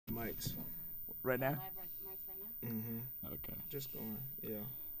mics. Right now? Mics right now? Mm-hmm. Okay. Just going. Yeah.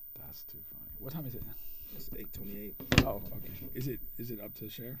 That's too funny. What time is it? It's 8:28. Oh, okay. Is it up to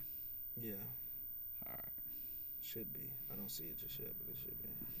share? Yeah. All right. Should be. I don't see it just yet, but it should be.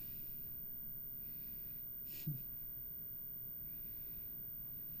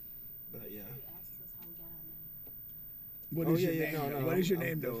 But yeah. You asked us how we got our name. What is your name? No, what is your I'm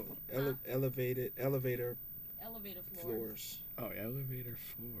name though? Elevator Elevator floors. Oh, elevator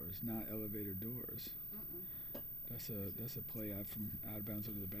floors, not elevator doors. That's a play out from out of bounds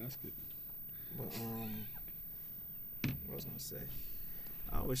under the basket. But what was I gonna say?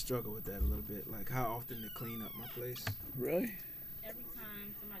 I always struggle with that a little bit. Like how often to clean up my place. Really? Every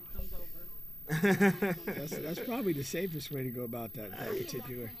time somebody comes over. That's probably the safest way to go about that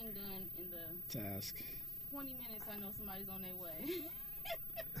particular Cleaning done in the task. 20 minutes, I know somebody's on their way.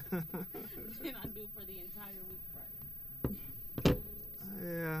 Than I do for the entire week prior.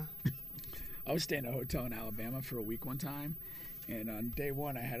 Yeah. I was staying at a hotel in Alabama for a week one time, and on day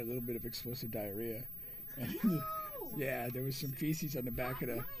one I had a little bit of explosive diarrhea. And yeah, there was some feces on the back of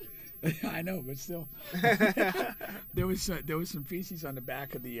the. I know, but still, there was some feces on the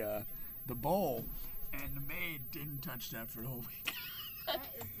back of the bowl, and the maid didn't touch that for the whole week. That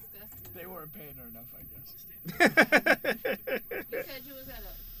is disgusting. They weren't paying her enough, I guess. You said you was at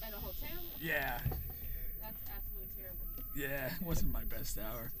a hotel? Yeah. That's absolutely terrible. Yeah, it wasn't my best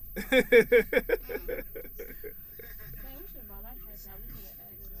hour. Man, we should have bought our trash out. We could have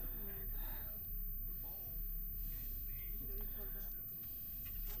added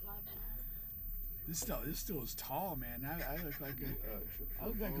This still is tall, man. I look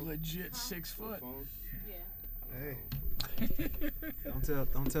like a legit 6 foot. Yeah. Hey.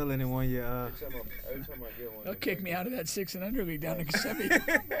 Don't tell anyone you Every time I get one, They'll kick me out of that 6 and under league down to Giuseppe.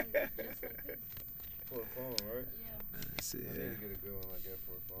 for a phone, right? Yeah. Let's see. I need to get a good one like that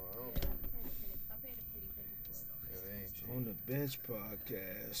for a phone. I don't I paid a pretty penny for it. yeah, they ain't cheap. On the Bench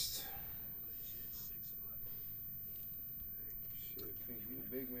podcast. Shit, Pink, you the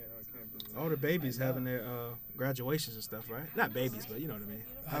big man on campus. All the babies having their graduations and stuff, right? Not babies, but you know what I mean.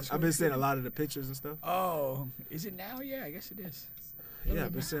 I've been seeing a lot of the pictures and stuff. Oh, is it now? Yeah, I guess it is. Yeah,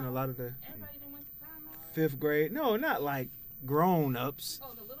 I've been seeing a lot of the Everybody done went to prom already? 5th grade. No, not like grown ups.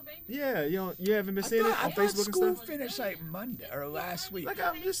 Oh, the little baby? Yeah, you haven't been seeing it I on thought Facebook school and stuff. finished like Monday or last week. Like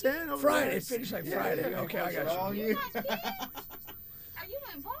I'm just saying, over Friday. there. It finished like Friday. Okay, I got you. You got kids? Are you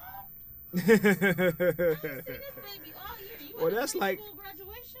involved? I ain't seen this baby all year. You Well, at a that's like- preschool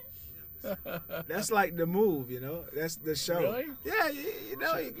graduation? That's like the move, you know. That's the show. Really? Yeah, you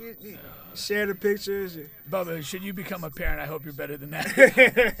know, you share the pictures. Bubba, should you become a parent, I hope you're better than that.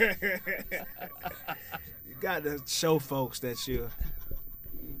 You got to show folks that you're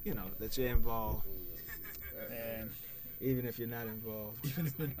involved, Man, even if you're not involved. even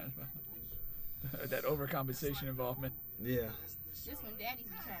if you're not involved. That overcompensation involvement. Yeah. This when daddies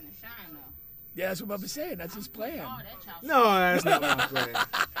be trying to shine, though. Yeah, that's what Bubba's saying. That's his plan. Oh, that child. No, that's not what I'm saying.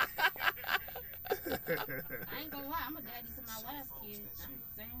 I ain't gonna lie, I'm a daddy to my last kid. I'm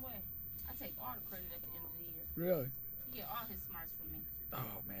the same way. I take all the credit at the end of the year. Really? He get all his smarts from me.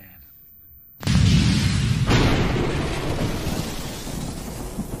 Oh, man.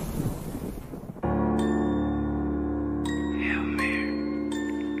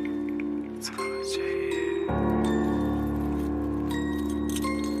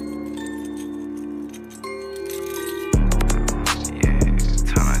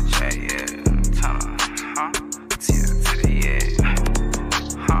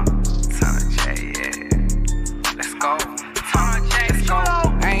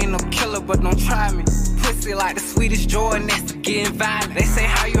 But don't try me. Pussy like the sweetest joy next to getting violent. They say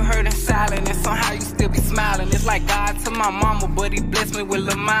how you hurt in silent and somehow you still be smiling. It's like God to my mama, but he blessed me with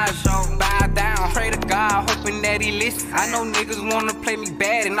Lamaj. Bow down, pray to God, hoping that he listens. I know niggas wanna play me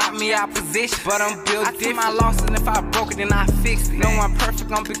bad and knock me out position, but I'm built different. I my losses, and if I broke it, then I fix it. No, I'm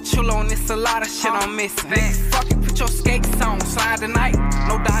perfect, I'm big chulo, and it's a lot of shit I'm missing. Niggas, fuck it, put your skates on, slide tonight.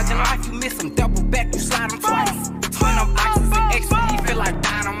 No dodging life, you miss them. Double back, you slide them twice. Twin up boxes and XP, feel like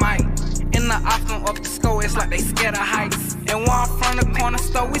dynamite. In the option up the score, it's like they scared of heights. And one from the corner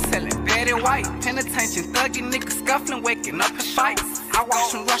store, we sellin' Betty White. Penitentiary, thuggin' niggas scufflin', waking up in fights. I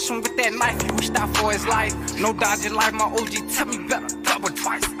watch him rushing with that knife, he reached out for his life. No dodging life, my OG tell me better double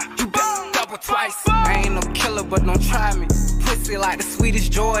twice. You better double twice. I ain't no killer, but don't try me. Pussy like the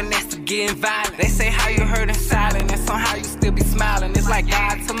sweetest joy next to getting violent. They say how you hurt in silent and somehow you still be smiling. It's like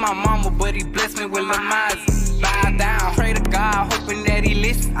God to my mama, but he blessed me with Lamaz. Bow down, pray to God, hoping that he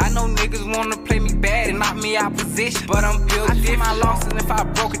listens. I know niggas wanna play me bad and knock me out position, but I'm built different. My losses, and if I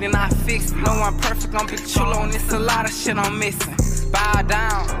broke it, then I fix it. No, I'm perfect, I'm big chulo, and it's a lot of shit I'm missing. Bow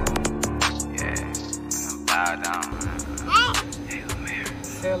down. down.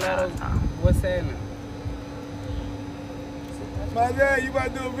 Tell Lotto what's happening. My dad, you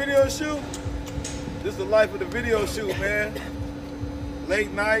about to do a video shoot? This is the life of the video shoot, man.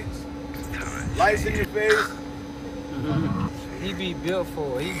 Late nights, lights in your face. He be built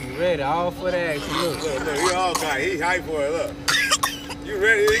for it. He be ready, all for the action. Look. Look, he all kind. He hype for it. Look, you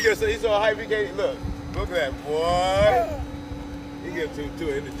ready? He's so hype. He can't look. Look at that boy. He gets too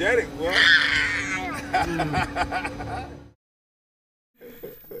energetic, boy.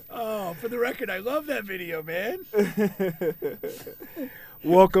 Oh, for the record, I love that video, man.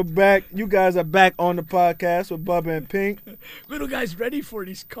 Welcome back. You guys are back on the podcast with Bubba and Pink. Little guy's ready for it.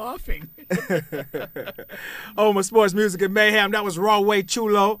 He's coughing. My sports music and mayhem. That was Rawway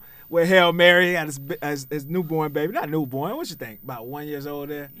Chulo with Hail Mary at his newborn baby. Not newborn. What you think? About 1 year old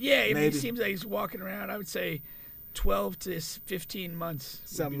there? Yeah, I mean, Maybe. it seems like he's walking around. I would say 12 to 15 months. would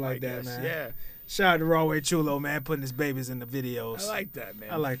Something be my like that, guess. man. Yeah. Shout out to Rawway Chulo, man, putting his babies in the videos. I like that, man.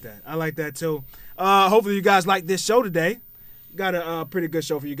 I like that. I like that too. Hopefully you guys like this show today. Got a pretty good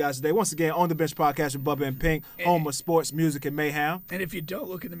show for you guys today. Once again, On the Bench Podcast with Bubba and Pink, home of sports, music, and mayhem. And if you don't,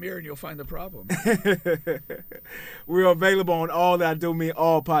 look in the mirror and you'll find the problem. We're available on all that I do mean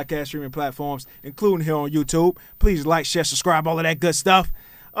all podcast streaming platforms, including here on YouTube. Please like, share, subscribe, all of that good stuff.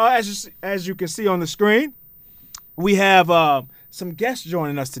 As you can see on the screen, we have some guests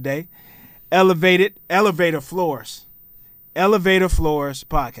joining us today. Elevator Floors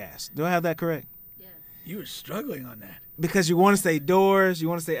podcast. Do I have that correct? You were struggling on that. Because you want to say doors, you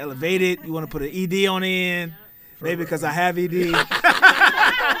want to say elevated, you want to put an ED on the end. Maybe because I have ED.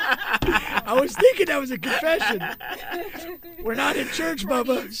 I was thinking that was a confession. We're not in church,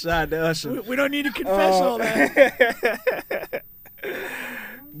 Bubba. Shout out to Usher. We don't need to confess all that.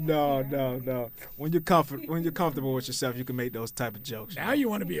 No. When you're comfortable with yourself, you can make those type of jokes. Now you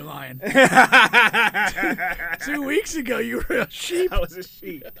want to be a lion. 2 weeks ago, you were a sheep. I was a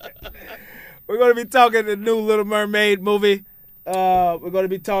sheep. We're going to be talking the new Little Mermaid movie. We're going to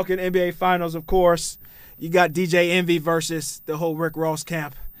be talking NBA Finals, of course. You got DJ Envy versus the whole Rick Ross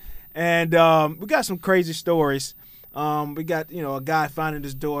camp. And we got some crazy stories. We got, a guy finding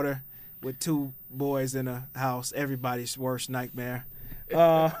his daughter with two boys in a house. Everybody's worst nightmare.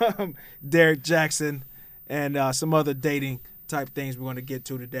 Derek Jackson and some other dating type things we're going to get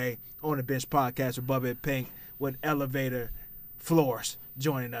to today on the Bench Podcast with Bubba and Pink with Elevator Floors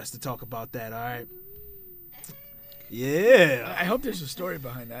joining us to talk about that. All right. Yeah. I hope there's a story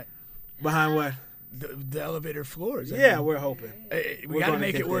behind that. Behind what? The elevator floors. We're hoping. We got to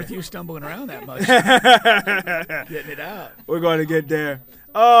make it worth you stumbling around that much. Getting it out. We're going to get there.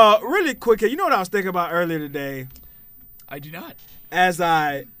 Really quick, you know what I was thinking about earlier today? I do not. As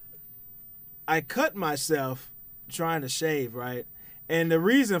I cut myself trying to shave, right? And the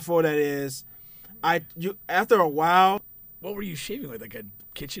reason for that is after a while. What were you shaving with, like a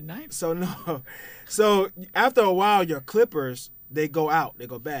kitchen knife? So after a while, your clippers, they go out. They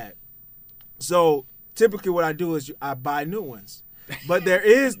go bad. So typically what I do is I buy new ones. But there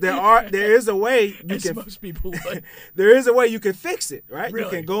is a way you As can. most people would. There is a way you can fix it, right? Really?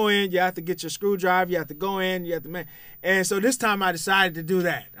 You can go in. You have to get your screwdriver. You have to go in. You have to make. And so this time I decided to do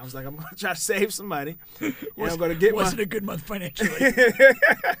that. I was like, I'm going to try to save some money. And I'm going to get Wasn't a good month financially.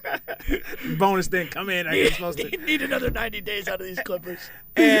 bonus didn't come in. I guess supposed to. Need another 90 days out of these clippers.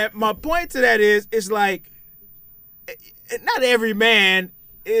 And my point to that is, it's like, not every man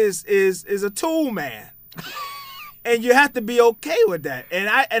is a tool man. And you have to be okay with that. And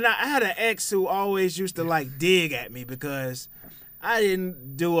I had an ex who always used to like dig at me because I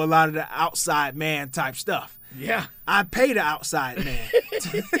didn't do a lot of the outside man type stuff. Yeah. I pay the outside man.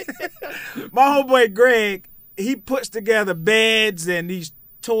 My homeboy Greg, he puts together beds and these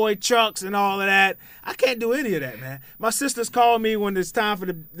toy trucks and all of that. I can't do any of that, man. My sisters call me when it's time for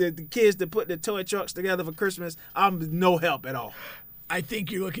the kids to put the toy trucks together for Christmas. I'm no help at all. I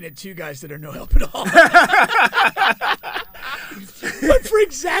think you're looking at two guys that are no help at all. But for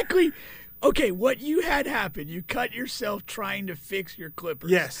exactly, what you had happen, you cut yourself trying to fix your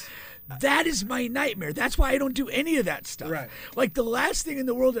clippers. Yes. That is my nightmare. That's why I don't do any of that stuff. Right. Like the last thing in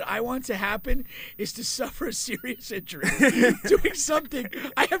the world that I want to happen is to suffer a serious injury doing something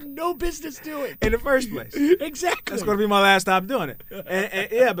I have no business doing. In the first place. Exactly. That's going to be my last time doing it. And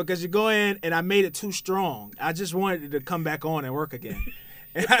yeah, because you go in and I made it too strong. I just wanted it to come back on and work again.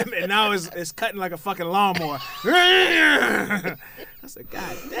 And now it's cutting like a fucking lawnmower. I said,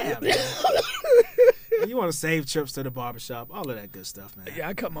 God damn, man. You want to save trips to the barbershop, all of that good stuff, man. Yeah,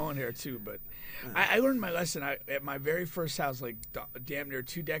 I cut my own hair too, but I learned my lesson at my very first house, like damn near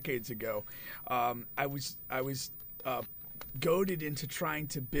 2 decades ago. I was goaded into trying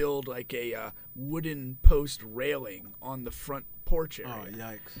to build like a wooden post railing on the front porch area. Oh,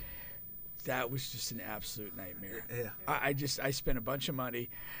 yikes. That was just an absolute nightmare. Yeah. I spent a bunch of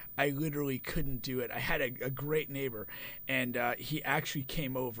money. I literally couldn't do it. I had a great neighbor, and he actually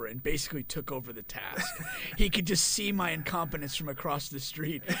came over and basically took over the task. He could just see my incompetence from across the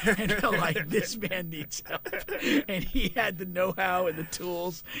street and felt like, this man needs help. And he had the know-how and the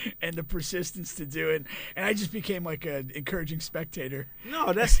tools and the persistence to do it. And I just became like an encouraging spectator.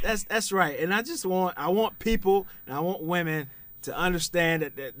 No, that's right. And I want people and I want women to understand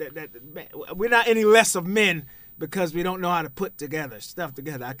that we're not any less of men because we don't know how to put stuff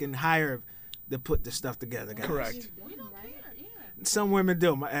together. I can hire to put the stuff together, guys. Correct. We don't care. Yeah. Some women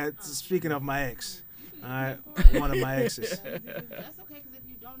do. Speaking of my ex, all right, one of my exes. That's okay, because if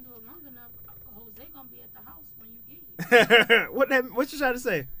you don't do it long enough, Jose gonna be at the house when you get here. What you trying to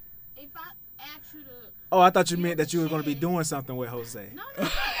say? If I ask you to. Oh, I thought you meant that you were going to be doing something with Jose. No. From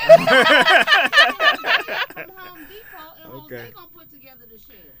Home Depot, and Okay. Jose gonna put together the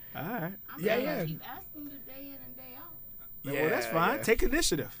shed. All right. I'm Yeah, not yeah. gonna keep asking you day in and day out. Well, that's fine. Yeah. Take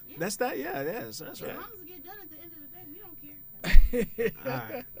initiative. That's that. Yeah, that's As right. long as it get done at the end of the day, we don't care. All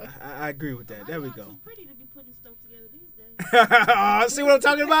right. I agree with that. There we I'm go. not too pretty to be putting stuff together these days. See what I'm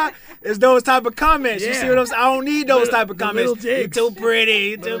talking about? It's those type of comments. You see what I'm saying? I don't need those type of The comments. little You're digs. too pretty.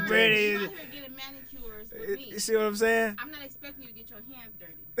 You're I'm too out pretty. here getting manicures with me. You see what I'm saying? I'm not expecting you to get your hands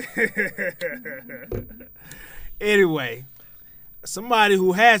dirty. Anyway, somebody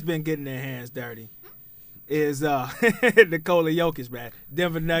who has been getting their hands dirty is Nikola Jokic, man.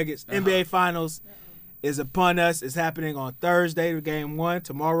 Denver Nuggets. NBA Finals is upon us. It's happening on Thursday, game 1,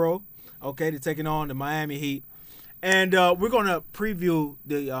 tomorrow. Okay, they're taking on the Miami Heat. And we're going to preview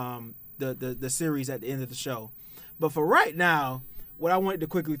the series at the end of the show. But for right now, what I wanted to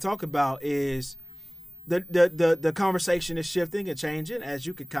quickly talk about is the conversation is shifting and changing, as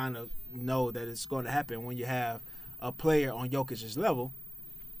you could kind of know that it's going to happen when you have a player on Jokic's level.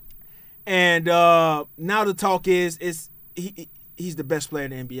 And now the talk is he's the best player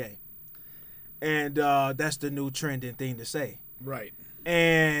in the NBA. And that's the new trending thing to say. Right.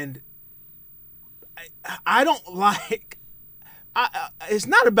 And I don't like it's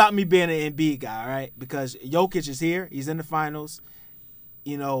not about me being an Embiid guy, right? Because Jokic is here. He's in the finals.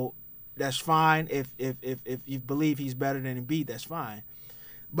 You know, that's fine. If you believe he's better than Embiid, that's fine.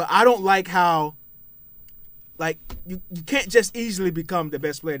 But I don't like how, like, you can't just easily become the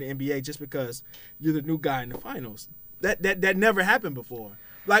best player in the NBA just because you're the new guy in the finals. That never happened before.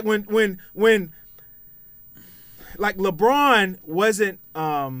 Like when like LeBron wasn't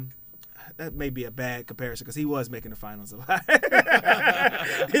that may be a bad comparison because he was making the finals a lot.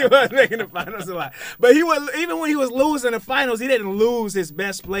 He was making the finals a lot. But he was, even when he was losing the finals, he didn't lose his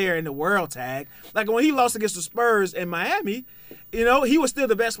best player in the world tag. Like when he lost against the Spurs in Miami, you know, he was still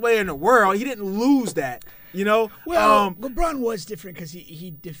the best player in the world. He didn't lose that, you know. Well, LeBron was different because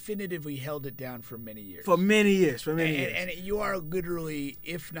he definitively held it down for many years. For many years. And you are literally,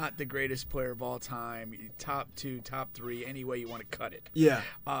 if not the greatest player of all time, top 2, top 3, any way you want to cut it. Yeah.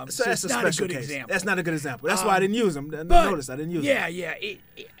 So that's it's a not a special good case. example. That's not a good example. That's why I didn't use him. But, Notice I didn't use him. Yeah.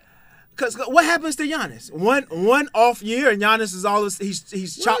 Because what happens to Giannis? One off year and Giannis is all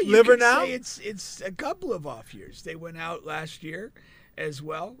he's chopped you liver could now. say it's a couple of off years. They went out last year as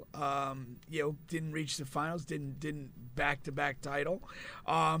well. You know, didn't reach the finals. Didn't back-to-back title.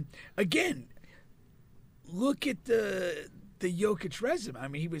 Again, look at the Jokic resume. I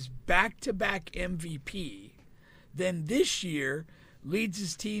mean, he was back-to-back MVP. Then this year leads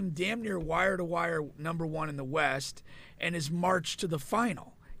his team damn near wire-to-wire #1 in the West and is marched to the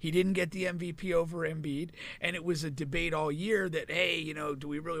final. He didn't get the MVP over Embiid, and it was a debate all year that, hey, you know, do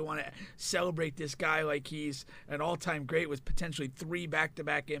we really want to celebrate this guy like he's an all-time great with potentially 3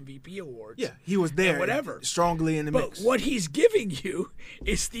 back-to-back MVP awards? Yeah, he was there. And whatever. Strongly in the But mix. what he's giving you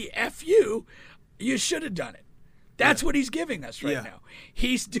is the FU. You should have done it. That's what he's giving us right now.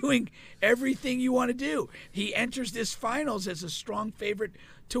 He's doing everything you want to do. He enters this finals as a strong favorite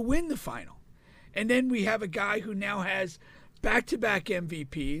to win the final. And then we have a guy who now has back-to-back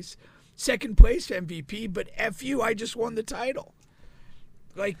MVPs, second place MVP, but FU, I just won the title.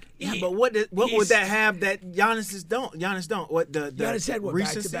 Like, but what would that have that Giannis don't? Giannis don't. What the Giannis had what,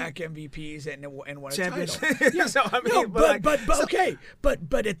 recency? back-to-back MVPs and won a Championship. title. Yeah. So, I mean, No,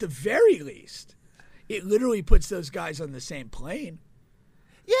 but at the very least, it literally puts those guys on the same plane.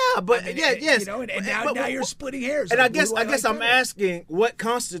 Yeah, but I mean, yes. You know, and But now you're splitting hairs. And Like, I guess who do like I'm better? asking what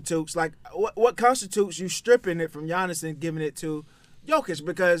constitutes you stripping it from Giannis and giving it to Jokic,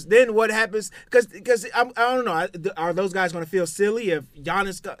 because then what happens? Because I don't know. Are those guys going to feel silly if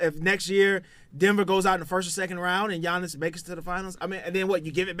if next year Denver goes out in the first or second round and Giannis makes it to the finals? I mean, and then what?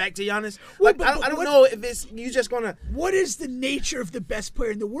 You give it back to Giannis? Well, Like, I don't know if it's you just going to. What is the nature of the best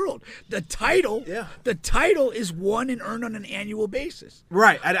player in the world? The title. Yeah. The title is won and earned on an annual basis.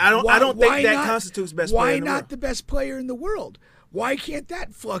 Right. I don't think Why that not- constitutes best player Why in the not world. the best player in the world? Why can't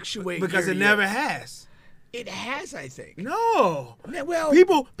that fluctuate? Because year it to never year? has. It has, I think. No. Well,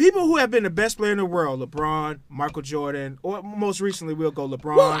 People who have been the best player in the world, LeBron, Michael Jordan, or most recently we'll go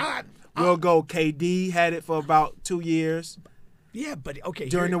LeBron. Well, we'll go KD, had it for about 2 years. yeah, but okay.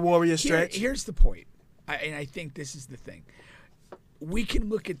 During the Warrior stretch. Here's the point, and I think this is the thing. We can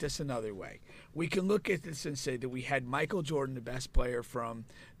look at this another way. We can look at this and say that we had Michael Jordan, the best player from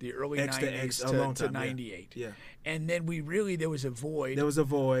the early X to X, 90s a long to time, yeah. 98. Yeah. And then there was a void. There was a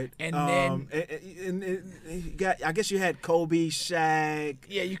void. And I guess you had Kobe, Shaq.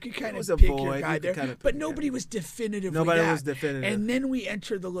 Yeah, you could kind was of a pick void. your You guy could there, kind of but pick, nobody yeah. was definitively Nobody that. was definitive. And then we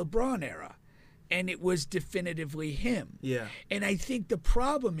entered the LeBron era, and it was definitively him. Yeah. And I think the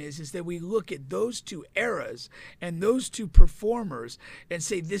problem is that we look at those two eras and those two performers and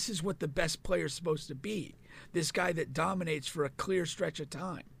say this is what the best player is supposed to be. This guy that dominates for a clear stretch of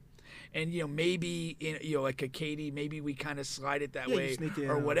time. And maybe like a KD, maybe we kind of slide it that Yeah, you way sneak it in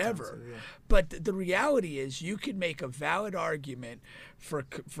or all the whatever. time, so, yeah. But the reality is, you can make a valid argument for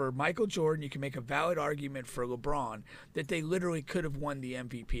Michael Jordan. You can make a valid argument for LeBron that they literally could have won the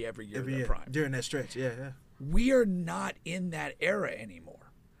MVP every year of their prime. During that stretch. Yeah. We are not in that era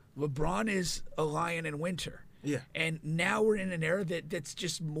anymore. LeBron is a lion in winter. Yeah. And now we're in an era that's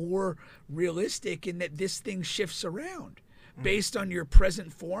just more realistic in that this thing shifts around based on your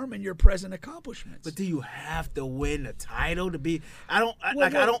present form and your present accomplishments. But do you have to win the title to be? I don't Well,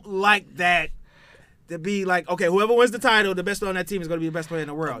 I don't like that. To be like, okay, whoever wins the title, the best player on that team is going to be the best player in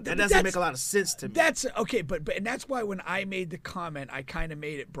the world. That doesn't make a lot of sense to me. That's okay, but and that's why when I made the comment, I kind of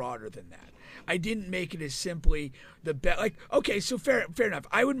made it broader than that. I didn't make it as simply the best. Like, okay, so fair enough.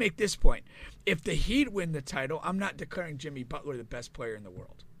 I would make this point: if the Heat win the title, I'm not declaring Jimmy Butler the best player in the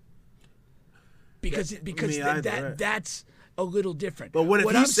world, because that's a little different. But what if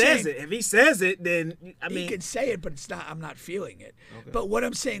he I'm says saying- it? If he says it, then I he mean, can say it, but it's not. I'm not feeling it. But what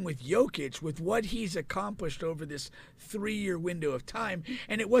I'm saying with Jokic, with what he's accomplished over this 3-year window of time,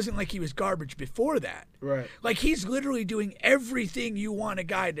 and it wasn't like he was garbage before that. Right. Like, he's literally doing everything you want a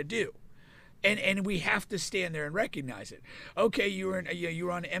guy to do. And we have to stand there and recognize it. Okay, you were on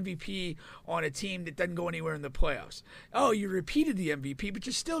MVP on a team that doesn't go anywhere in the playoffs. Oh, you repeated the MVP, but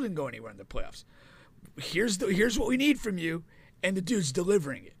you still didn't go anywhere in the playoffs. Here's what we need from you, and the dude's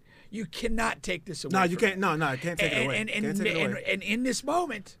delivering it. You cannot take this away. no, you from can't. him. No, I can't take it away. Can't take it away. And in this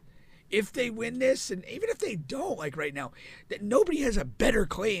moment, if they win this, and even if they don't, like right now, that nobody has a better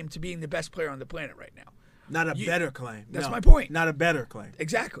claim to being the best player on the planet right now. Not a better claim. That's No, my point. Not a better claim.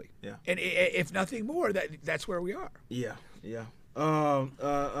 Exactly. Yeah. And if nothing more, that's where we are. Yeah. Shout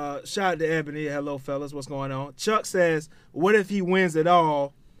out to Ebony. Hello, fellas. What's going on? Chuck says, "What if he wins it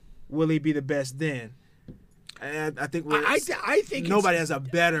all? Will he be the best then?" And I think I think nobody has a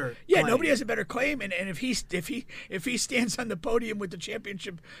better. Yeah, claim. nobody has a better claim, and if he stands on the podium with the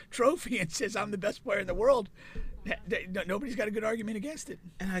championship trophy and says I'm the best player in the world, nobody's got a good argument against it.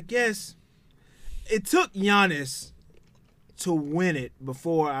 And I guess it took Giannis to win it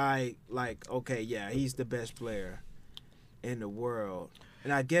before I okay, yeah, he's the best player in the world.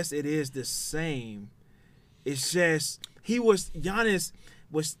 And I guess it is the same. It's just Giannis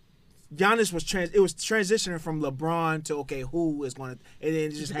was transitioning from LeBron to who is going to, and then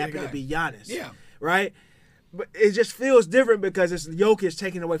it just happened to be Giannis. Yeah. Right? But it just feels different because it's Jokic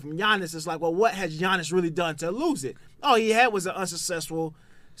taking away from Giannis. It's like, well, what has Giannis really done to lose it? All he had was an unsuccessful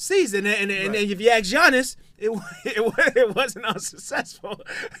season, and if you ask Giannis, it wasn't unsuccessful.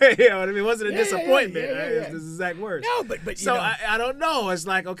 You know what I mean? It wasn't a disappointment. Yeah. It's the exact words. No, but so I don't know. It's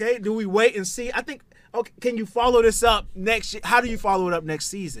like, okay, do we wait and see? I think, okay, can you follow this up next year? How do you follow it up next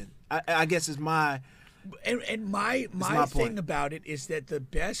season? I guess is my. And my my thing point. about it is that the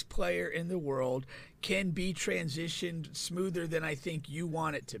best player in the world can be transitioned smoother than I think you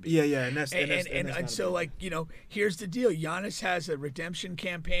want it to be. Yeah, and that's so here's the deal. Giannis has a redemption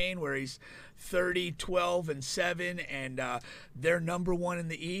campaign where he's 30, 12, and 7, and they're number 1 in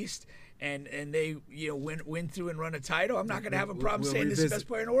the East. And they win through and run a title. I'm not going to have a problem saying this is the best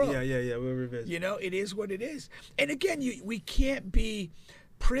player in the world. Yeah. We'll revisit. It is what it is. And again, we can't be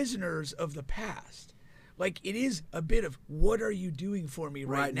prisoners of the past. Like, it is a bit of, what are you doing for me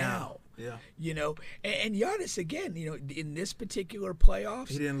right now? Yeah. You know, and Giannis again, you know, in this particular playoffs,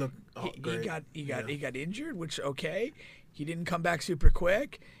 He didn't look great. he got injured, which okay. He didn't come back super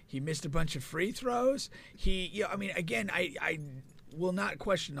quick. He missed a bunch of free throws. I mean, again, I will not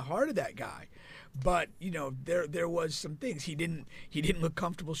question the heart of that guy, but you know, there was some things he didn't look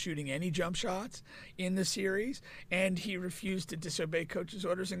comfortable shooting any jump shots in the series, and he refused to disobey coach's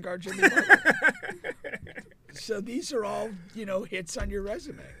orders and guard Jimmy Butler. So these are all, you know, hits on your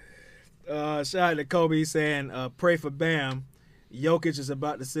resume. Shout out to Kobe saying, pray for Bam. Jokic is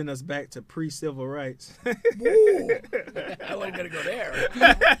about to send us back to pre-civil rights. Ooh, I wasn't gonna go there.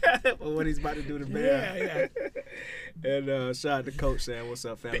 What he's about to do to Bam. Yeah. And shout out to Coach saying, what's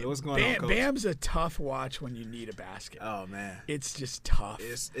up, family? What's going on, Coach? Bam's a tough watch when you need a basket. Oh, man. It's just tough.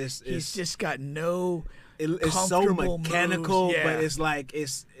 He's just got no it's so comfortable mechanical, moves. Yeah. but it's like,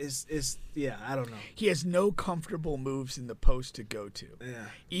 it's yeah, I don't know. He has no comfortable moves in the post to go to, Yeah.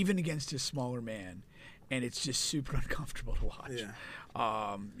 even against his smaller man. And it's just super uncomfortable to watch.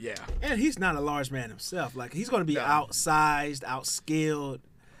 Yeah. Yeah. And he's not a large man himself. Like, he's going to be outsized, outskilled.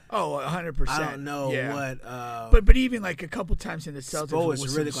 Oh, 100%. I don't know what. But even like a couple times in the Celtics Spo with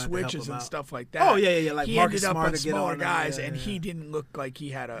is some really gonna have to help switches him and out. stuff like that. Oh, yeah. Like he Marcus ended up Smart on to get smaller on them. guys, Yeah, and yeah. he didn't look like he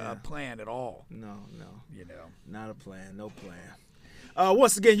had a plan at all. No. You know. Not a plan. No plan.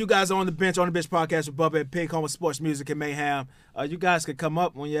 Once again, you guys are on the bench podcast with Bubba and Pink, home of sports, music, and mayhem. You guys can come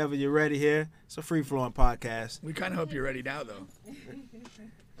up whenever you're ready here. It's a free-flowing podcast. We kind of hope you're ready now, though.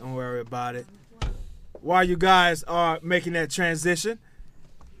 Don't worry about it. While you guys are making that transition,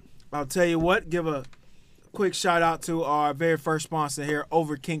 I'll tell you what, give a quick shout-out to our very first sponsor here,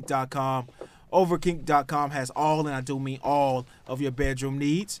 Overkink.com. Overkink.com has all, and I do mean all, of your bedroom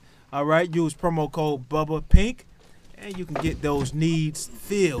needs. All right, use promo code BubbaPink, and you can get those needs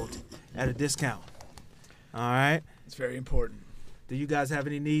filled at a discount. All right? It's very important. Do you guys have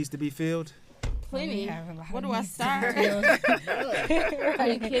any needs to be filled? Plenty. have a lot Where of do I needs to start? be Are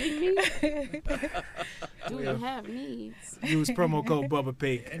you kidding me? Do you have needs? Use promo code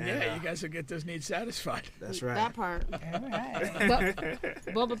BubbaPink. And yeah, you guys will get those needs satisfied. That's right. That part. All right.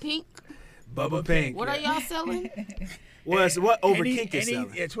 Bubba Pink. Bubba Pink. What are y'all selling? What Overkink is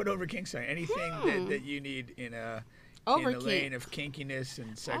selling? It's what Overkink's selling. Anything that you need in a Overkink. lane of kinkiness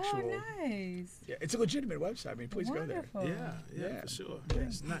and sexual. Oh, nice. Yeah, it's a legitimate website. I mean, please Wonderful. Yeah, for sure.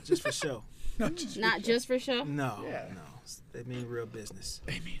 It's not just for show. go there. Not just Not just for show. No, Yeah. no. They mean real business.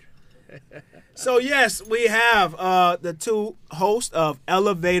 I mean, So, yes, we have the two hosts of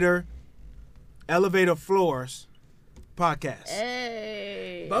Elevator Floors podcast.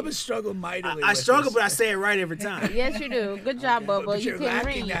 Hey. Bubba struggled mightily. I with struggle, this. but I say it right every time. Yes, you do. Good job, Bubba. But You you're couldn't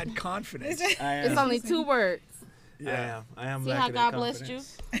lacking read. that confidence. I It's am. only 2 words. I am. See how lacking God that blessed you?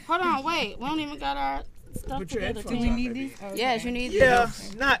 confidence. Hold on, wait. We don't even got our stuff Put your together. headphones Do Can we you- on. need maybe. these? Okay. Yes, you need Yeah,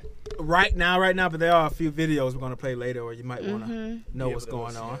 these. not right now, but there are a few videos we're going to play later, or you might want to Mm-hmm. know Yeah, what's but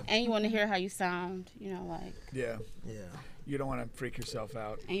going on. And you want to hear how you sound, you know, like, Yeah, Yeah, you don't want to freak yourself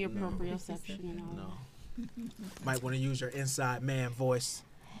out. and your proprioception and all. no. Might want to use your inside man voice.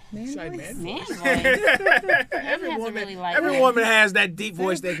 Inside man. Man, voice. every woman- really like Every that. woman has that deep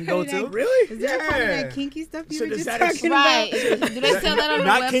voice they can go to. Really? Is that part of Yeah. that kinky stuff you So were does just that talking Right. about? Do they sell that on the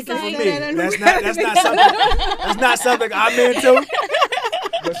Not website? kinky for me. That That's not something I'm into.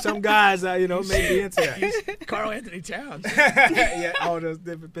 But some guys, may be into that. Carl Anthony Towns. Yeah, all those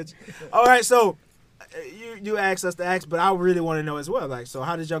different pictures. All right, so you asked us to ask, but I really want to know as well. Like, so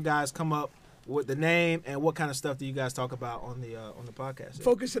how did y'all guys come up with the name, and what kind of stuff do you guys talk about on the podcast?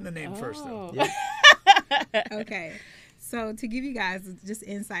 Focus on the name first, though. Oh. Yeah. Okay. So to give you guys just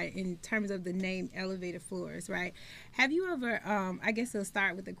insight in terms of the name Elevator Floors, right? Have you ever, I guess I'll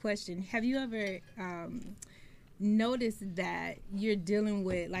start with the question. Have you ever noticed that you're dealing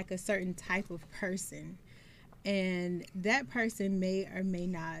with like a certain type of person, and that person may or may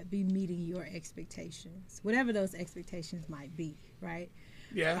not be meeting your expectations, whatever those expectations might be, right?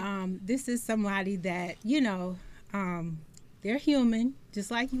 Yeah. This is somebody that, they're human,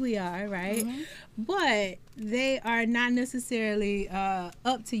 just like we are, right? But they are not necessarily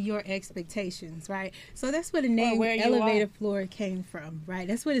up to your expectations, right? So that's where the name where you Elevator are. Floor came from, right?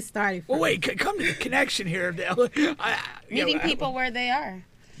 That's where it started from. Well, wait. Come to the connection here. Meeting people where they are.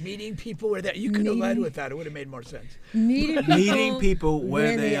 Meeting people where that you could have led with that. It would have made more sense. Meeting people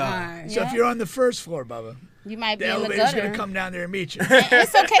where they are. So if you're on the first floor, Bubba, You might the be in the elevator's gutter. gonna come down there and meet you.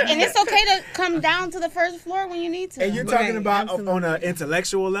 It's okay, and it's okay to come down to the first floor when you need to. And you're Right, talking about absolutely. on an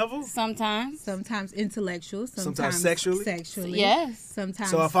intellectual level? Sometimes. Sometimes intellectual, Sometimes sexually? Yes. Sometimes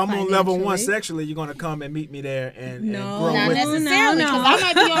So if I'm on level 1 financially. sexually, you're going to come and meet me there and No. grow Not with me. necessarily, because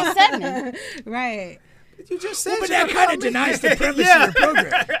I might be on 7. Right. You just said. But that kind of denies the premise of your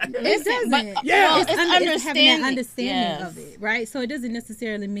program. It doesn't. But, Yeah. well, It's having that understanding Yes. of it, right? So it doesn't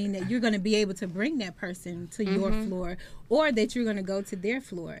necessarily mean that you're going to be able to bring that person to your floor or that you're going to go to their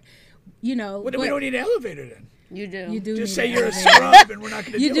floor. You know, Well, then we don't need an elevator then. You do. you do Just need say an you're a elevator. scrub and we're not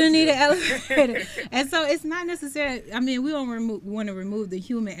going to You do need an elevator, and so it's not necessarily. I mean, we want to remove the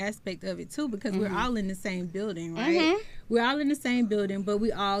human aspect of it too, because we're all in the same building, right? We're all in the same building, but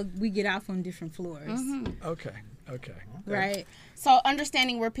we get off on different floors, Okay. right? So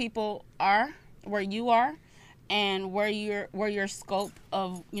understanding where people are, where you are, and where your scope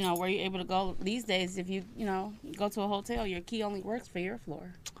of, you know, where you're able to go these days. If you go to a hotel, your key only works for your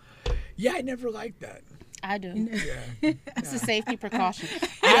floor. Yeah, I never liked that. I do. Yeah. It's a safety precaution.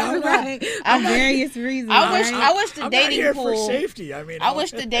 Right. For various reasons. I wish the I'm not dating here pool. for safety. I mean, I wish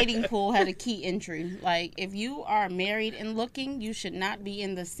the dating pool had a key entry. Like, if you are married and looking, you should not be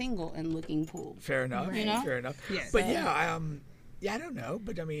in the single and looking pool. Fair enough. You know? Fair enough. Yes. But yeah, I don't know.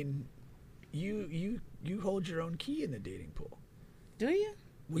 But I mean, you hold your own key in the dating pool. Do you?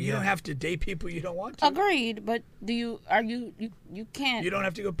 Well, you don't have to date people you don't want to. Agreed, but you can't. You don't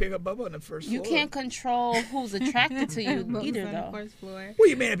have to go pick up Bubba on the first You floor. can't control who's attracted to you What was either, on the though. first floor? Well,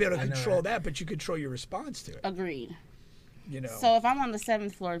 you may not be able to control that, but you control your response to it. Agreed. You know. So if I'm on the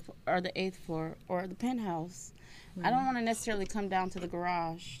 7th floor or the 8th floor or the penthouse, I don't want to necessarily come down to the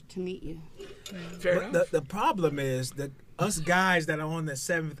garage to meet you. Fair But enough. the problem is that us guys that are on the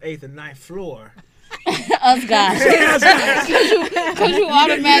 7th, 8th, and 9th floor. Us guys. Because you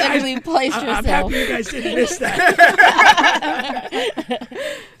automatically place I'm yourself. happy you guys didn't miss that.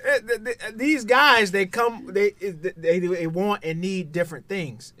 These guys, they want and need different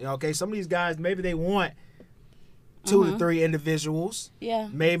things. Okay, some of these guys, maybe they want 2 to 3 individuals. Yeah.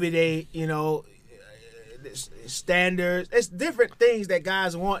 Maybe they, standards. It's different things that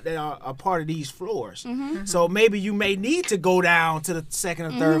guys want that are a part of these floors. So maybe you may need to go down to the 2nd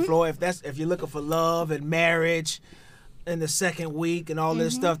or 3rd floor if you're looking for love and marriage in the 2nd week and all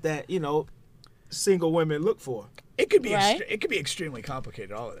this stuff that single women look for. It could be Right. it could be extremely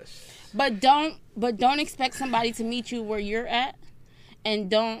complicated. All of this. But don't expect somebody to meet you where you're at,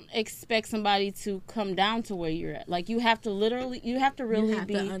 and don't expect somebody to come down to where you're at. Like, you have to really You have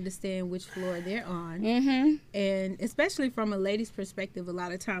be. to understand which floor they're on, Mm-hmm. and especially from a lady's perspective, a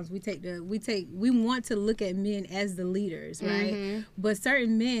lot of times we want to look at men as the leaders, right? But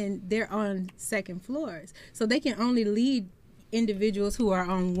certain men, they're on 2nd floors, so they can only lead individuals who are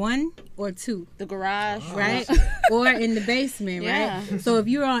on 1 or 2, The garage, right? Or in the basement, Yeah. right? So if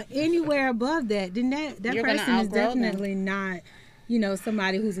you're on anywhere above that, then that You're gonna person is outgrow them. definitely not,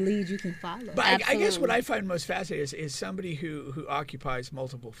 somebody whose lead you can follow. But I guess Absolutely. what I find most fascinating is somebody who occupies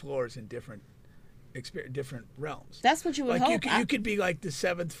multiple floors in different realms. That's what you would Like hope. you could be like the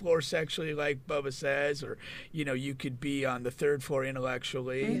 7th floor sexually, like Bubba says, or you could be on the 3rd floor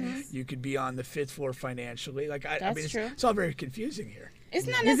intellectually. You could be on the 5th floor financially. Like I That's mean, true. it's all very confusing here. It's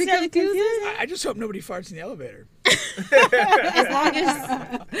not Is it necessarily confusing? confusing. I just hope nobody farts in the elevator. As long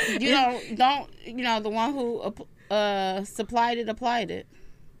as you don't the one who supplied it applied it.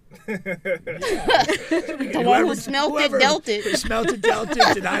 The one who smelt it dealt it. Who smelt it, dealt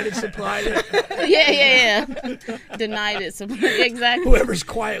it, denied it, supplied it. Yeah. Denied it. Exactly. Whoever's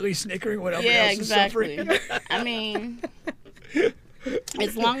quietly snickering when everyone Yeah, else exactly. is suffering. I mean,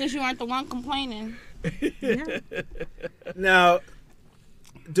 as long as you aren't the one complaining. Now,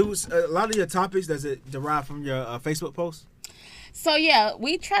 do a lot of your topics, does it derive from your Facebook posts? So yeah,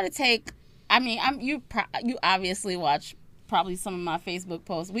 we try to take. I mean, you obviously watch probably some of my Facebook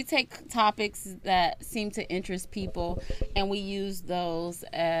posts. We take topics that seem to interest people, and we use those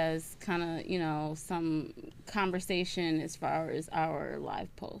as kind of some conversation as far as our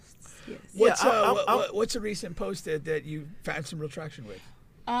live posts. What's Yeah, what's a recent post that you found some real traction with?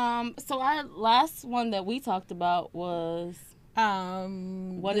 So our last one that we talked about was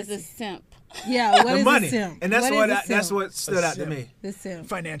what is a simp? Yeah, what The is money, a simp? and that's What is a that's simp? what stood out to me. The simp.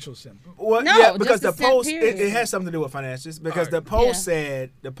 Financial simp. Well, No, yeah, because just the a simp, post period. it has something to do with finances. Because Alright. the post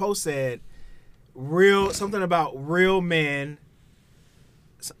said something about real men.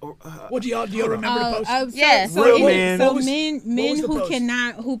 What do y'all remember the post? Yes. Real So men. So What was men the who post?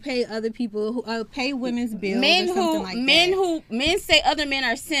 who pay other people, who pay women's bills, Men or something like that. men say other men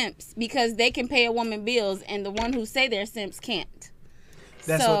are simps because they can pay a woman bills, and the one who say they're simps can't.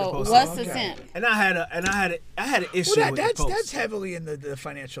 That's so what the post what's said. a simp? And I had an issue Well, with the that's post. heavily in the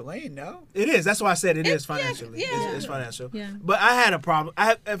financial lane, no? It is. That's why I said it is financially. yeah. It's financial. Yeah. But I had a problem.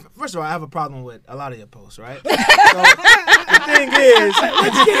 First of all, I have a problem with a lot of your posts, right? So the thing is,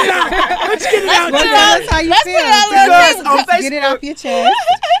 Let's get it out. Well, tell us how you let's feel. put it out Tell on us- the table. Get it off your chest.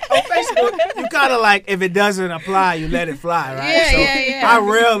 on Facebook, you kind of like, if it doesn't apply, you let it fly, right? Yeah, so yeah. I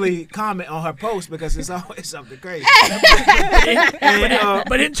rarely comment on her post because it's always something crazy.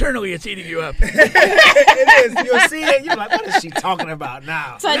 But internally, it's eating you up. It is. You'll see it. You're like, what is she talking about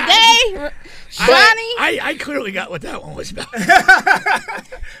now? Today, Shani. I clearly got what that one was about.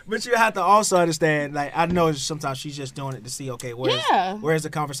 But you have to also understand, like, I know sometimes she's just doing it to see, okay, where's the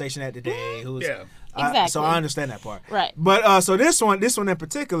conversation at today? Who's Exactly. So I understand that part. Right. But so this one in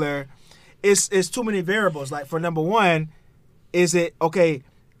particular is too many variables. Like, for number one, is it okay?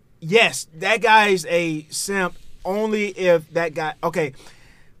 Yes, that guy is a simp only if that guy. Okay.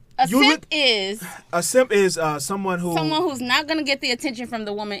 A simp is someone who's not going to get the attention from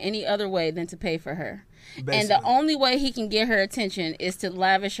the woman any other way than to pay for her. Basically. And the only way he can get her attention is to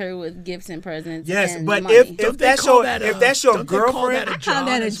lavish her with gifts and presents. Yes, and but money. if that's your girlfriend, I call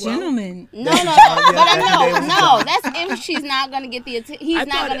that a gentleman. No, that's if she's not going to get the he's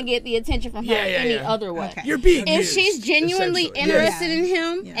not going to get the attention from her any other way. You're being if used, she's genuinely interested in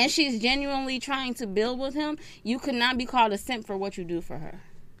him Yeah. and she's genuinely trying to build with him, you could not be called a simp for what you do for her.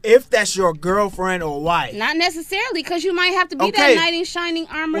 if that's your girlfriend or wife. Not necessarily, because you might have to be Okay. that knight in shining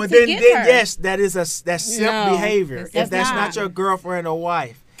armor Well, to then, get her. yes, that's simp No, behavior. that's If that's not. not your girlfriend or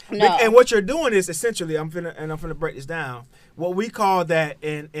wife. No. And what you're doing is essentially, I'm finna break this down. What we call that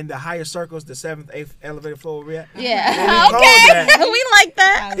in the higher circles, the 7th, 8th elevator floor we're at. Yeah. What we call Okay. that We like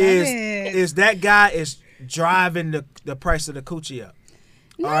that. is that guy is driving the price of the coochie up.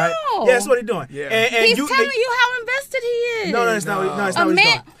 No. All right. Yeah, that's what he's doing. Yeah. And He's telling you how invested he is. No, it's not. No, it's not A what he's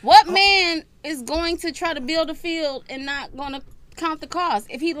man, doing. what man is going to try to build a field and not going to count the cost?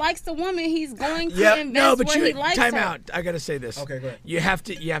 If he likes the woman, he's going to Yep. invest No, but where he likes time her. out. I gotta say this. Okay, go ahead. You have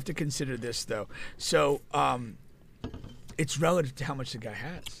to consider this though. So, it's relative to how much the guy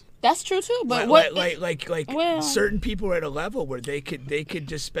has. That's true too. But well- certain people are at a level where they could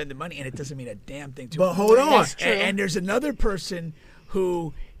just spend the money and it doesn't mean a damn thing to them. But hold on. That's true. And there's another person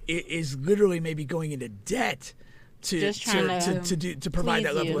who is literally maybe going into debt to Just trying to provide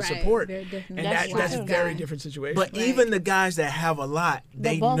that please level you. of Right, support. very different. And That's that's a true. very different situation. But even the guys that have a lot,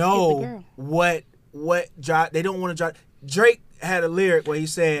 they both get the know girl. what drive. They don't want to drive. Drake had a lyric where he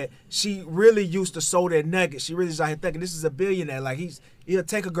said she really used to soda and nuggets. She really is out here thinking this is a billionaire. Like he'll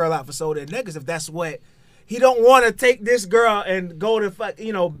take a girl out for soda and nuggets if that's what he don't want to take this girl and go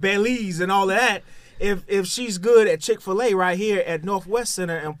to Belize and all of that. If she's good at Chick-fil-A right here at Northwest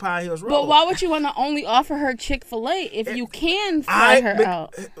Center and Pine Hills Road. But why would you want to only offer her Chick-fil-A if you can fly her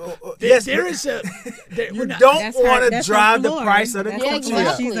out? Yes, there is a you don't That's her- want to that's her drive the floor. price of the That's coochie the floor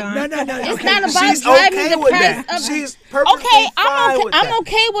up. she's on. no. It's Okay. not about She's driving okay the with price that. of. She's perfectly Okay, fine with I'm that.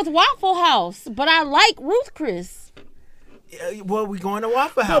 okay with Waffle House, but I like Ruth Chris. Well, we going to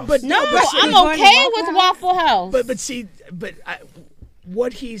Waffle House. but No, but see- I'm going to okay Waffle with Waffle House. But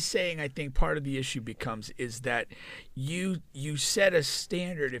what he's saying, I think part of the issue becomes is that you set a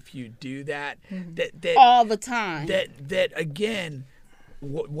standard if you do that. That all the time. that again.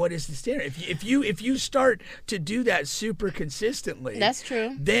 What is the standard? If you start to do that super consistently, That's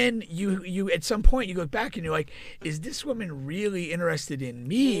true. Then you at some point you go back and you're like, is this woman really interested in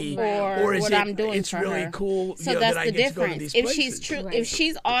me, or is what I'm doing it's for really her. cool? So you know, that's that I the get to go to difference. these If she's places. true, if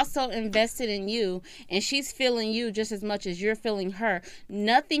she's also invested in you and she's feeling you just as much as you're feeling her,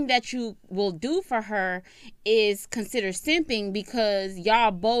 nothing that you will do for her is considered simping because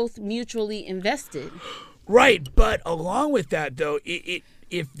y'all both mutually invested. Right, but along with that, though,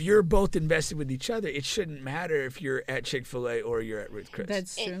 if you're both invested with each other, it shouldn't matter if you're at Chick-fil-A or you're at Ruth Chris.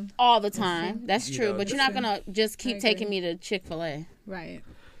 That's true. All the time. That's You true. know, But you're not gonna just keep taking me to Chick-fil-A. Right.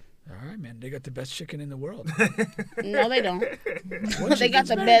 All right, man. They got the best chicken in the world. No, they don't. What They got chicken's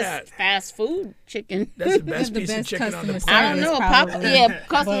the better best than that? fast food chicken. That's the best The piece of best chicken on the customer I don't planet. know. Probably.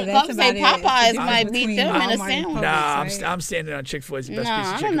 Customer that's come say about it. Popeyes It's the might difference beat between them in a Walmart and sandwich. Publix, Nah, right? I'm standing on Chick-fil-A's the best Nah, piece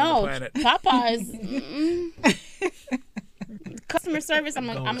of I chicken don't on the know. planet. Popeyes. Customer service. I'm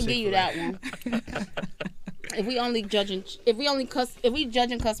gonna give you that one. If we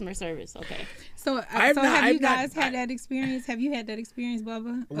judging customer service, okay. So, I've not- have you I've not- guys had that experience? Have you had that experience,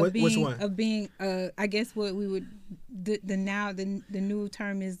 Bubba? Which one? Of being, I guess what we would, the new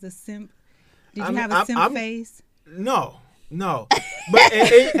term is the simp. Did you have a simp phase? No. But and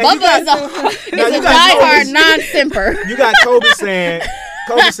you Bubba got- is now a you got diehard Kobe- non-simper. You got Kobe saying,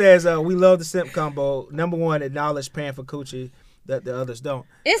 Kobe says, we love the simp combo. Number one, acknowledge paying for coochie. that the others don't.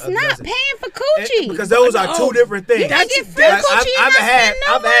 It's not doesn't. paying for coochie. Because those are two different things. You can get free coochie and I've not had spend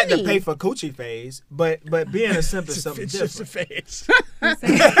no I've had the money. pay for coochie phase, but being a simp is something It's different. just a phase.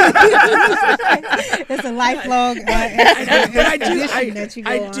 It's a lifelong But I tradition that you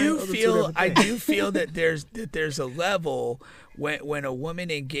go on. I do feel that there's a level when a woman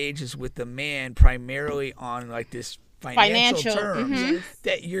engages with the man primarily on like this financial terms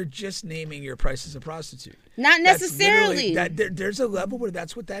that you're just naming your price as a prostitute. Not That's necessarily. literally- there's a level where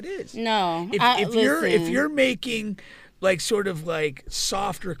that's what that is. No. If you're making like sort of like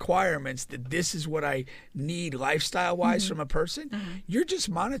soft requirements that this is what I need lifestyle wise from a person, you're just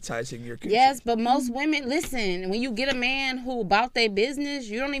monetizing your coochie. Yes, but most women, listen, when you get a man who about their business,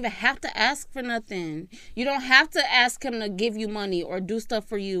 you don't even have to ask for nothing. You don't have to ask him to give you money or do stuff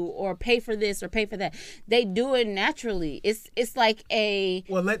for you or pay for this or pay for that. They do it naturally. It's like a...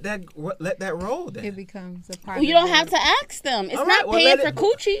 Well, let that roll then. It becomes a part. You don't have to ask them. It's All not right, well, paying let for it-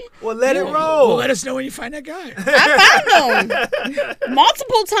 coochie. Well, let it roll. Well, let us know when you find that guy. I found them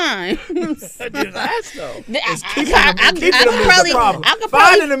multiple times. That didn't last though. keeping them is the problem.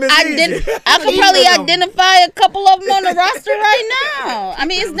 Finding them is easy. I could Keeping probably them. identify a couple of them on the roster right now. I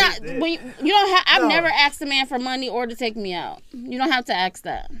mean, it's not when you don't have. I've No. never asked a man for money or to take me out. You don't have to ask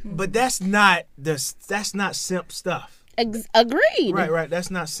that. But that's not simp stuff. Agreed. Right.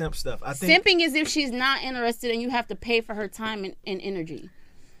 That's not simp stuff. I think Simping is if she's not interested and you have to pay for her time and energy.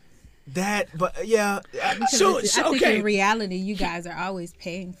 that. But yeah. So I think okay. in reality, you guys are always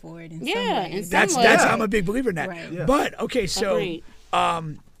paying for it in Yeah, some way. in some That's way. I'm a big believer in that. Right. Yeah. But okay, so Agreed.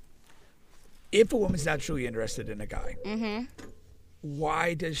 if a woman's not truly interested in a guy,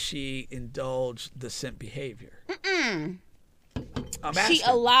 why does she indulge the simp behavior? I'm asking. She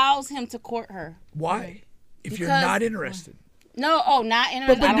allows him to court her. Why? If you're Because- not interested. No, not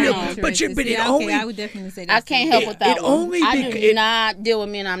interested. I don't know. I would definitely say that. I can't help with that it one. only I bec- do it- not deal with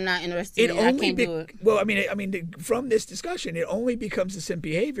men I'm not interested It in. I only can't do it. well, I mean, from this discussion, it only becomes a simp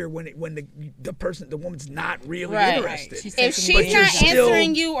behavior when the woman's not really Right. interested. She's If taking But she's you're not still-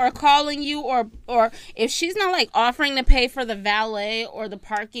 answering you or calling you or if she's not like offering to pay for the valet or the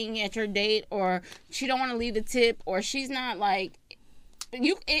parking at your date or she don't want to leave the tip or she's not like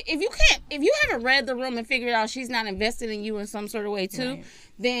if you haven't read the room and figured out she's not invested in you in some sort of way too,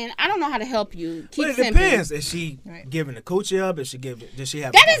 then I don't know how to help you. Keep But it simping. depends. Is she giving the coochie up? Does she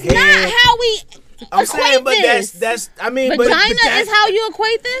have? That is a head? not how we I'm equate saying, but this. that's. I mean, Vagina but that, is how you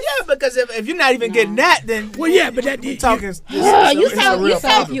equate this. Yeah, because if you're not even getting that, then Well, yeah, but that we talking. you it's a sound- real you So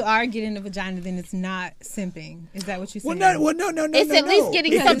sound- if you are getting a vagina, then it's not simping. Is that what you're Well, saying? no. It's at least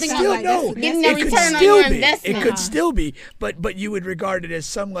getting It could something still, like no. this. Getting a It could return on still your be. investment. It could still be, but you would regard it as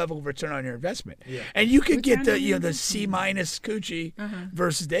some level of return on your investment. Yeah. And you could get Return the on the C minus coochie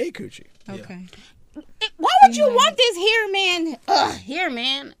versus the A coochie. Okay. Why would you want this here,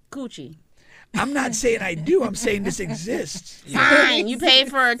 man, coochie? I'm not saying I do. I'm saying this exists. Fine, you pay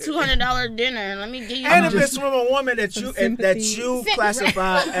for a $200 dinner. Let me give you. And some- if it's from a woman that you sympathy.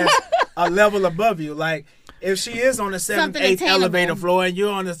 classify as a level above you, like if she is on the 7th, Something 8th attainable. elevator floor and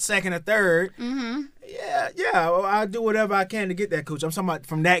you're on the 2nd or 3rd, yeah, well, I'll do whatever I can to get that coochie. I'm talking about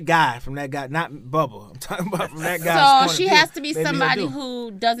from that guy, not Bubba. I'm talking about from that guy. So she has to be somebody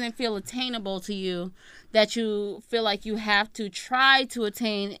who doesn't feel attainable to you, that you feel like you have to try to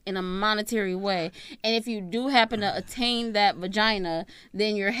attain in a monetary way. And if you do happen to attain that vagina,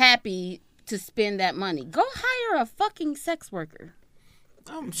 then you're happy to spend that money. Go hire a fucking sex worker.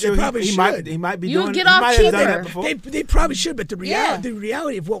 I'm sure probably he should. might be You doing. get he off might have done cheaper. that before. They probably should, but the Yeah.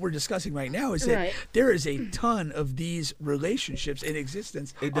 reality of what we're discussing right now is that Right. there is a ton of these relationships in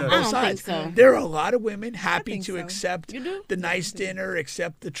existence on It does. both I don't sides. think so. There are a lot of women happy think to so. accept You do? the nice dinner,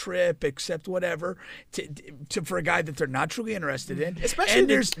 accept the trip, accept whatever to for a guy that they're not truly interested in. Especially and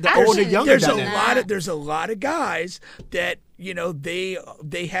the there's older, younger there's a dynamic. there's a lot of guys that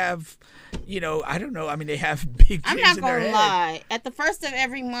they have I don't know. I mean, they have big I'm dreams not in their gonna head. lie. At the first of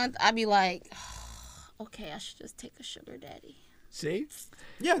every month, I'd be like, okay, I should just take a sugar daddy. See?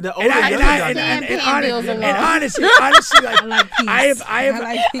 Yeah, the And older, I- younger and I- dynamic. Paying bills alone. honestly, like I like peace. I have I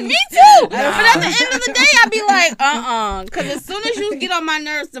like peace. Me too. But at the end of the day, I'd be like, because as soon as you get on my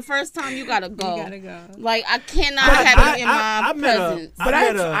nerves, the first time you gotta go. You gotta go. Like I cannot have you in my presence. But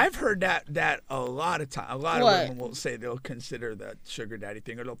I met I've heard that a lot of time. A lot What? of women will say they'll consider that sugar daddy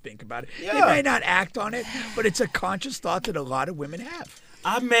thing or they'll think about it. They Yeah. may not act on it, but it's a conscious thought that a lot of women have.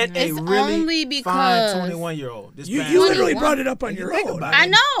 I met a It's really only fine because- 21-year-old. This You past literally week. brought it up on If you your think own. about I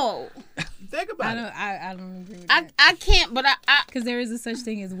it. know. Think about it. I don't agree with I that. I can't. But I Because there is a such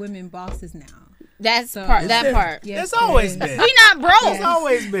thing as women bosses now. that's So- part. Is That there? part. Yes, It's always there been. is. We not broke. It's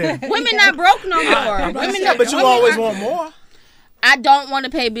always been. Women not broke no more. I'm not Women saying- not, But you women always are- want more. I don't want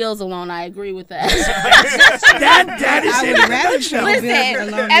to pay bills alone. I agree with that. That is I it. would rather Listen, pay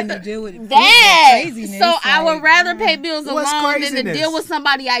bills alone than to deal with That. craziness. So I would like, rather pay bills What's alone than to craziness? deal with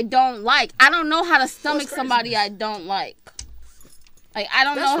somebody I don't like. I don't know how to stomach somebody I don't like. Like I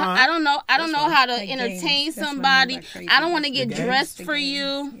don't That's know. fine. I don't know. I don't know how to Like entertain games. That's what I mean somebody. by crazy. I don't want to get The games? dressed The for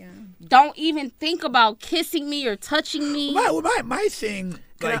games, you. yeah. Don't even think about kissing me or touching me. My thing,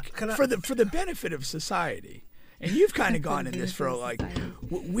 Can I- like can I- for the benefit of society, and you've kind of gone in this for like,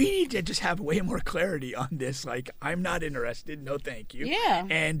 we need to just have way more clarity on this. Like, I'm not interested. No, thank you. Yeah.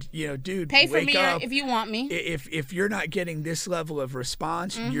 And dude, Pay for wake me up. if you want me. If you're not getting this level of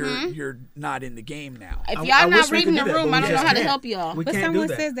response, you're not in the game now. If I y'all wish not we reading could the do that, room, but I we don't know just how to can't. help y'all. We But can't someone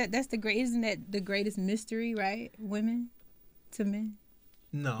do that. says that's the great. Isn't that the greatest mystery, right? Women to men.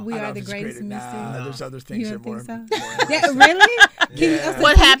 No. We I are don't the think it's greatest great. mystery. Nah, there's other You things don't that are think more. so? more Yeah, really? Can you, Yeah. so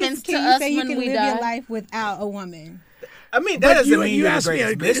What can you- happens can to you us say you when can we live die? your life without a woman? I mean, But that doesn't you mean you're asked the me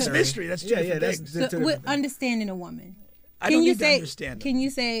a greatest greatest mystery. mystery. That's Yeah, two yeah, different that's things. two So, different with things. understanding a woman. I don't Can you need to say? understand them. Can you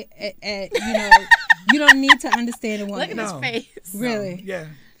say? You know, you don't need to understand a woman. Look at his No. face. Really? Yeah.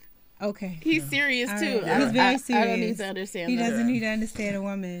 Okay. He's serious All too. right. He's very serious. I don't need to understand He that. doesn't need to understand a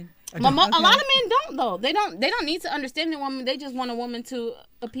woman. A lot of men don't though. They don't need to understand the woman. They just want a woman to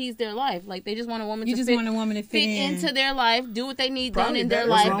appease their life. Like they just want a woman You to just fit, want a woman to fit in. into their life, do what they need done Probably in their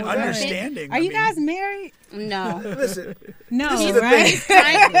better life. than understanding. Are you guys married? No. Listen, No, is the right? He's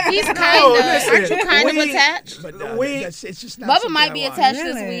kind of. listen, Aren't you kind of we- attached? But We- it's just not Bubba something might I be want. attached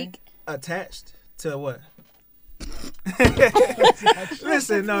this Really? week. attached to what?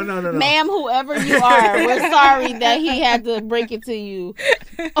 Listen, no. Ma'am, whoever you are, we're sorry that he had to break it to you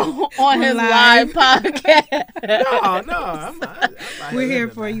on his live podcast. No, I'm not We're here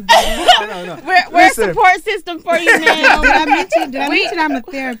for you. No. We're a Listen. support system for you, Did ma'am. I mention I'm a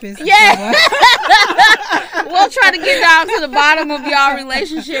therapist? Yeah. We'll try to get down to the bottom of y'all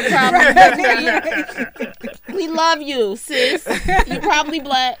relationship problems. We love you, sis. You probably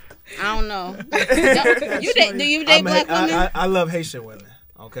black. I don't know. Do you date black women? I love Haitian women.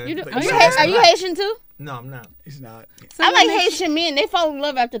 Okay. You do, But are, you so Ha- is are you black. Haitian too? No, I'm not. He's not. I like Haitian men. They fall in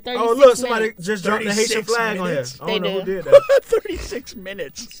love after 36 Oh, look, somebody minutes. just dropped the Haitian 36 flag minutes. on here. I don't They know who do. did that. 36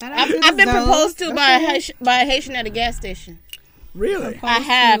 minutes. I've been proposed to by a Haitian at a gas station. Really? I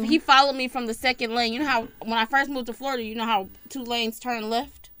have. He followed me from the second lane. You know how when I first moved to Florida, you know how 2 lanes turn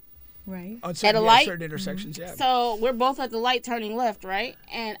left? Right. On At a certain, light? certain intersections, yeah. So we're both at the light turning left, right?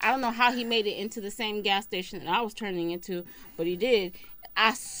 And I don't know how he made it into the same gas station that I was turning into, but he did.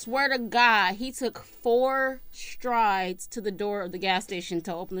 I swear to God, he took 4 strides to the door of the gas station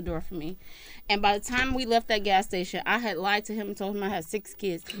to open the door for me. And by the time we left that gas station, I had lied to him and told him I had 6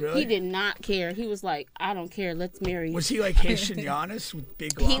 kids. Really? He did not care. He was like, I don't care. Let's marry. Was he like Haitian Giannis with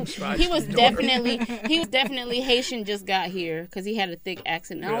big long strides? He was to the door? definitely Haitian. Just got here because he had a thick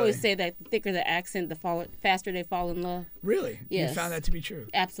accent. I always Really? say that the thicker the accent, the faster they fall in love. Really? Yes. You found that to be true?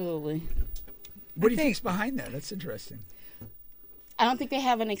 Absolutely. What do you think's behind that? That's interesting. I don't think they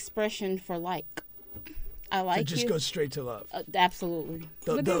have an expression for like. I like It just you. goes straight to love. Absolutely.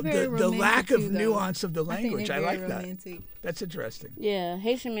 But they're very The lack romantic of too, though. nuance of the I think language. they're I very like that. romantic. That's interesting. Yeah,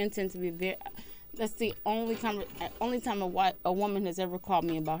 Haitian men tend to be very. That's the only time a woman has ever called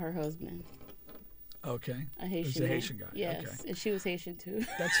me about her husband. Okay. A Haitian. It was a man. Haitian guy. Yes, Okay. and she was Haitian too.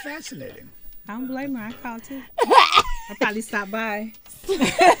 That's fascinating. I don't blame her. I called too. I probably stopped by. She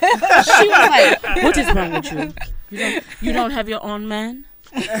was like, "What is wrong with you? You don't have your own man?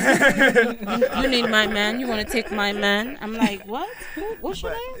 You need my man. You want to take my man?" I'm like, "What? What's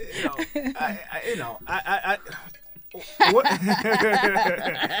your name?" What?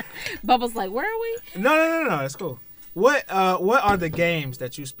 Bubba's like, "Where are we?" No. It's cool. What are the games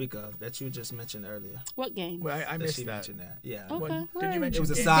that you speak of that you just mentioned earlier? What game? Well, I That missed she that. mentioned that. Yeah. Okay. What, did where you are mention It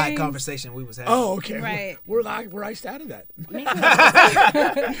was a games? side Games. conversation we was having. Oh, okay. Right. We're iced out of that. Oh, Please. I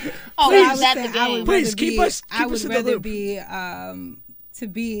was at the I would game. Please, rather keep be- us I would in the rather loop.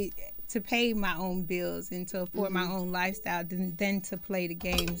 be to pay my own bills and to afford Mm-hmm. my own lifestyle than to play the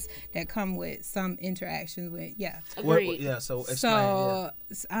games that come with some interactions with Agreed. Yeah. So explain. So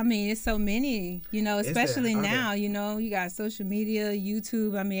I mean, it's so many, especially Are now. You got social media,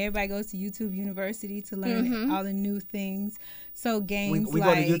 YouTube. I mean, everybody goes to YouTube University to learn Mm-hmm. all the new things. So games we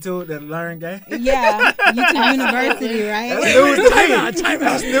like go to YouTube to learn game. yeah, YouTube University, right? That's news to me. Time out.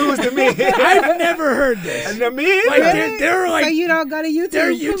 That's news to me. I've never heard this. And to me, Like, they're So like, you don't go to YouTube?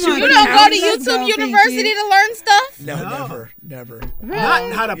 They're Come YouTube on, You But don't go to let's YouTube Pinky. University to learn stuff? no, never.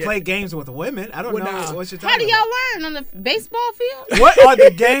 not how to play games with women. I don't Well, know nah. what you're talking How do about. y'all learn on the baseball field? What are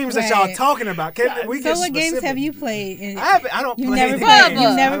the games that y'all Right. talking about? Can we So get what games specific? have you played? I don't You play never any played. games. You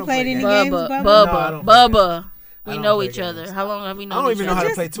I never don't played play any games. games, Bubba, Bubba? No, I don't play Bubba. we don't know play each games. other? How long have we known I don't each even know other? how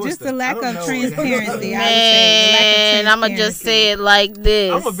to play Twister. Just a lack I don't of know. transparency. Man, I'm going to just say it like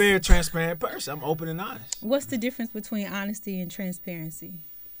this. I'm a very transparent person. I'm open and honest. What's the difference between honesty and transparency?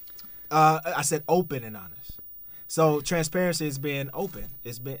 I said open and honest. So transparency is being open.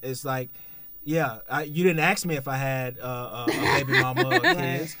 It's like, yeah, you didn't ask me if I had a baby mama or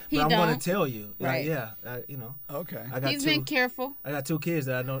kids, He but I'm going don't. to tell you. Right. You know. Okay. I got He's two. been careful. I got 2 kids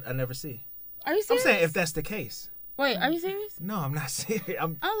that I never see. Are you I'm serious? saying if that's the case. Wait, are you serious? No, I'm not serious. I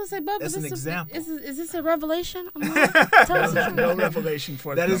was going to say, Bubba, That's an example. Is this a revelation? Tell us the truth. No revelation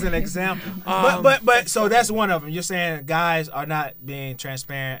for That is an example. But so that's one of them. You're saying guys are not being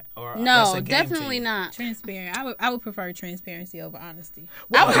transparent or that's No, a game to definitely you. not. Transparent. I would prefer transparency over honesty.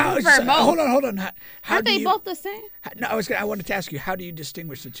 I would prefer both. Hold on. How Aren't do they you, both the same? No, I wanted to ask you, how do you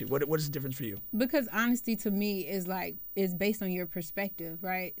distinguish the two? What is the difference for you? Because honesty to me is based on your perspective,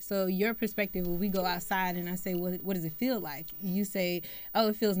 right? So your perspective, when we go outside and I say, what does it feel like? You say, oh,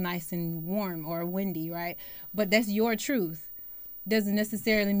 it feels nice and warm or windy, right? But that's your truth. Doesn't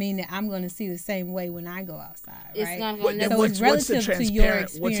necessarily mean that I'm going to see the same way when I go outside, It's right? not going to So it's relative to your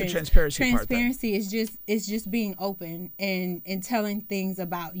experience. What's the transparency part then? Transparency is just being open and telling things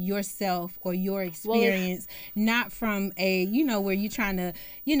about yourself or your experience, not from a where you're trying to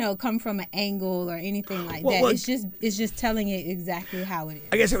come from an angle or anything like that. It's just telling it exactly how it is.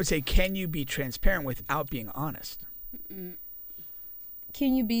 I guess I would say, can you be transparent without being honest?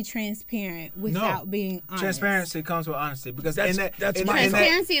 Can you be transparent without being honest? Transparency comes with honesty because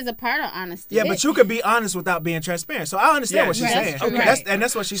Transparency is a part of honesty. Yeah, but you could be honest without being transparent. So I understand what she's saying. true. Okay.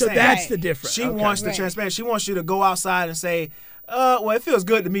 That's what she's saying. So that's the difference. She wants the transparency. She wants you to go outside and say, well, it feels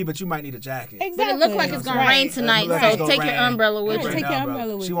good to me, but you might need a jacket. Exactly. But it looks like it's going to rain tonight, so take your umbrella with you. Take your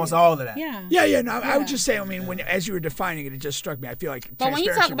umbrella with you. She wants all of that. Yeah. No, I would just say, I mean, as you were defining it, it just struck me. I feel like But when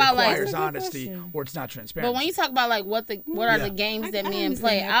you transparency talk about, like- requires That's a good honesty, question. or it's not transparent. But when you talk about like what are the games that I men understand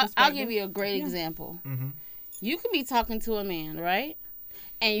play, that I'll perspective. give you a great example. Mm-hmm. You can be talking to a man, right?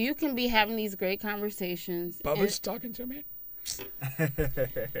 And you can be having these great conversations. Bubba's talking to me?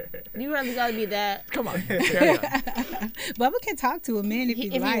 You really got to be that. Come on. Carry on. Bubba can talk to a man if he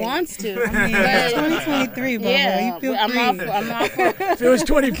If like. he wants to. I mean, it's 2023, Bubba. Yeah, You feel I'm free. all for If it was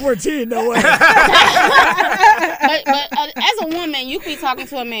 2014, no way. but as a woman, you can be talking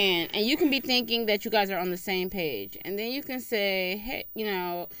to a man and you can be thinking that you guys are on the same page, and then you can say, hey,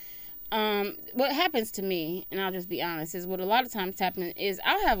 what happens to me, and I'll just be honest, is what a lot of times happens is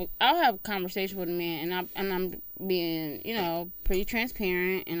I'll have a conversation with a man, and I'm being pretty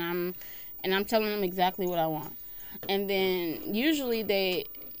transparent, and I'm telling them exactly what I want, and then usually they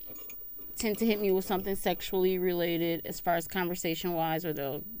tend to hit me with something sexually related as far as conversation wise, or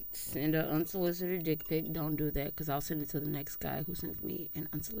they'll send an unsolicited dick pic. Don't do that, because I'll send it to the next guy who sends me an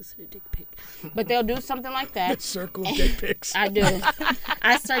unsolicited dick pic. But they'll do something like that. Circle of dick pics. I do.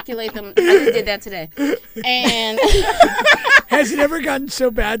 I circulate them. I just did that today. And Has it ever gotten so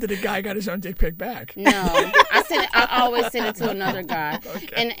bad that a guy got his own dick pic back? no, I always send it to another guy.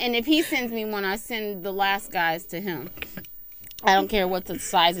 Okay. And if he sends me one, I send the last guys to him. I don't care what the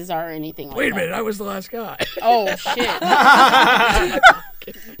sizes are or anything like that. Wait a minute, I was the last guy. Oh shit.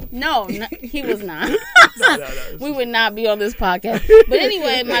 No, he was not. We would not be on this podcast. But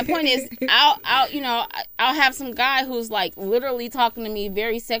anyway, my point is, I'll have some guy who's like literally talking to me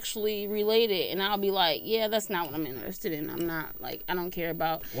very sexually related, and I'll be like, yeah, that's not what I'm interested in. I'm not like, I don't care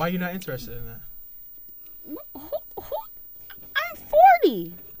about. Why are you not interested in that? I'm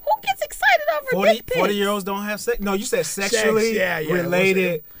 40. Who gets excited over dick pics? 40-year-olds don't have sex? No, you said sexually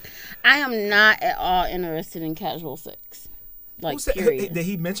related. I am not at all interested in casual sex. Like, period. Did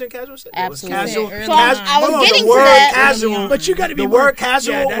he mention casual sex? Absolutely. It was casual. So I was getting the to word that. casual. But you got to be the more, word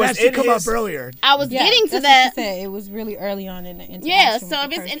casual that was has to in come his, up earlier. I was getting to that's that. What she said. It was really early on in the interaction. Yeah, so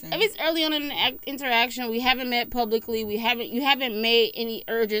with if the person. it's early on in the interaction, we haven't met publicly, you haven't made any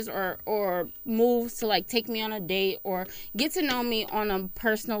urges or moves to like take me on a date or get to know me on a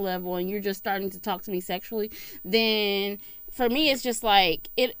personal level, and you're just starting to talk to me sexually, then for me it's just like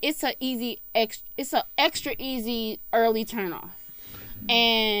it's a extra easy early turn off.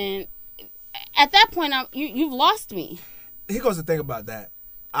 And at that point, you've lost me. Here goes the thing about that.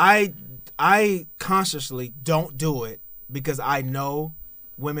 I consciously don't do it because I know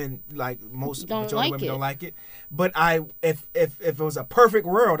women, like most majority of women, don't like it. But if it was a perfect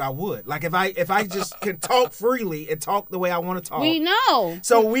world, I would. Like if I just can talk freely and talk the way I want to talk. We know.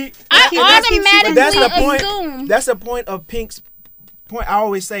 So I automatically that's the point. assume. That's the point of Pink's point. I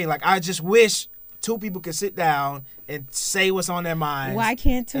always say, like, I just wish two people can sit down and say what's on their minds. Why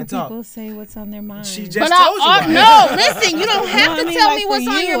can't two and talk. people say what's on their mind? She just But told you why. no, listen, you don't have No, to I mean, tell like, me for what's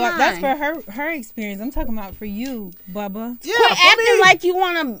on you, your mind. That's for her experience. I'm talking about for you, Bubba. Yeah, Quit for acting me. like you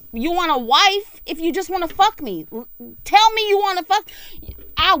want a wife if you just want to fuck me. Tell me you want to fuck.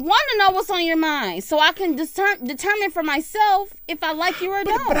 I want to know what's on your mind so I can determine for myself if I like you or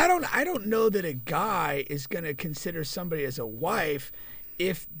don't. But I don't know that a guy is going to consider somebody as a wife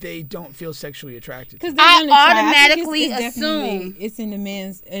if they don't feel sexually attracted. Because I automatically assume it's in the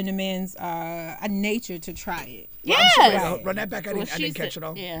man's nature to try it. Yeah. Run that back. I didn't catch it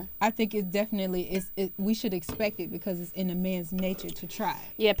all. Yeah. I think it's definitely we should expect it because it's in a man's nature to try.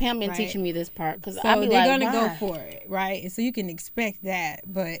 Yeah, Pam been Right. teaching me this part because So I be they're like, gonna why? go for it, right? And so you can expect that,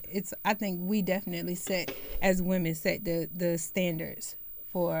 but I think we definitely as women set the standards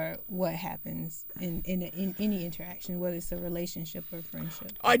for what happens in any interaction, whether it's a relationship or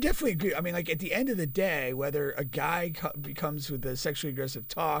friendship. I definitely agree. I mean, like at the end of the day, whether a guy becomes with the sexually aggressive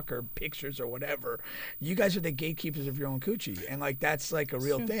talk or pictures or whatever, you guys are the gatekeepers of your own coochie, and like that's like a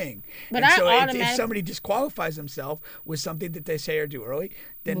real thing. But and I so automatically- if somebody disqualifies themselves with something that they say or do early,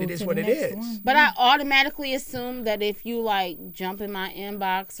 then Move it is to what the it next is. one. But I automatically assume that if you like jump in my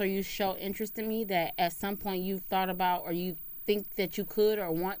inbox or you show interest in me, that at some point you've thought about or you think that you could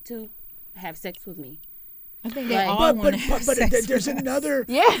or want to have sex with me. I think they Like- all But want to have sex there's with us. another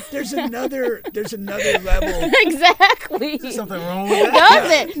Yeah. there's another level. Exactly. Something wrong It with that?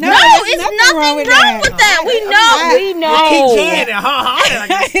 doesn't. No, No, there's it's nothing nothing wrong with wrong that. with that. We know. Keep saying it,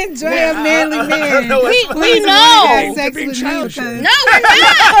 huh? Enjoy a manly man. We know. Have sex being with me childish. because- No, we're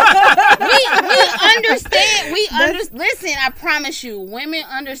not. we understand. Listen, I promise you, women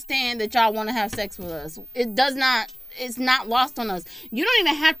understand that y'all want to have sex with us. It does not. It's not lost on us. You don't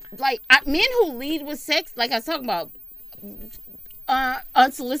even have men who lead with sex. Like I was talking about,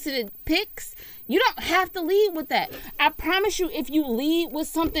 unsolicited pics. You don't have to lead with that. I promise you, if you lead with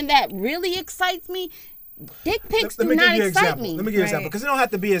something that really excites me, dick pics do not excite me. Let me give you an example because it don't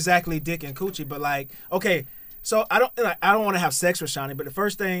have to be exactly dick and coochie, but like, okay, so I don't want to have sex with Shani, but the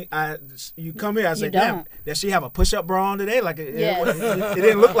first thing you come here, I say, damn, don't. does she have a push-up bra on today? Like, it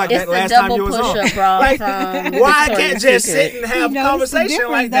didn't look like It's that the last time double you was on. push-up bra Like, from why I Victoria's can't just Secret. sit and have He knows the conversation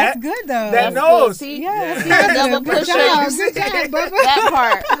difference. like That's that? good, though. That That's knows. See? Yeah, Yeah, double good push-up. job. Good job, Bubba. That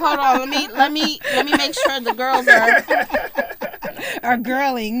part. Hold on. Let me make sure the girls Are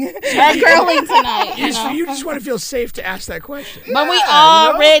girling. are girling tonight. You know? You just want to feel safe to ask that question. But we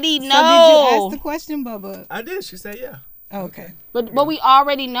already So did you know. ask the question, Bubba? I did. She said, yeah. Okay. But we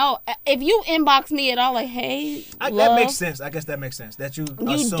already know. If you inbox me at all, like, hey, That love, makes sense. I guess that makes sense. That you You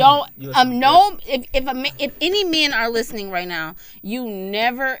assume, don't. you assume. No. If any men are listening right now, you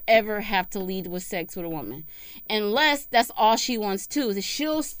never ever have to lead with sex with a woman, unless that's all she wants to.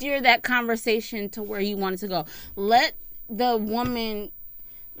 She'll steer that conversation to where you want it to go. Let the woman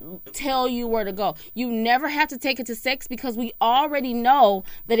tell you where to go. You never have to take it to sex because we already know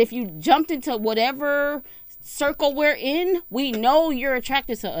that if you jumped into whatever circle we're in, we know you're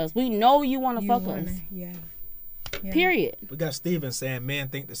attracted to us. We know you want to fuck us. Yeah. Period. We got Steven saying men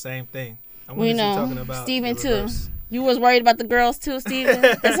think the same thing. I We wonder if she's know. talking about Steven the too. reverse. You was worried about the girls too, Steven?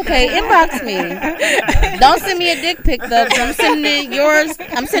 That's okay. Inbox me. Don't send me a dick pic though, 'cause I'm sending yours.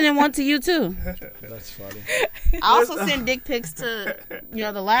 I'm sending one to you too. That's funny. I also send dick pics to,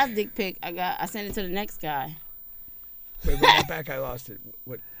 the last dick pic I sent it to the next guy. Wait, run that back. I lost it.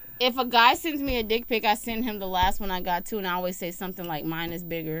 What? If a guy sends me a dick pic, I send him the last one I got too, and I always say something like, "Mine is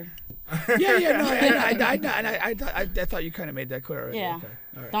bigger." Yeah. No, I thought you kind of made that clear already. Yeah. Okay.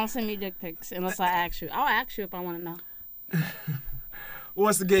 All right. Don't send me dick pics unless I ask you. I'll ask you if I want to know.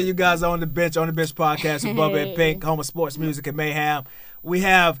 Once again, you guys are on the bench podcast with Bubba and Pink, home of sports, music, and mayhem. We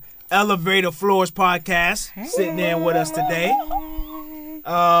have Elevator Floors podcast sitting in with us today.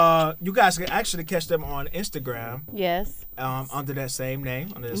 You guys can actually catch them on Instagram Yes. under that same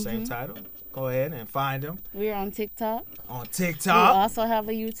name, under the same title. Go ahead and find them We're on TikTok. on We TikTok. also have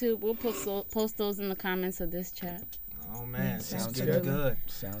a YouTube. We'll post those in the comments of this chat. Oh man, Sounds sounds good. good.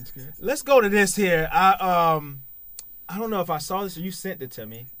 Sounds good. Let's go to this here. I don't know if I saw this or you sent it to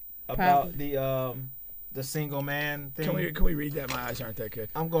me about the single man thing. Can we read that? My eyes aren't that good.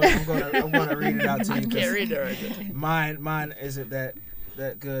 I'm going to read it out to you. I can't read it right there. Mine isn't that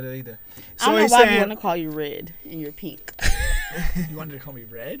good either. I don't know he's why we saying, want to call you red and you're pink. You wanted to call me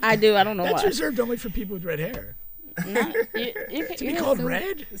red? I do. I don't know That's why. reserved only for people with red hair. You To be called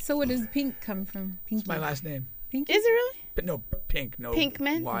red? So where does pink come from? Pink. It's my last name. Pink. Is it really? But no, pink. No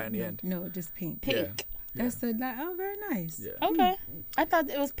Pinkman? Y on the end. No, just pink. Pink. Yeah. That's very nice. Yeah. Okay. I thought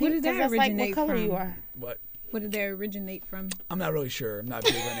it was pink did that because that's like what originate color from? you are. What? What did they originate from? I'm not really sure. I'm not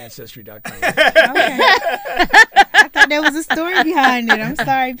big on Ancestry.com. Okay. I thought there was a story behind it. I'm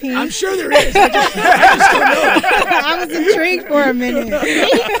sorry, Pete. I'm sure there is. I just don't know. I was intrigued for a minute.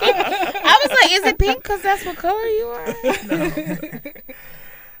 I was like, is it pink because that's what color you are?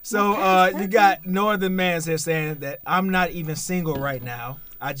 So you got Northern Mans here saying that I'm not even single right now.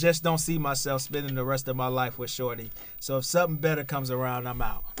 I just don't see myself spending the rest of my life with Shorty. So if something better comes around, I'm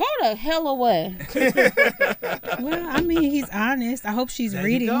out. Go the hell away. Well, I mean, he's honest. I hope she's There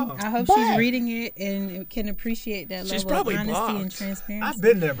you reading. go. I hope But- she's reading it and can appreciate that She's level probably of honesty and blocked. transparency. I've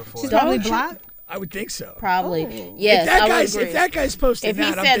been there before. She's probably Don't you- blocked. I would think so. Probably. Oh. Yes, I would agree. If that guy's posting If he that,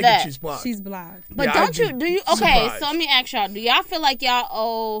 I'm said thinking that, she's blocked. She's blocked. But Yeah, don't I'd you? be Do you? Okay, surprised. so let me ask y'all. Do y'all feel like y'all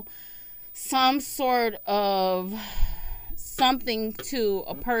owe some sort of something to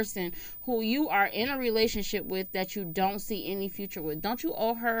a person who you are in a relationship with that you don't see any future with? Don't you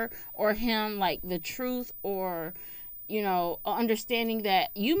owe her or him like the truth, or understanding that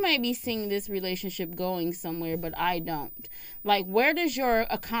you may be seeing this relationship going somewhere, but I don't? Like, where does your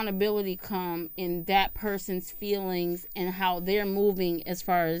accountability come in that person's feelings and how they're moving as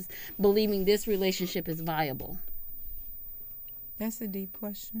far as believing this relationship is viable? That's a deep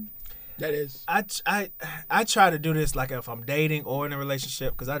question. That is. I try to do this like if I'm dating or in a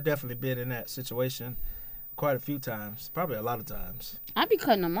relationship, because I've definitely been in that situation quite a few times, probably a lot of times. I'd be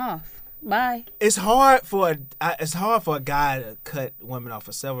cutting them off. Bye. It's hard for a guy to cut women off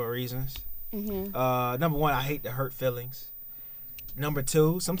for several reasons. Number one, I hate to hurt feelings. Number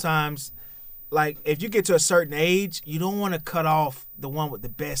two, sometimes, like, if you get to a certain age, you don't want to cut off the one with the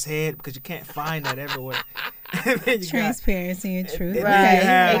best head because you can't find that everywhere. And then you got- Transparency and truth. and Right, then you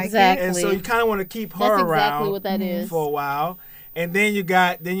have- exactly. And so you kind of want to keep her That's around exactly what that is. for a while. And then you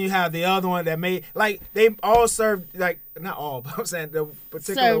have the other one that may, like, they all serve, like, not all, but I'm saying the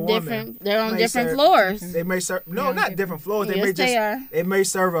particular Serve woman. different. They're on may different serve- floors. They may serve, no, Yeah, not different floors. They Yes, may they are. It may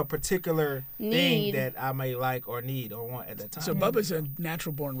serve a particular Need. thing that I may like or need or want at that time. So Bubba's a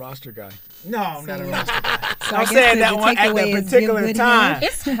natural born roster guy. No, I'm not a roster guy. So I I'm guess saying the that one at takeaway that is give particular good time. head.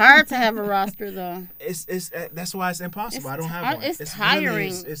 It's hard to have a roster, though. It's that's why it's impossible. I don't have one. It's really-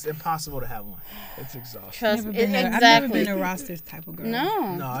 tiring. it's impossible to have one. It's exhausting. Trust Never me. been Exactly. I've never been a rosters type of girl.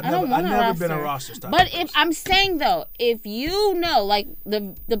 No, No, I don't want I've a never roster. been a roster type. But of if person. I'm saying though, if you know, like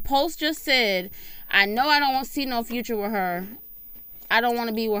the post just said, I know I don't want to see no future with her. I don't want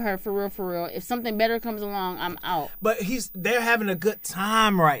to be with her for real, for real. If something better comes along, I'm out. But they're having a good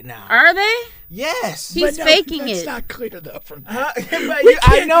time right now. Are they? Yes. He's But no, faking that's it. not clear though. From Huh? But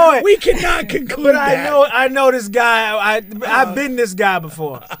I know it. We cannot conclude But that. I know this guy. I've been this guy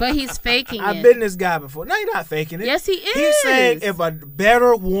before. But he's faking I've it. been this guy before. No, you're not faking it. Yes, he is. He's saying if a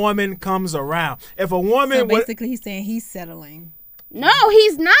better woman comes around, if a woman So would, basically, he's saying he's settling. No,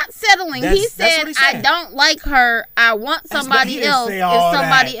 he's not settling. That's He what said, he I said. don't like her. I want what he somebody didn't else. say If all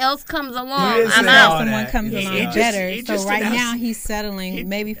somebody that. else comes He along, didn't I'm say out. all Someone that. comes He along just- better. he So just right announced- now he's settling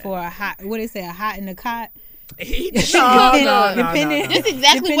maybe for a hot. What do they say? A hot in the cot. He No. Depending- This is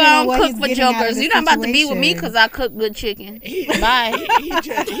exactly depending why I on don't what cook he's for getting out of jokers. the You're not about to be with me situation. because I cook good chicken. He Bye.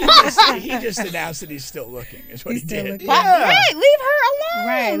 he just announced that he's still looking. Is what He's he still did. looking. Yeah. Right, leave her alone.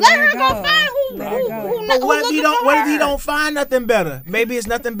 Right, let her go go. find who. Let her go. who But what if looking he don't? for What if he her? don't find nothing better? Maybe it's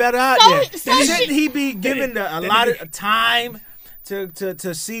nothing better out So- there. so Shouldn't she- he be given a lot of time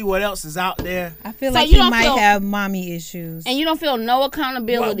to see what else is out there? I feel So like you he don't might feel- have mommy issues. And you don't feel no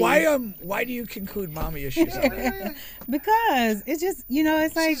accountability. Why do you conclude mommy issues? on that? Because it's just,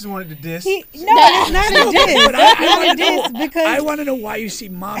 it's She like just wanted to diss. no, it's not a diss. But I It's not a wanna diss know- because I want to know why you see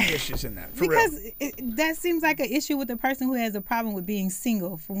mommy issues in that. For because real. that seems like an issue with a person who has a problem with being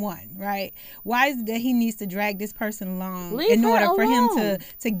single, for one, right? Why is it that he needs to drag this person along Leave in her order for him alone.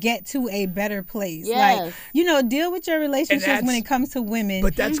 to get to a better place? Yes. Like, deal with your relationships when that's- it comes to women.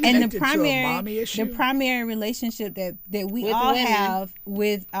 But that's and connected to a mommy issue? the primary relationship that we With all women. have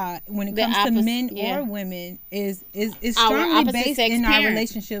with when it The comes to opposite- men yeah. or women is Our strongly opposite based sex in our parent.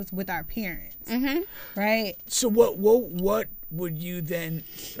 relationships with our parents, Mm-hmm. right? So what would you then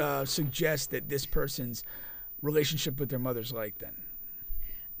suggest that this person's relationship with their mother's like then?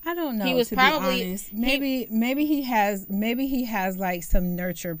 I don't know. He was to probably- be honest. Maybe he has like some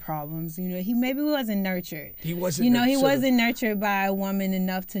nurture problems. He maybe wasn't nurtured. He wasn't. He so wasn't nurtured by a woman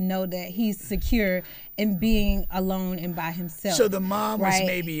enough to know that he's secure in being alone and by himself. So the mom was right?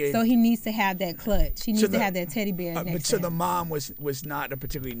 maybe. So he needs to have that clutch. He needs to the- have that teddy bear next but to so him. the mom was not a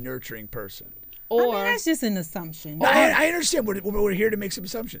particularly nurturing person. I mean, Or that's just an assumption. I understand. We're here to make some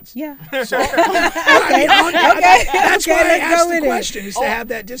assumptions. Yeah. That's Okay, why I let's asked go the with it. question is to have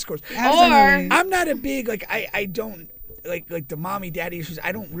that discourse. Absolutely. I'm not a big I don't. like the mommy daddy issues,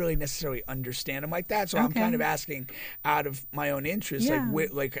 I don't really necessarily understand them like that. So I'm kind of asking out of my own interest,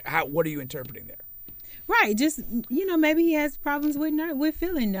 what are you interpreting there? Right, just maybe he has problems with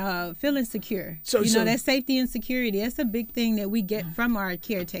feeling secure. So that safety and security, that's a big thing that we get from our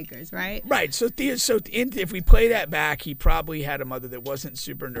caretakers, right? Right. So if we play that back, he probably had a mother that wasn't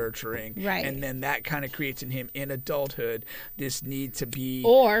super nurturing, right? And then that kind of creates in him in adulthood this need to be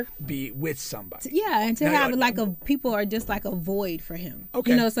with somebody. Yeah, and to have people are just like a void for him.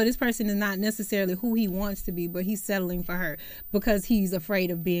 Okay. So this person is not necessarily who he wants to be, but he's settling for her because he's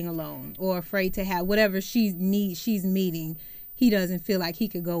afraid of being alone or afraid to have whatever she's meeting. He doesn't feel like he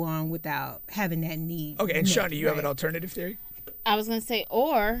could go on without having that need. Okay, and Shawnee, you have an alternative theory? I was going to say,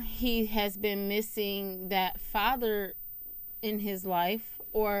 or he has been missing that father in his life,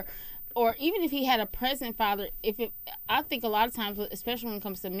 or even if he had a present father, I think a lot of times, especially when it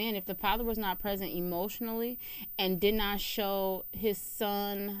comes to men, if the father was not present emotionally and did not show his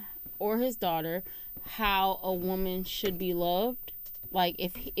son or his daughter how a woman should be loved, like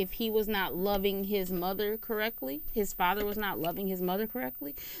if he was not loving his mother correctly, his father was not loving his mother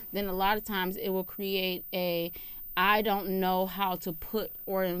correctly, then a lot of times it will create I don't know how to put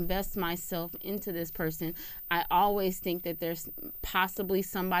or invest myself into this person. I always think that there's possibly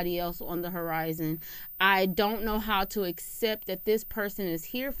somebody else on the horizon. I don't know how to accept that this person is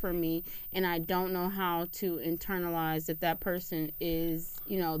here for me, and I don't know how to internalize that person is,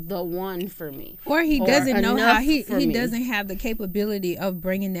 the one for me. Or he doesn't know how he doesn't have the capability of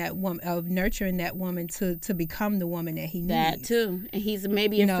bringing that woman, of nurturing that woman to become the woman that he needs. That too, and he's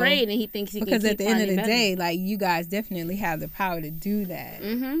maybe afraid, and he thinks he can because keep at the end of the better. day, like you guys definitely have the power to do that.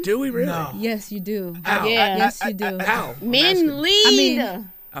 Mm-hmm. Do we really? No. Yes, you do. How? Yeah. Yes, you do. How? Men lead.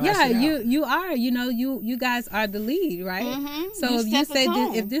 You are. You guys are the lead, right? Mm-hmm. So if you say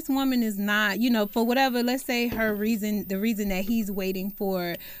if this woman is not, for whatever, let's say the reason that he's waiting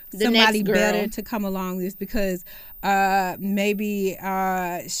for somebody better to come along is because maybe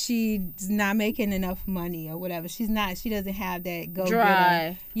she's not making enough money or whatever. She doesn't have that go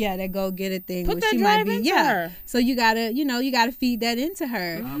drive. That go getter thing. Put where that she drive might be. into her. So you gotta feed that into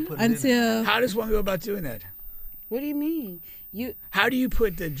her until. How does one go about doing that? What do you mean? How do you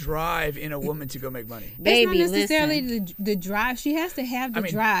put the drive in a woman to go make money? Baby, it's not necessarily the drive. She has to have the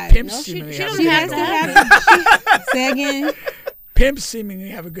drive. Pimps she seemingly don't have a have good handle on it. Say again. Pimps seemingly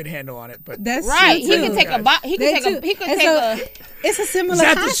have a good handle on it, but That's right. true, He can too. take a. It's a similar Is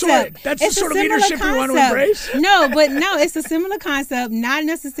that concept. that's the sort of leadership we want to embrace? No, it's a similar concept. Not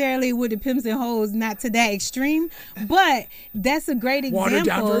necessarily with the pimps and hoes, not to that extreme, but that's a great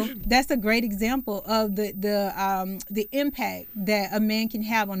example. That's a great example of the impact that a man can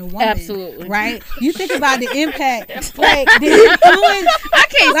have on a woman. Absolutely. Right. You think about the impact, like the influence. I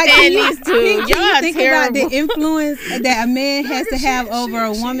can't stand these two. Can you think terrible. about the influence that a man has to have over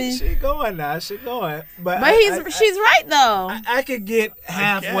a woman? She going now. She going. But she's right though. I could get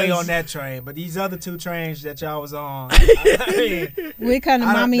halfway on that train, but these other two trains that y'all was on, I mean, what kind of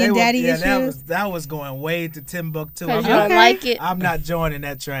mommy and daddy issues? That was going way to Timbuktu. Because you don't like it. I'm not joining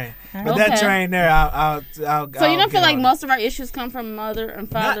that train. But Okay. that train there, I'll So you don't feel like most of our issues come from mother and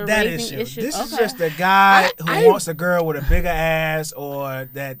father not that raising issue. issues? This is just a guy who wants a girl with a bigger ass, or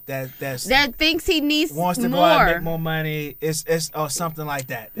that thinks he needs wants to more. go out and make more money. It's or something like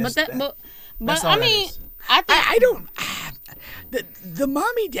that. But that's all I that mean, is. I think the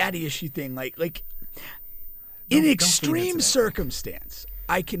mommy daddy issue thing, like in extreme circumstance,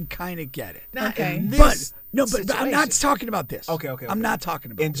 I can kind of get it. Okay. But I'm not talking about this. Okay. I'm not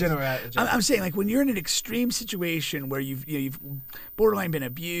talking about in this. general. I'm saying, like, when you're in an extreme situation where you've borderline been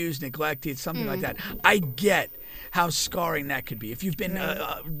abused, neglected, something like that. I get how scarring that could be. If you've been,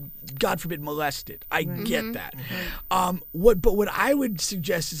 God forbid, molested, I get that. What I would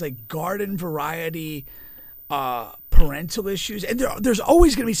suggest is like garden variety parental issues, and there's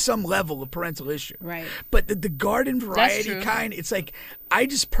always going to be some level of parental issue. Right. But the garden variety true. kind, it's like I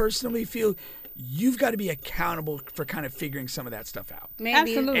just personally feel you've got to be accountable for kind of figuring some of that stuff out. maybe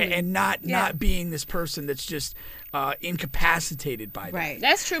Absolutely. And not being this person that's just incapacitated by that. Right.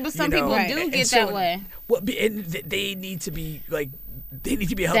 that's true. But some You know, people Right. do And get so- that way. Well, and they need to be like held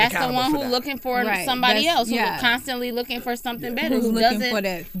That's the accountable one for who's that. looking for Right. somebody That's- else, who's yeah. constantly looking for something better, Who's who looking doesn't for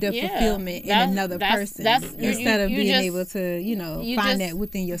the Yeah. fulfillment in That's- another person you instead of being just- able to you find just- that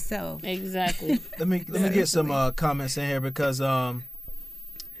within yourself. Exactly. Let me get some comments in here because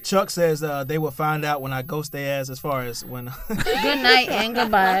Chuck says they will find out when I ghost their ass. As far as when. Good night and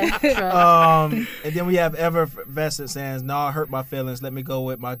goodbye. And then we have Ever Vested saying, "No, I hurt my feelings. Let me go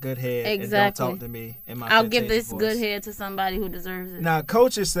with my good head Exactly. and don't talk to me." In my I'll give Fantasia this voice. good head to somebody who deserves it. Now,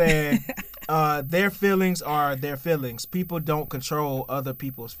 Coach is saying, Their feelings are their feelings. People don't control other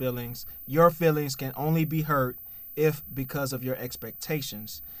people's feelings. Your feelings can only be hurt if because of your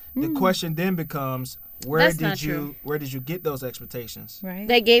expectations. The question then becomes, where did you get those expectations? Right.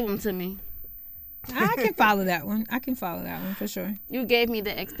 They gave them to me. I can follow that one. For sure. You gave me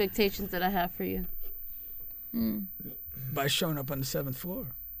the expectations that I have for you. By showing up on the 7th floor.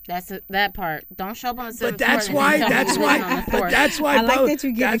 That part. Don't show up on the 7th floor. But that's why. I like that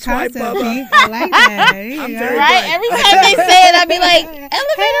you get That's the why, concept. Bubba. Pete. I like that. There you I'm go. very Right? bright. Every time they say it, I'd be like,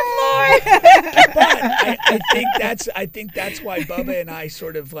 elevator floor. But I think that's why Bubba and I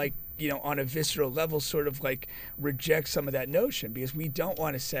sort of like, you know, on a visceral level, sort of like reject some of that notion because we don't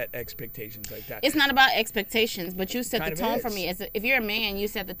want to set expectations like that. It's not about expectations, but you set Kind the of tone is. for me. If you're a man, you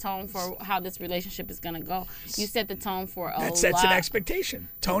set the tone for how this relationship is going to go. You set the tone for a That sets lot. an expectation.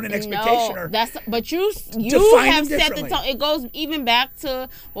 Tone and expectation are But you define have them set the differently. tone. It goes even back to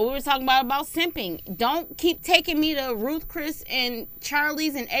what we were talking about simping. Don't keep taking me to Ruth Chris and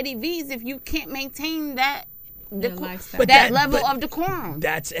Charlie's and Eddie V's if you can't maintain that lifestyle. But that level of decorum.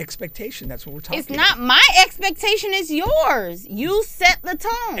 That's expectation. That's what we're talking It's about. not my expectation, it's yours. You set the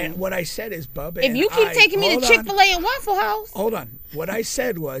tone. And what I said is Bubba If you keep taking me to hold on. Chick-fil-A and Waffle House. Hold on. What I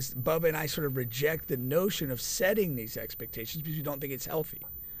said was Bubba and I sort of reject the notion of setting these expectations because we don't think it's healthy.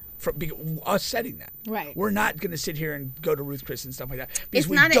 Us setting that. Right. We're not going to sit here and go to Ruth Chris and stuff like that. Because It's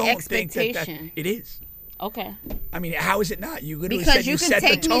we not an don't think that expectation. it is. Okay. I mean, how is it not? You literally Because said you you can set the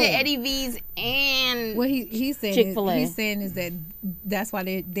take tone. me to Eddie V's and What he's saying Chick-fil-A. he's saying is that that's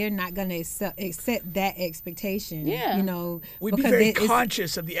why they're not going to accept that expectation. Yeah. You know, We'd be because very it's-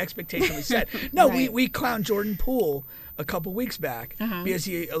 conscious of the expectation we set. No, Right. we clowned Jordan Poole a couple weeks back Uh-huh. because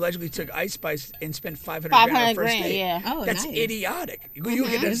he allegedly took Ice Spice and spent $500 $500 on first grand, date. yeah. Oh, That's nice. idiotic. You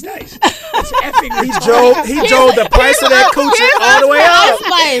get that's nice. That's effing He drove the price of that coochie all the way Ice up.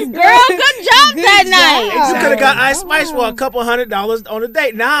 Spice, girl, good job that night. You could have got Ice Spice for a couple $100 on a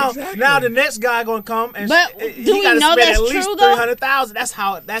date. Now the next guy gonna come and But he do we gotta know spend that's at least true, though? $300,000. That's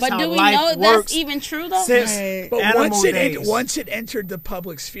how But do we life know works. that's even true though? Since Right. But animal days. once it entered the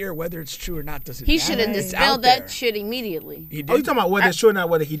public sphere, whether it's true or not doesn't He matter. should have It's out dispelled there. that shit immediately. He Oh, you did. talking about whether it's true or not,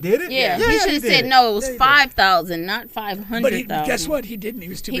 whether he did it? Yeah, he should he have did said it. no. It was Yeah, he did. 5,000, not 500,000. But guess what? He didn't. He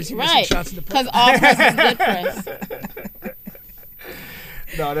was too busy missing Right, shots in the because post. all press is good press.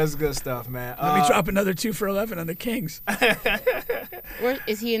 No, that's good stuff, man. Let me drop another 2 for 11 on the Kings. Where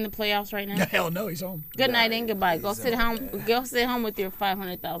is he in the playoffs right now? Hell no, he's home. Good night and goodbye. Go sit home. Go sit home with your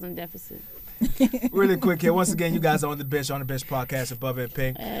 500,000 deficit. Really quick here. Once again, you guys are on the bench podcast above and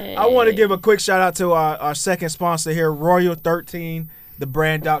pink. I want to give a quick shout out to our second sponsor here,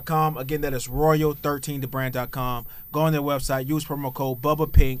 Royal13thebrand.com. Again, that is Royal13thebrand.com. Go on their website, use promo code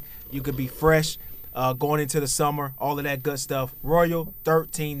BubbaPink. You could be fresh going into the summer, all of that good stuff.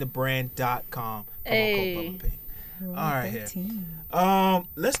 Royal13thebrand.com. Promo Hey. code BubbaPink. All right, here. 13.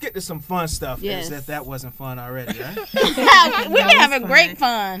 Let's get to some fun stuff. Yes. As if that wasn't fun already, right? We've been having fun. great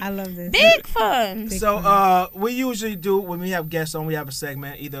fun. I love this. Big fun. So we usually do when we have guests on, we have a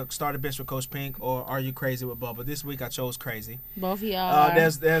segment, either Start a Bench with Coach Pink or Are You Crazy with Bubba. This week I chose crazy. Both of y'all.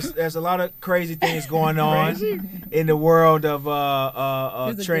 There's a lot of crazy things going on in the world of It's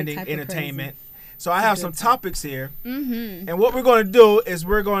a good trending type of entertainment. So I have some good topics here, and what we're going to do is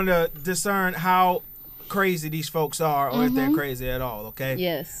we're going to discern how crazy these folks are, or if they're crazy at all. Okay.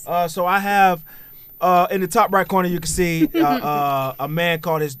 Yes. So I have in the top right corner, you can see a man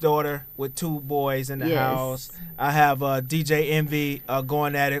caught his daughter with 2 boys in the Yes. house. I have DJ Envy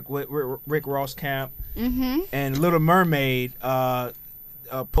going at it with Rick Ross Camp, and Little Mermaid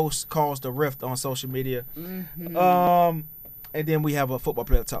post caused a rift on social media. And then we have a football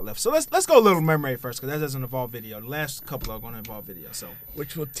player at the top left. So let's go Little Mermaid first, because that doesn't involve video. The last couple are going to involve video. So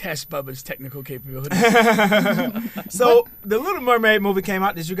Which will test Bubba's technical capabilities. so the Little Mermaid movie came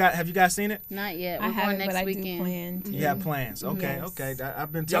out. Have you guys seen it? Not yet. I We're going haven't, next but I do weekend. plan to. You have plans. Okay, Yes. okay.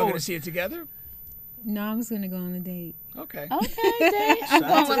 I've been Y'all told. going to see it together? No, I was going to go on a date. Okay. Okay, Dave. I'm Shout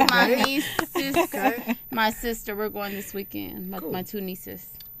out going to with my Dave. nieces. Okay. My sister. We're going this weekend. My 2 nieces.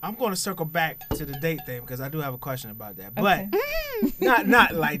 I'm going to circle back to the date thing because I do have a question about that. But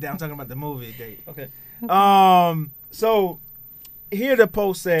not like that. I'm talking about the movie date. Okay. So here the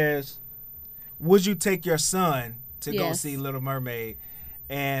post says, would you take your son to go Yes. see Little Mermaid?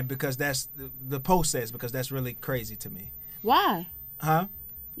 And because that's the post says, because that's really crazy to me. Why? Huh?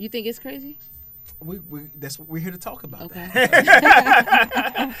 You think it's crazy? That's what we're here to talk about. Okay.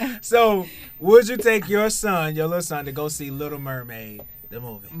 That. So would you take your little son, to go see Little Mermaid, the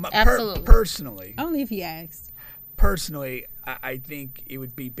movie? Absolutely. Personally, Only if he asked. personally, I think it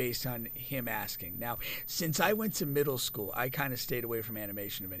would be based on him asking. Now, since I went to middle school, I kind of stayed away from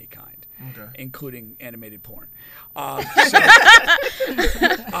animation of any kind, including animated porn. I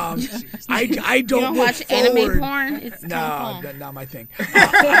don't watch anime porn. It's no, not my thing.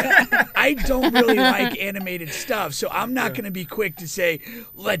 I don't really like animated stuff, so I'm not going to be quick to say,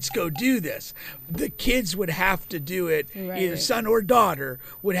 let's go do this. The kids would have to do it. Either son or daughter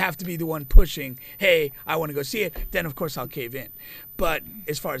would have to be the one pushing, hey, I want to go see it. Then, of course, I'll cave in. But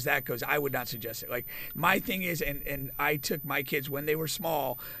as far as that goes, I would not suggest it. Like, my thing is, and I took my kids when they were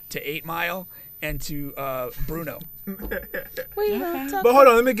small to 8 Mile and to Bruno. But hold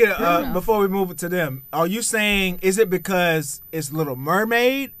on, let me get before we move to them. Are you saying, is it because it's Little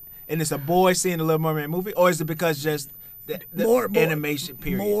Mermaid and it's a boy seeing the Little Mermaid movie, or is it because just the more animation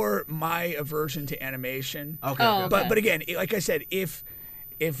period? More my aversion to animation. Okay. Oh, okay. But again, like I said, if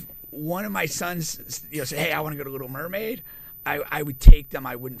one of my sons say, hey, I want to go to Little Mermaid, I would take them.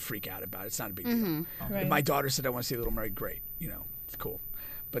 I wouldn't freak out about it. It's not a big deal. If my daughter said I want to see Little Mermaid, great. It's cool.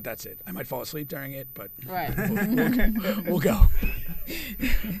 But that's it. I might fall asleep during it, but we'll go.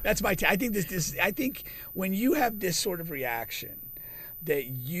 That's my. I think I think when you have this sort of reaction, that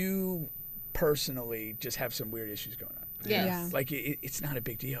you personally just have some weird issues going on. Yes. Yeah. Like it's not a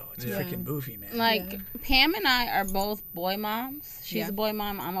big deal. It's a freaking movie, man. Like Pam and I are both boy moms. She's a boy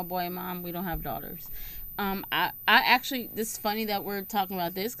mom. I'm a boy mom. We don't have daughters. I actually, this is funny that we're talking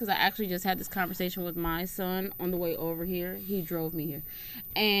about this because I actually just had this conversation with my son on the way over here. He drove me here.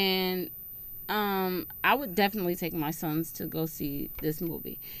 And I would definitely take my sons to go see this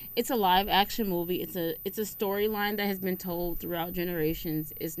movie. It's a live action movie. It's a storyline that has been told throughout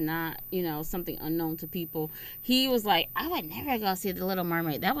generations. It's not, something unknown to people. He was like, I would never go see The Little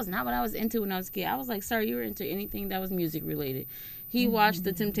Mermaid. That was not what I was into when I was a kid. I was like, sir, you were into anything that was music related. He watched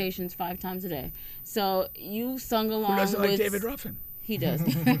The Temptations 5 times a day. So you sung along Who doesn't with like David Ruffin? He does.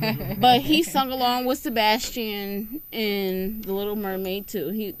 But he sung along with Sebastian in The Little Mermaid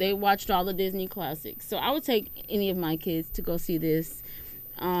too. They watched all the Disney classics. So I would take any of my kids to go see this.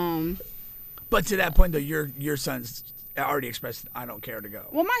 But to that point though, your sons already expressed I don't care to go.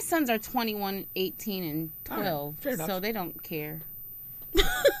 Well, my sons are 21, 18, and 12. Fair enough. So they don't care.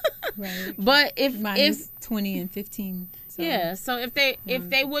 Right. But if 20 and 15. So. Yeah, so if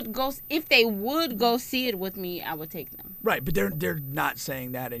they would go see it with me, I would take them. Right, but they're not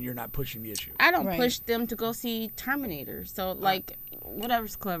saying that, and you're not pushing the issue. I don't push them to go see Terminator. So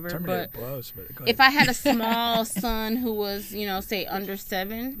whatever's clever. Terminator but blows. But go ahead. if I had a small son who was say under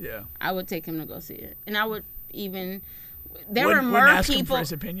 7, I would take him to go see it, and I would even. There were mer people. For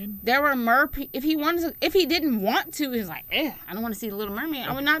his opinion? There were mer. If he didn't want to, he's like, I don't want to see The Little Mermaid.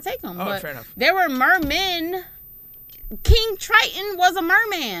 I would not take him. Oh, but fair enough. there were mermen. King Triton was a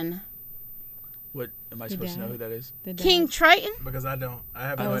merman. What am I supposed to know who that is? King Triton? Because I don't. I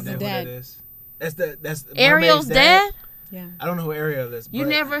have no idea who that is. That's Ariel's dad. Yeah. I don't know who Ariel is. You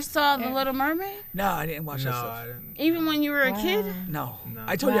never saw The Little Mermaid? No, I didn't watch that stuff. I didn't. Even when you were a kid? No.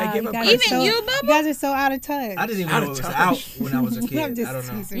 I told you I gave up. Even you, Bubba? You guys are so out of touch. I didn't even know it was out when I was a kid. I'm just I don't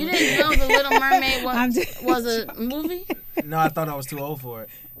know. teasing. You didn't know The Little Mermaid was a movie? No, I thought I was too old for it.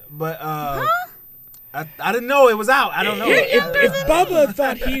 But I didn't know it was out. I don't know. If Bubba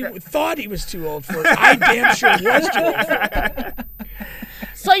thought he was too old for it, I damn sure was too old for it.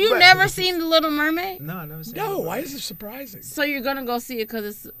 So you never seen The Little Mermaid? No, I never seen it. No, why is it surprising? So you're gonna go see it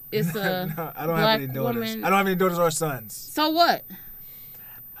because it's a No, I don't black have any daughters. woman. I don't have any daughters or sons. So what?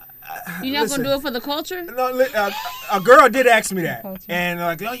 You're not Listen. gonna do it for the culture? No, a girl did ask me that, and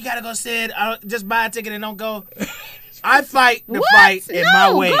like, oh, you gotta go see it. Just buy a ticket and don't go. I fight the fight in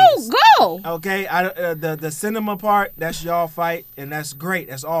my ways. Go. Okay, the cinema part, that's y'all fight, and that's great.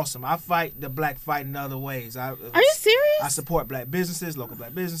 That's awesome. I fight the black fight in other ways. Are you serious? I support black businesses, local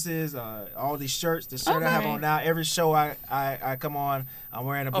black businesses. All these shirts, the shirt I have on now. Every show I come on, I'm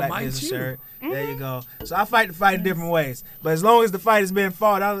wearing a black business shirt. There you go. So I fight the fight in different ways. But as long as the fight is being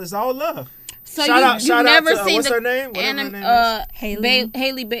fought, it's all love. So shout you've out never to, seen what's the her name? Whatever her name is.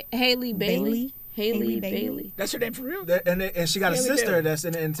 Haley Bailey. Haley Bailey. That's her name for real? And she got a sister that's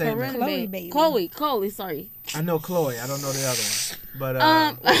in the entertainment. Chloe Bailey. Chloe, sorry. I know Chloe. I don't know the other one. But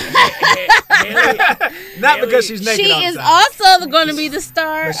not Haley, because she's naked she all the is time. also going to be the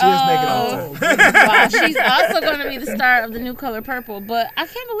star. But she is naked all the time. Wow, she's also going to be the star of The New Color Purple. But I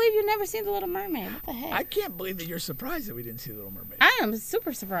can't believe you've never seen The Little Mermaid. What the heck? I can't believe that you're surprised that we didn't see Little Mermaid. I am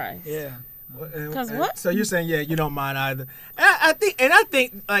super surprised. Yeah. 'Cause what? So you're saying, yeah, you don't mind either. I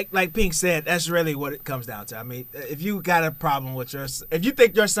think, like Pink said, that's really what it comes down to. I mean, if you got a problem with if you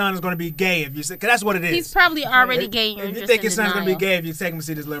think your son is going to be gay, if you say, because that's what it is. He's probably already gay. If you think your son's going to be gay, if you take him to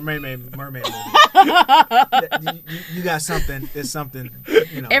see this Little Mermaid movie, you got something. There's something.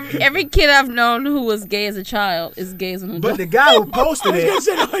 You know. Every kid I've known who was gay as a child is gay as an adult. But the guy who posted it.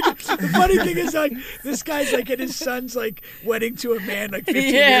 The funny thing is, like, this guy's like at his son's like wedding to a man like 15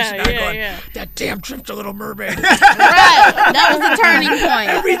 years now, going, that damn trip to Little Mermaid. Right, that was the turning point.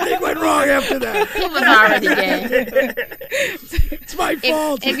 Everything went wrong after that. He was already gay. It's my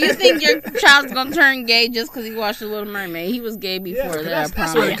fault. If you think your child's gonna turn gay just because he watched The Little Mermaid, he was gay before that.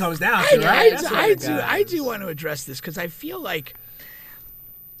 That's what it comes down to, right? I do want to address this because I feel like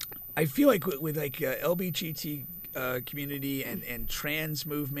with like LGBT community and trans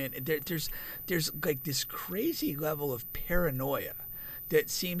movement, there's like this crazy level of paranoia that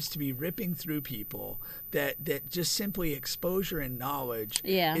seems to be ripping through people, that just simply exposure and knowledge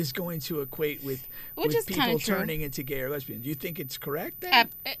is going to equate with people turning into gay or lesbian. Do you think it's correct then?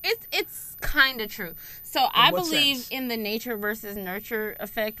 It's kind of true. So I believe in the nature versus nurture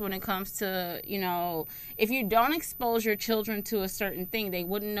effect when it comes to, if you don't expose your children to a certain thing, they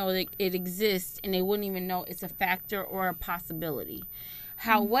wouldn't know that it exists, and they wouldn't even know it's a factor or a possibility.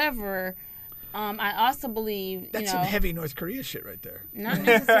 However, I also believe that's some heavy North Korea shit right there. Not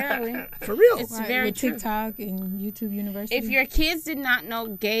necessarily. For real. It's right, very with true. TikTok and YouTube University. If your kids did not know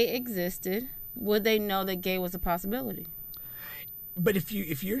gay existed, would they know that gay was a possibility? But if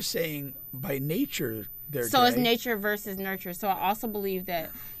you're saying by nature they're so gay, it's nature versus nurture. So I also believe that.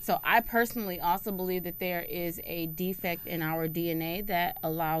 So I personally also believe that there is a defect in our DNA that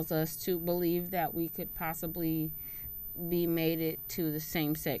allows us to believe that we could possibly be mated to the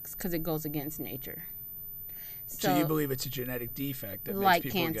same sex because it goes against nature. So you believe it's a genetic defect that like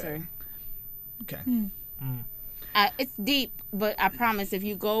makes people cancer. Gay. Okay. It's deep, but I promise if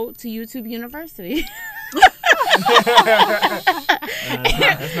you go to YouTube University.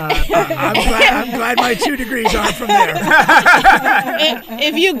 I'm glad my 2 degrees aren't from there.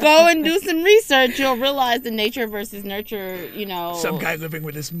 If you go and do some research, you'll realize the nature versus nurture, Some guy living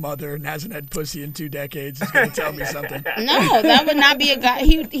with his mother and hasn't had pussy in 2 decades is going to tell me something. No, that would not be a guy.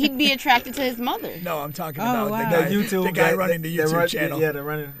 He'd be attracted to his mother. No, I'm talking about wow. the guy running the YouTube channel. Yeah, they're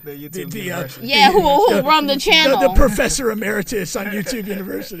running the YouTube University. Who run the channel. The professor emeritus on YouTube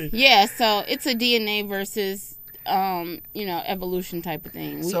University. Yeah, so it's a DNA versus, evolution type of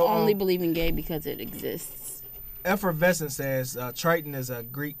thing. We only believe in gay because it exists. Effervescent says Triton is a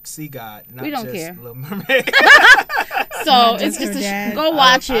Greek sea god, not we don't just care. Little Mermaid. So it's just go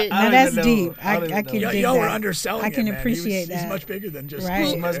watch it. Now that's deep. I can dig y'all that. were underselling I can him, man. appreciate He's that. much bigger than just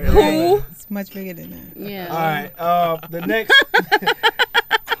Right. Who? It's much bigger than that. Yeah. All right. The next,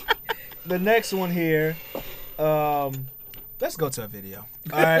 the next one here. Let's go to a video.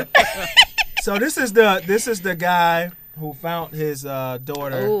 All right. So this is the guy who found his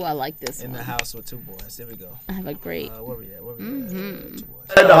daughter. Oh, I like this in one. the house with 2 boys. Here we go. I have a great. Where we at? 2 boys.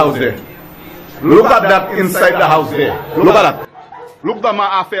 Inside the house there. Look at that inside the house there. Look at that. Look at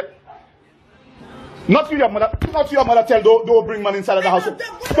my affair. Not to your mother. Not to your mother. Tell don't bring man inside of the house.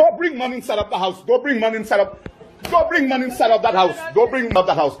 Don't bring man inside of the house. Don't bring man inside of. Don't bring man inside of that house. Don't bring man of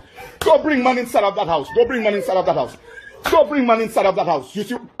that house. Don't bring man inside of that house. Don't bring man inside of that house. Don't bring man inside of that house. You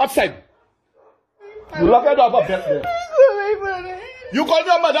see outside. You lock your door up there. You call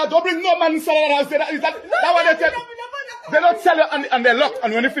your mother. Don't bring no man inside of that house. Is that what they tell? They don't sell you and they lock,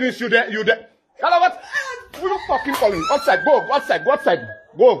 and when you finish, you there. You know what? Who you fucking calling? Outside, go outside, go outside,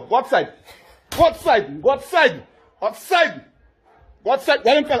 go outside, go outside, go outside, outside,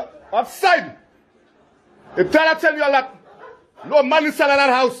 go outside, outside. The teller tell you a lot. No man inside of that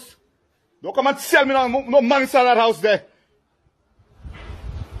house. Don't come and tell me no man inside of that house there.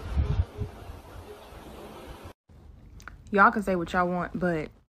 Y'all can say what y'all want, but.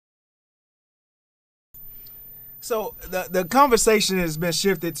 So the conversation has been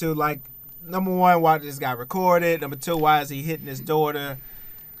shifted to like, number one, why this guy recorded. Number two, why is he hitting his daughter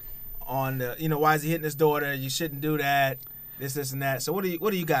on the, why is he hitting his daughter? You shouldn't do that. This and that. So what do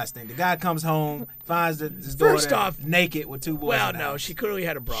you guys think? The guy comes home, finds his daughter First off, naked with 2 boys. Well, no, she clearly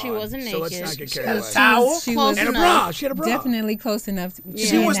had a bra. She wasn't So naked. let's not get She carried was away. Towel? She was And a bra. She had a bra. definitely close enough to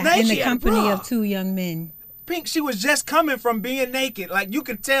She was in naked. the She had a company bra. of 2 young men. Pink, she was just coming from being naked. Like, you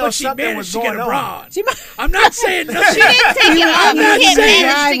could tell But she something managed was to get going a on. bra. She I'm not saying no. She didn't take it off. I'm You not can't saying-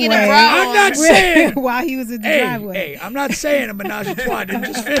 manage to get a Driveway. bra I'm on. not saying. While he was in the driveway. Hey, I'm not saying a menage a trois didn't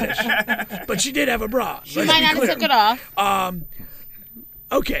just finish, but she did have a bra. She might not have took it off.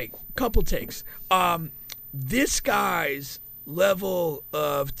 Okay, couple takes. This guy's level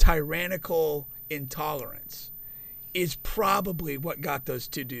of tyrannical intolerance is probably what got those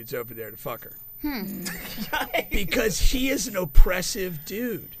two dudes over there to fuck her. Because he is an oppressive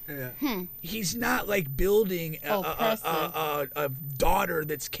dude. He's not like building a daughter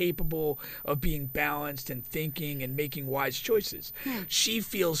that's capable of being balanced and thinking and making wise choices. She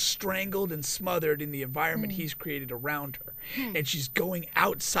feels strangled and smothered in the environment he's created around her. And she's going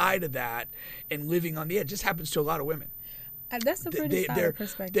outside of that and living on the edge. This happens to a lot of women. That's a pretty solid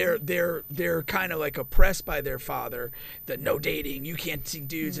perspective. They're kind of like oppressed by their father. That no dating, you can't see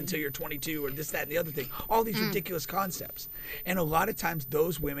dudes until you're 22, or this, that, and the other thing. All these ridiculous concepts, and a lot of times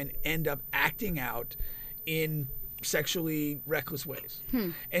those women end up acting out in sexually reckless ways.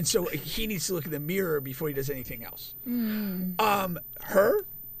 And so he needs to look in the mirror before he does anything else. Her,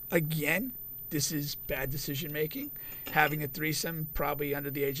 again, this is bad decision making. Having a threesome probably under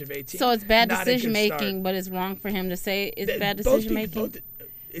the age of 18. So it's bad decision making, but it's wrong for him to say it's bad decision making.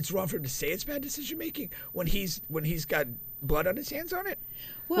 It's wrong for him to say it's bad decision making when he's got blood on his hands on it.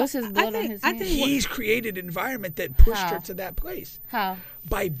 Well, what's his blood on his hands? He's created an environment that pushed her to that place. How?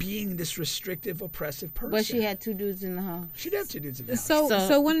 By being this restrictive, oppressive person. But she had two dudes in the house. She'd have two dudes in the house.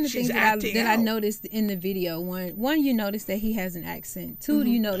 So one of the things that I noticed in the video, one, you notice that he has an accent. Two,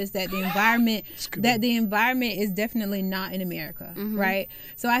 you notice that the environment is definitely not in America, right?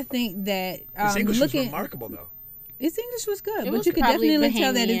 So I think that his English was remarkable, though. His English was good, but you could definitely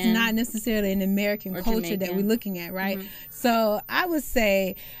tell that it's not necessarily an American culture that we're looking at, right? So I would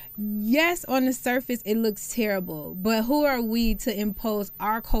say, yes, on the surface, it looks terrible, but who are we to impose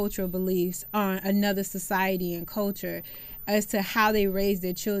our cultural beliefs on another society and culture as to how they raise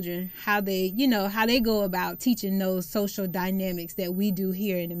their children, how they go about teaching those social dynamics that we do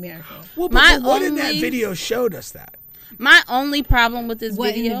here in America? Well, but what in that video showed us that? My only problem with this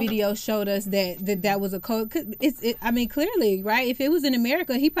video, in the video showed us that was a code. I mean, clearly, right? If it was in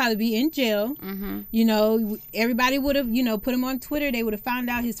America, he'd probably be in jail. You know, everybody would have, put him on Twitter. They would have found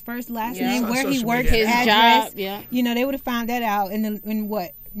out his first, last name, where he worked, his address. Job, they would have found that out in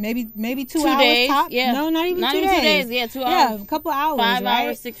what? Maybe 2 hours days, top. Yeah. No, not even 2 days. Yeah, 2 hours. Yeah, a couple hours. 5 right?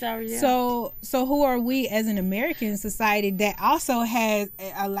 hours, 6 hours. Yeah. So who are we as an American society that also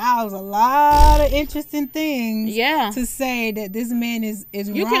allows a lot of interesting things? To say that this man is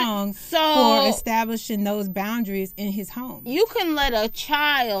wrong for establishing those boundaries in his home. You can let a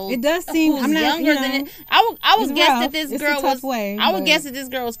child. It does seem. Who's I'm not younger than it. I would guess that this girl was. I would guess that this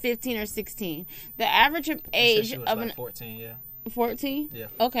girl was 15 or 16. The average age of an 14. Yeah. 14? Yeah.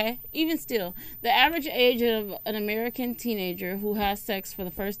 Okay. Even still, the average age of an American teenager who has sex for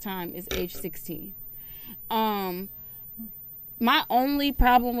the first time is age 16. My only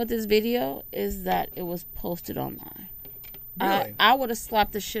problem with this video is that it was posted online. Really? I would have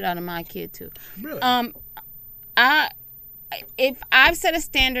slapped the shit out of my kid too. Really? If I've set a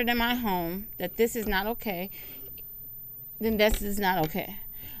standard in my home that this is not okay, then this is not okay.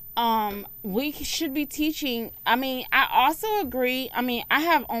 We should be teaching. I mean, I also agree. I mean, I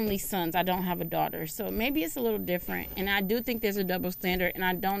have only sons. I don't have a daughter. So maybe it's a little different. And I do think there's a double standard. And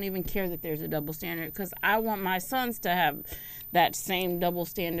I don't even care that there's a double standard because I want my sons to have that same double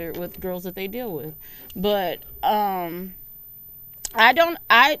standard with girls that they deal with. But I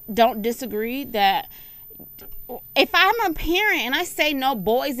don't disagree that if I'm a parent and I say no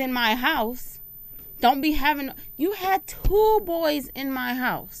boys in my house, don't be having. You had 2 boys in my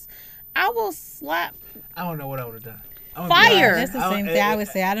house. I will slap. I don't know what I would have done. Fire. That's the same thing I would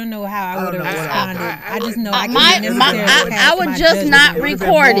say. I don't know how I would have responded. I just know I I would just not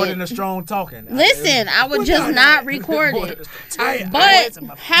record more it. than a strong talking. Listen, I would just not record it. But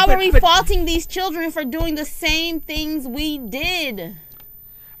how are we faulting these children for doing the same things we did?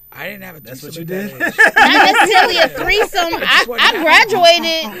 I didn't have a threesome. That's what you did? Not necessarily a threesome. I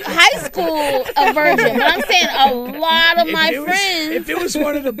graduated high school a virgin, but I'm saying a lot of my friends. If it was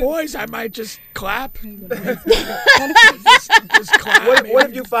one of the boys, I might just clap. just clap. What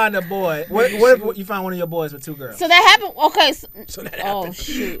if you find a boy? What if you find one of your boys with 2 girls? So that happened. Okay. So that happened. Oh,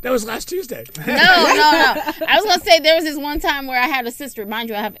 shoot. That was last Tuesday. No. I was going to say there was this one time where I had a sister. Mind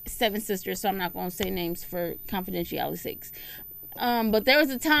you, I have 7 sisters, so I'm not going to say names for confidentiality's sakes. But there was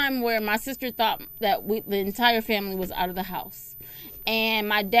a time where my sister thought that the entire family was out of the house. And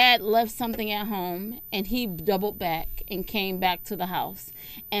my dad left something at home, and he doubled back and came back to the house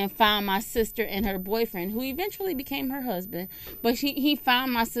and found my sister and her boyfriend, who eventually became her husband. But he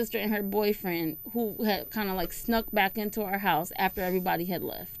found my sister and her boyfriend, who had kind of like snuck back into our house after everybody had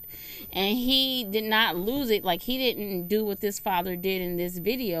left. and he did not lose it. Like, he didn't do what this father did in this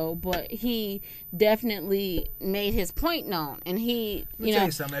video, but he definitely made his point known. And he, Let me tell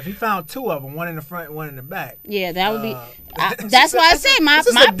you something. If he found two of them, one in the front and one in the back. Yeah, that would be. That's why I say my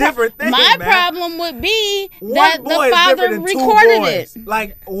problem would be that the father recorded it.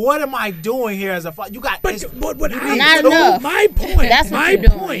 Like, what am I doing here as a father? You got but not enough. My point. That's what my you're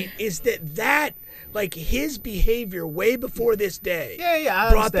doing. point is that like his behavior way before this day, I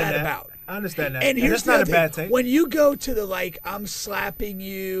brought understand that about. I understand that. And here's that's not a the bad thing. take. When you go to the like, I'm slapping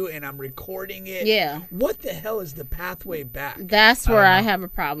you and I'm recording it. Yeah. What the hell is the pathway back? That's where I have a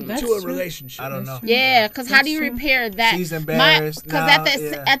problem to a relationship. I don't know. Yeah, because how do you repair that? She's embarrassed. Because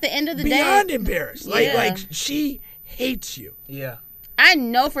at the end of the Beyond day, embarrassed. Like she hates you. Yeah. I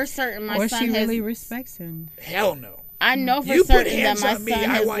know for certain my or son she has. really respects him. Hell no. I know for You put certain that hands my on me, son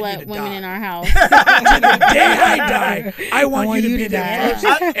I has want you let to women die. in our house. To the day I die, I want you to be there die.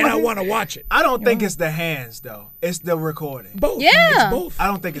 first, and I want to watch it. I don't think it's the hands though. It's the recording. Both. Yeah. It's both. I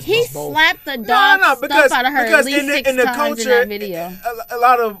don't think it's He both. slapped the dog stuff out of her at least in the times culture, in that video. a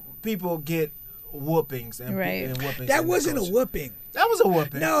lot of people get whoopings and, Right. and whoopings. That in the wasn't a culture. whooping. That was a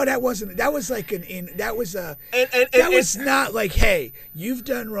whooping. No, that wasn't. That was like that was a. And that was not like, hey, you've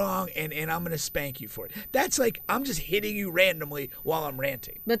done wrong, and I'm gonna spank you for it. That's like I'm just hitting you randomly while I'm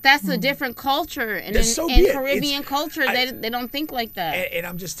ranting. But that's a different culture, and That's so in be it. Caribbean It's- culture, they don't think like that. And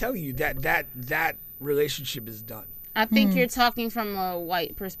I'm just telling you that relationship is done. I think you're talking from a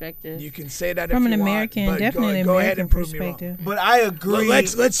white perspective. You can say that From if an you American, want, but definitely go ahead American and prove me wrong. perspective. But I agree.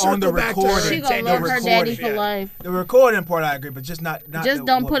 Let's on the circle back to her. recording. She gonna The love her daddy recording. for life. The recording part, I agree, but just not Just the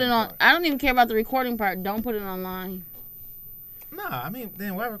don't put it whooping on. part. I don't even care about the recording part. Don't put it online. No, I mean,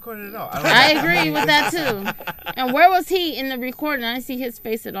 then why record it at all? I agree with that too. And where was he in the recording? I didn't see his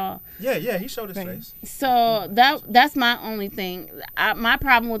face at all. Yeah, he showed his face. So that's my only thing. My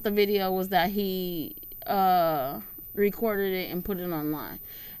problem with the video was that he recorded it and put it online.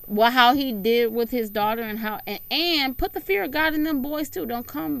 Well, how he did with his daughter and how and put the fear of God in them boys too. Don't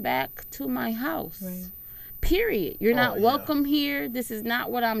come back to my house. Right. Period. You're not welcome here. This is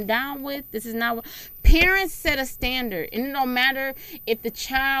not what I'm down with. This is not what parents set a standard. And it don't matter if the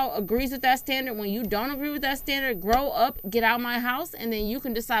child agrees with that standard. When you don't agree with that standard, grow up, get out of my house, and then you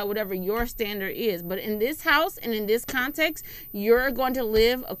can decide whatever your standard is. But in this house and in this context, you're going to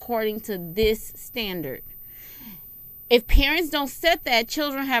live according to this standard. If parents don't set that,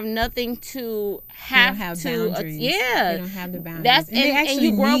 children have nothing to have boundaries. Yeah, They don't have the boundaries. that's And they and actually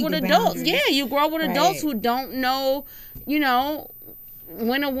you grow up need with the adults. boundaries. Yeah, you grow up with adults who don't know,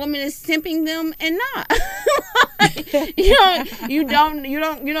 when a woman is simping them and not. you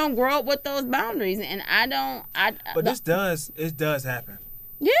don't grow up with those boundaries, and I don't. But it does happen.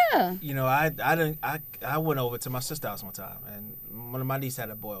 Yeah. I went over to my sister's house one time, and one of my nieces had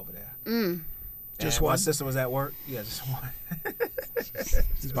a boy over there. Just one. one. My sister was at work. Yeah, just one.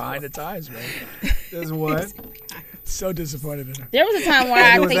 He's behind the times, man. Just one. So disappointed in her. There was a time where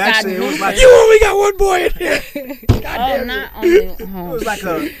I think I knew. You only got one boy in here. Oh, not only. It was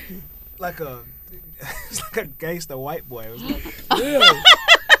like a gangster white boy. It was like, Really?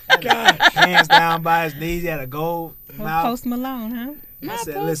 God. hands down by his knees. He had a gold mouth. Post Malone, huh? I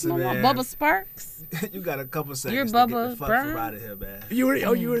said, listen, man. Bubba Sparks. You got a couple seconds You're to Bubba get the fuck Brown? from out of here, man. You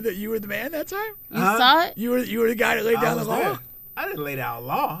were the man that time? You saw it? You were the guy that laid I down the was law? there. I didn't lay down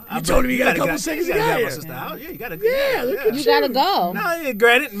law. You told him you got a couple seconds to get get out here. my sister out. Yeah, you got to. Yeah, look at You gotta go. No, yeah,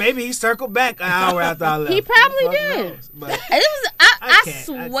 granted, maybe he circled back an hour after I left. He probably Fuck did. knows, but It was, I can't.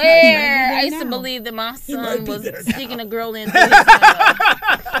 swear, I I used to know. believe that my might son be was there now. sticking a girl in through his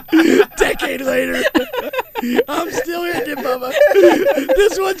window. Decade later. I'm still in it, Bubba.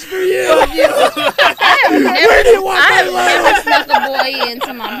 This one's for you. Where do you want my I never snuck a boy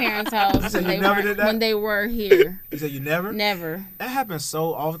into my parents' house said when you they, never did that? when they were here. you said you never. Never. That happens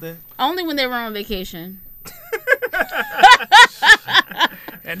so often. Only when they were on vacation.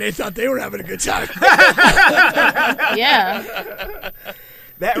 And they thought they were having a good time. Yeah.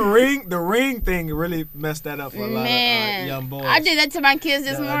 The ring thing really messed that up for a lot Man. of young boys. I did that to my kids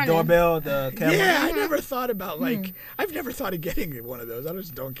this the morning. doorbell, the camera. Yeah, I never thought about I've never thought of getting one of those. I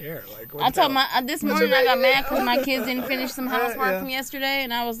just don't care. Like, what I the told hell? this morning I got mad because my kids didn't finish some housework Yeah. from yesterday,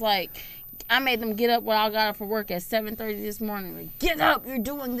 and I was like, I made them get up when I got up for work at 7:30 this morning. Like, get up, you're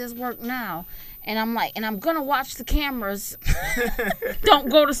doing this work now. And I'm like, and I'm gonna watch the cameras. Don't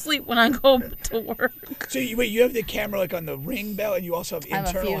go to sleep when I go to work. So you have the camera like on the ring bell, and you also have I have a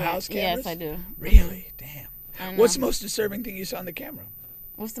internal few. house cameras. Yes, I do. Really? Damn. I know. What's the most disturbing thing you saw on the camera?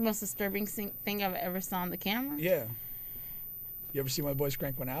 What's the most disturbing thing I've ever saw on the camera? Yeah. You ever see my boys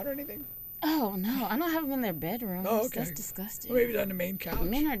crank one out or anything? Oh no, I don't have them in their bedrooms. Oh, okay. That's disgusting. Or maybe on the main couch.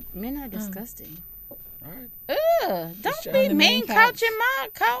 Men are disgusting. All right. Ugh, don't be main couch in my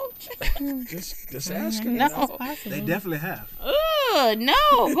couch. Just asking. No. That's possible. They definitely have. Ugh, no.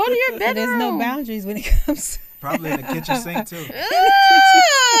 Go to your bedroom. There's no boundaries when it comes. Probably in the kitchen sink too.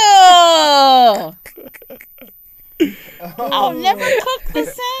 Ugh. I'll never cook the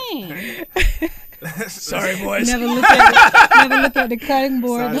same. Sorry, boys. Never look at the cutting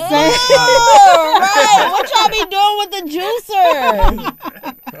board. Sorry, The same. Oh, right. What y'all be doing with the juicer?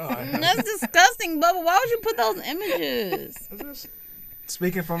 That's disgusting, Bubba. Why would you put those images?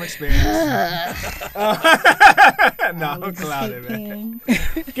 Speaking from experience. No, I'm clouded, man.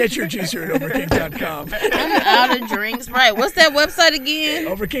 Get your juicer at overkick.com. I'm out of drinks. Right. What's that website again?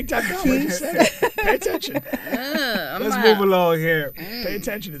 Overkick.com. What you said. Pay attention. Let's move along here. Pay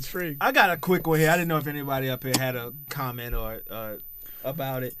attention. It's free. I got a quick one here. I didn't know if anybody up here had a comment or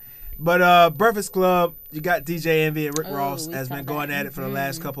about it. But Breakfast Club, you got DJ Envy and Rick Ross has been going at it for the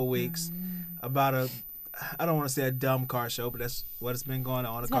last couple of weeks about I don't want to say a dumb car show, but that's what it's been going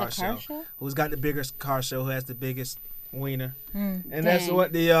on, a car show. Who's got the biggest car show, who has the biggest wiener. And that's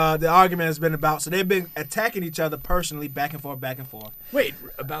what the argument has been about. So they've been attacking each other personally, back and forth. Wait,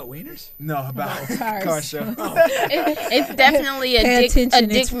 about wieners? No, about car show. It's definitely a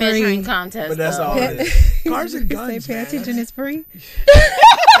dick measuring contest. But that's all it is. Cars and guns, Pay attention, it's free.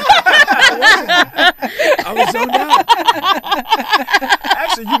 I was zoned out.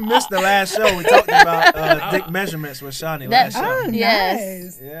 Actually, you missed the last show. We talked about dick measurements with Shawnee last show. Oh,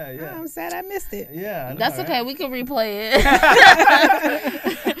 Yes. nice. Yeah. Oh, I'm sad I missed it. Yeah, I know, That's right? okay. We can replay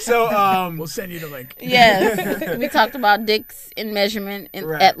it. So, we'll send you the link. Yes. We talked about dicks in measurement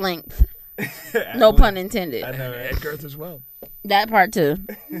Right. at length. No pun intended. I know, right? At girth as well. That part too.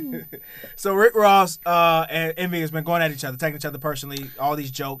 So Rick Ross and Envy has been going at each other, taking each other personally, all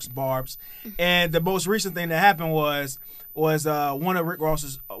these jokes, barbs. And the most recent thing that happened was one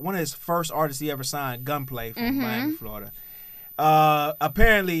of his first artists he ever signed, Gunplay from Miami, Florida.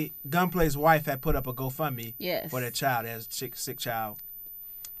 Apparently, Gunplay's wife had put up a GoFundMe for their child, their sick child.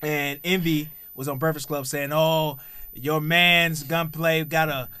 And Envy was on Breakfast Club saying, "Oh, your man's Gunplay got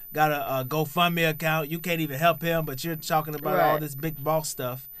a GoFundMe account. You can't even help him, but you're talking about all this big boss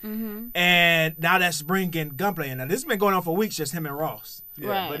stuff." And now that's bringing Gunplay in. Now this has been going on for weeks, just him and Ross.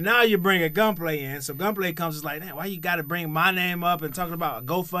 Right. But now you're bringing Gunplay in. So Gunplay comes is like, why you got to bring my name up and talking about a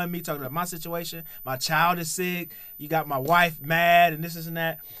GoFundMe, talking about my situation. My child is sick. You got my wife mad and this and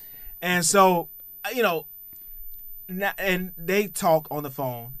that. And so, and they talk on the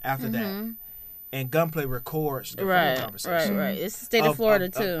phone after that. And Gunplay records the phone conversation. Right. It's the state of Florida,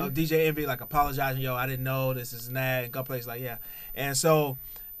 too. Of DJ Envy, like, apologizing, I didn't know, this and that. And Gunplay's like, yeah. And so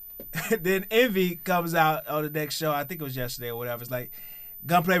then Envy comes out on the next show, I think it was yesterday or whatever. It's like,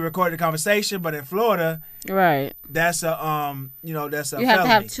 Gunplay recorded the conversation, but in Florida, that's a that's a felony. You have to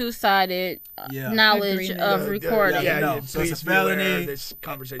have two-sided knowledge of recording. So it's a felony,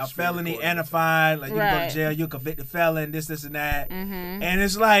 a felony and a fine. Like you can go to jail, you convict the felon, this and that. And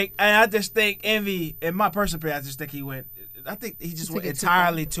it's like, and I just think Envy, in my personal opinion, I think he just went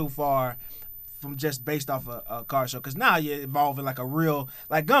entirely too far from just based off a car show. Because now you're involving like a real,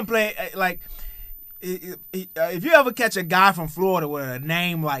 like Gunplay, like. If you ever catch a guy from Florida with a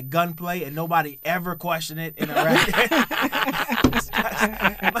name like Gunplay and nobody ever question it in a record,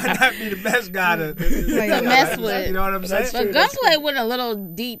 might not be the best guy to mess with. You know what I'm saying? But Gunplay went a little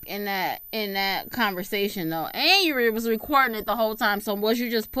deep in that conversation though, and you was recording it the whole time. So was you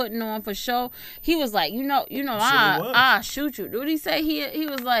just putting on for show? He was like, I shoot you. What did he say? He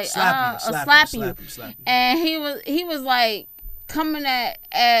was like, slap you. And he was like, coming at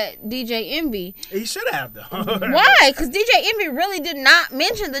DJ Envy. He should have though. Why? Because DJ Envy really did not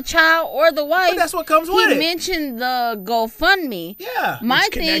mention the child or the wife. But that's what comes with it. He mentioned the GoFundMe. Yeah. My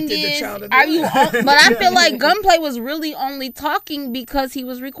thing is, but I feel like Gunplay was really only talking because he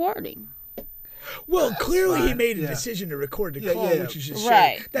was recording. Well, clearly he made a decision to record the call, which is just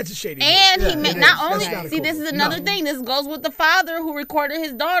right. That's a shady. And he made not only this is another thing. This goes with the father who recorded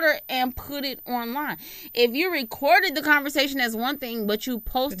his daughter and put it online. If you recorded the conversation as one thing, but you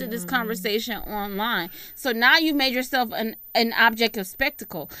posted this conversation online, so now you've made yourself an object of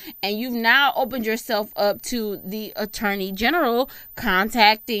spectacle, and you've now opened yourself up to the Attorney General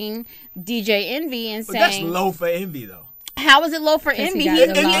contacting DJ Envy and saying, that's low for Envy though. How is it low for Envy?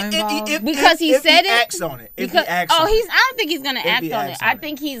 Because he said it. Acts on it. Because I don't think he's gonna act on it. I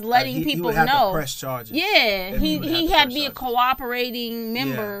think he's letting people he would have know. To press charges. Yeah, he had to be a cooperating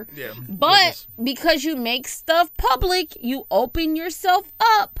member. Yeah. But because you make stuff public, you open yourself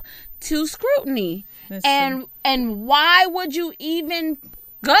up to scrutiny. And why would you even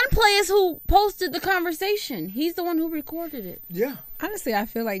Gunplay is who posted the conversation. He's the one who recorded it. Yeah. Honestly, I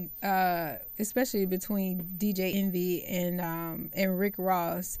feel like, especially between DJ Envy and Rick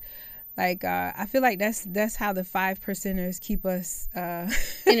Ross, like I feel like that's how the 5%ers keep us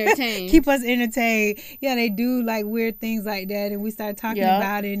Entertained. keep us entertained. Yeah, they do like weird things like that, and we start talking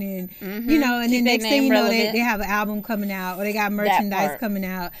about it, and you know, and Keep then their next thing name you know, relevant. they have an album coming out, or they got merchandise part. coming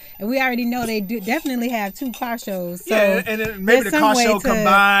out, and we already know they do definitely have 2 car shows. So Yeah, and then maybe the there's car some way show to-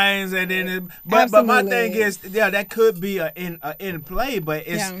 combines, and then but my thing Absolutely. is, yeah, that could be in play, but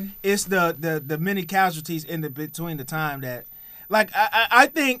it's the many casualties in the between the time that, like, I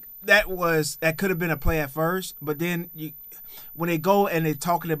think that could have been a play at first, but then when they go and they're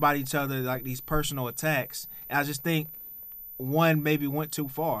talking about each other like these personal attacks, and I just think one maybe went too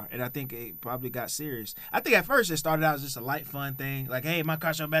far, and I think it probably got serious. I think at first it started out as just a light fun thing, like, hey, my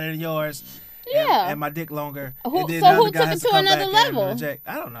car show better than yours. Yeah. And my dick longer. Who- And then so the other who guy took has it to to come another back and level? reject.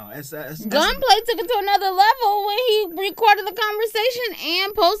 I don't know. It's Gunplay took it to another level when he recorded the conversation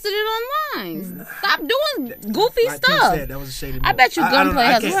and posted it online. Stop doing goofy like Pete stuff. said, that was a shady I move. bet you I don't know. Gunplay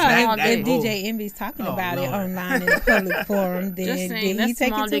I has can't- a that- small that dick. If move. DJ Envy's talking Oh, about it Lord. online in a public forum, then Just did saying, he that's take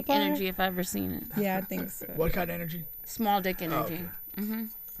small it too dick far? energy if I've ever seen it. Yeah, I think so. What kind of energy? Small dick energy. I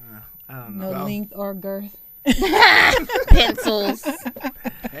don't No know. length or girth. Pencils.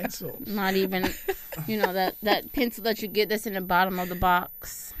 Pencils. Not even, that pencil that you get that's in the bottom of the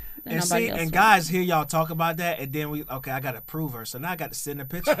box. that And nobody see, else and wants. guys hear y'all talk about that, and then I got to prove her. So now I got to send a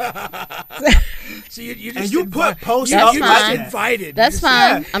picture. So you just And you put posts That's up you like just fine. that. invited. That's You just-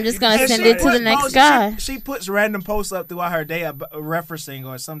 fine. Yeah. I'm just going to And send she it to the put next posts- guy. She puts random posts up throughout her day, referencing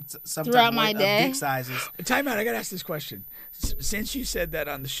or some type Throughout of my way of day? dick sizes. Time out. I got to ask this question. Since you said that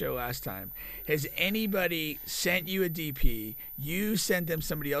on the show last time, has anybody sent you a DP, you sent them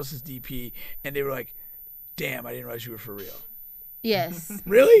somebody else's DP, and they were like, damn, I didn't realize you were for real? Yes.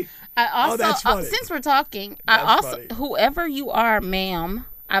 Really? I also, that's funny. since we're talking, That's I also, funny. whoever you are, ma'am,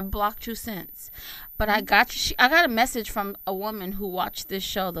 I've blocked you since. But I got you. I got a message from a woman who watched this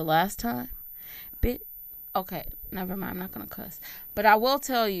show the last time. Okay, never mind. I'm not going to cuss. But I will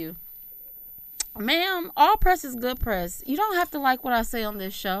tell you, ma'am, all press is good press. You don't have to like what I say on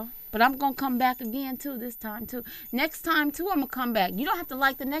this show. But I'm going to come back again, too, this time, too. Next time, too, I'm going to come back. You don't have to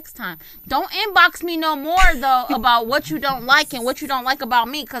like the next time. Don't inbox me no more, though, about what you don't like and what you don't like about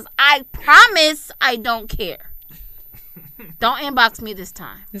me, because I promise I don't care. Don't inbox me this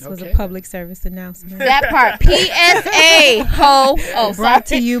time. This was a Okay. public service announcement. That part. PSA, ho. Oh, Brought to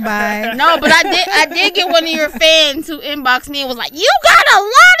sorry. you by No, but I did get one of your fans who inboxed me and was like, you got a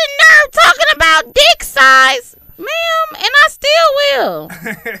lot of nerve talking about dick size. Ma'am, and I still will.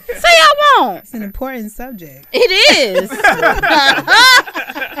 Say I won't. It's an important subject. It is.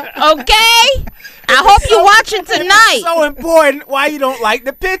 Okay? I hope you're watching tonight. So important. Why you don't like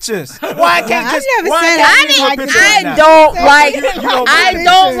the pictures? Why can't I just? never Why said can't I you didn't do a like picture I right now? don't like don't I like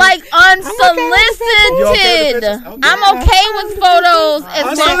don't pictures. like unsolicited. You okay with pictures? Okay. I'm okay with photos as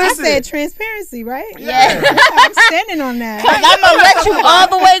long I Unsolicited. said transparency, right? Yeah. I'm standing on that. I'm gonna let you all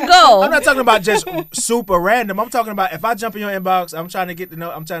the way go. I'm not talking about just super random. I'm talking about if I jump in your inbox, I'm trying to get to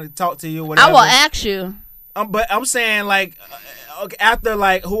know. I'm trying to talk to you. Whatever. I will ask you. But I'm saying like okay, after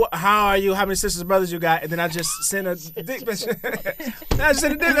like how are you? How many sisters and brothers you got? And then I just send a dick picture. I just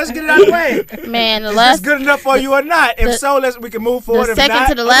send a dick. Let's get it out of the way. Man, the Is this last good enough for you or not? If so, we can move forward. the If second not,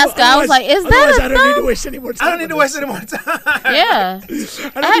 to the last guy, I was like, is Otherwise, that I a don't need to thumb? waste any more time. I don't need to on waste this. any more time. Yeah.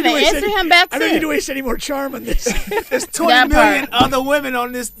 I haven't answered him back I don't need to since. waste any more charm on this. There's 20 That million part. other women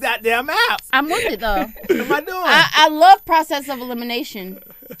on this goddamn app. I'm with it though. What am I doing? I love process of elimination.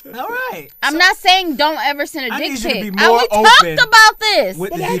 All right. I'm not saying don't ever send a I dick need you to pic. be more We open talked about this. With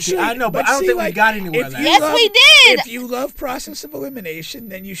But the actually, DP. I know, but I don't see, think we like, got anywhere. if Like you Yes, love- we did. If you love process of elimination,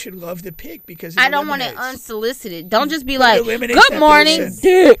 then you should love the pick because it I don't want it eliminates. unsolicited. Don't just be like, eliminates "Good that morning, person.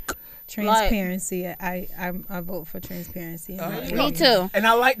 dick." Transparency. I vote for transparency. Me too. And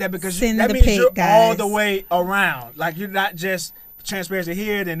I like that because Send that the means pic, you're all guys. the way around. Like you're not just transparency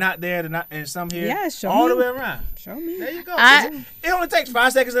here, then not there, then not, and some here. Yeah, show all the me. way around. Show me. There you go. I- it only takes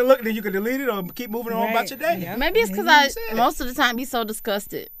 5 seconds to look, and then you can delete it or keep moving on about Right. your day. Yeah. Maybe it's because I most of the time be so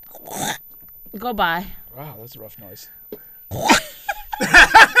disgusted. Go by. Wow, that's a rough noise.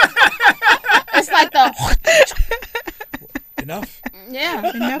 It's like the Enough.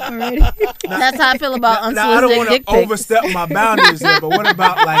 yeah. Enough already. That's how I feel about Now I don't unsolicited want dick to pics. overstep my boundaries here, but what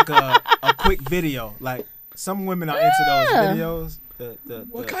about like a quick video? Like some women are into those Yeah. videos.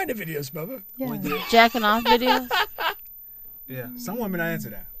 What kind of videos, Bubba? Yeah. Jacking off videos. Yeah, some women are into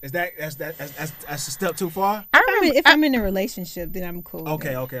that. Is that's a step too far? If I'm in a relationship, then I'm cool.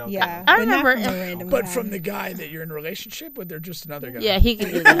 Okay. Yeah, I but not remember from a random But guy. from the guy that you're in a relationship with, or just another guy? Yeah, he can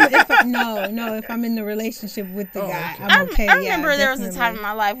do that. If I'm in the relationship with the guy, okay. I'm okay. I remember there was a definitely. time in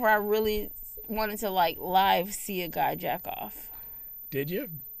my life where I really wanted to like live see a guy jack off. Did you?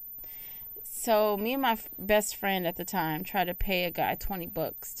 So me and my best friend at the time tried to pay a guy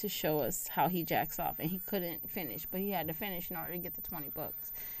 $20 to show us how he jacks off, and he couldn't finish, but he had to finish in order to get the $20,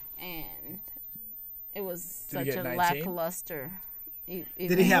 and it was Did he such get a 19? lackluster. Did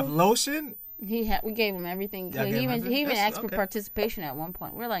he have lotion? We gave him everything. Y'all He gave him even everything? That's- asked for okay. participation at one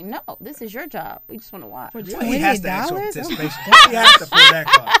point. We're like, no, this is your job. We just want to watch. For He has to ask for $20? participation. He has to pull that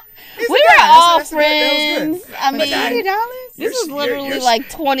card. We were all That was friends. good. I mean, $20? this was You're- literally you're- like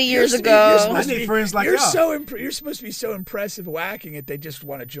 20 years You're ago. supposed to I need be- friends like you're y'all. you're supposed to be so impressive whacking it, they just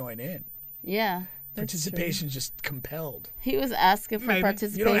want to join in. Yeah. Participation is just compelled. He was asking for Maybe. You don't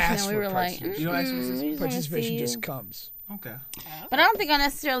participation, ask and we for were like, participation. You don't ask for we just wanna Participation see just you. comes. Okay. But I don't think I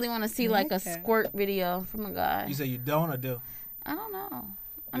necessarily want to see like a like that. squirt video from a guy. You say you don't or do? I don't know.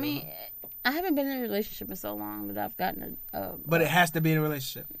 I mean, I haven't been in a relationship in so long that I've gotten a. But it has to be in a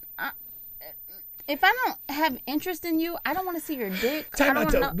relationship. If I don't have interest in you, I don't want to see your dick. I Time don't out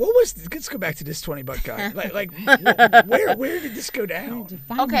wanna though. know. What was? Let's go back to this $20 guy. Where did this go down?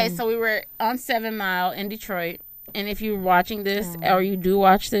 Okay, so we were on 7 Mile in Detroit, and if you're watching this or you do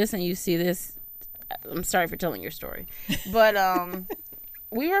watch this and you see this, I'm sorry for telling your story, but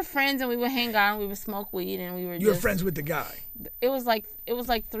we were friends and we would hang out and we would smoke weed and we were. You were friends with the guy. It was like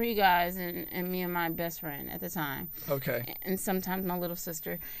 3 guys and me and my best friend at the time. Okay. And sometimes my little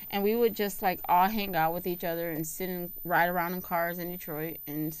sister, and we would just like all hang out with each other and sit and ride around in cars in Detroit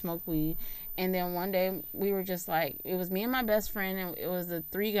and smoke weed. And then one day we were just like, it was me and my best friend and it was the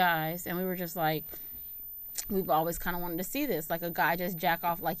 3 guys, and we were just like, we've always kind of wanted to see this, like a guy just jack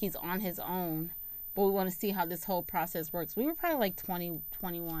off like he's on his own, but we want to see how this whole process works. We were probably like 20,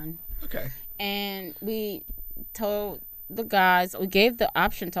 21. Okay. And we told the guys, we gave the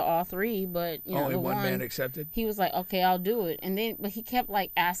option to all 3, but you know, Only the one man accepted. he was like, okay, I'll do it. And then, but he kept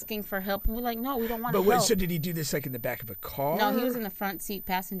like asking for help, and we're like, no, we don't want But to wait, help. so did he do this like in the back of a car? No, he was in the front seat,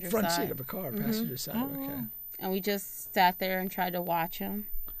 passenger front side. seat of a car, passenger side. Okay. And we just sat there and tried to watch him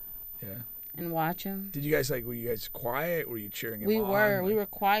Yeah. and watch him. Did you guys were you guys quiet? Were you cheering him We on? were Like,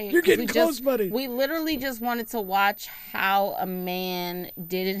 quiet. You're 'cause getting we close, just, buddy. We literally just wanted to watch how a man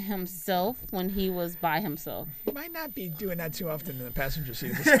did it himself when he was by himself. You might not be doing that too often in the passenger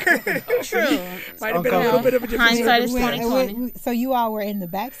seat of this car. though. True. Might have been a little bit of a different Hindsight is circumstance. 2020. So you all were in the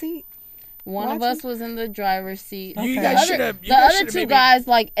back seat? One of us was in the driver's seat. You Okay. guys should have. The other 2 guys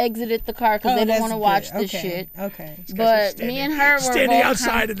like exited the car because they didn't that's want to watch good. this shit. Okay. But me and her were standing both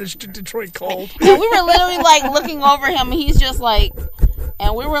outside in the Detroit cold. and we were literally like looking over him, and he's just like,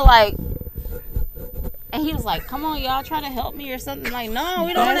 and we were like, and he was like, "Come on, y'all, try to help me or something." Like, no,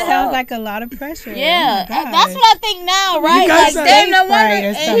 we don't want That to sounds help. like a lot of pressure. Yeah, Oh my and that's what I think now, right? guys Like, are- damn, no Spray wonder, or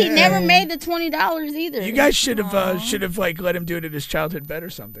and he something. never made the $20 either. You guys should have like let him do it at his childhood bed or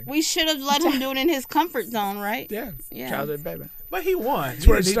something. We should have let him do it in his comfort zone, right? Yeah. Yeah. Childhood bed. But he won. That's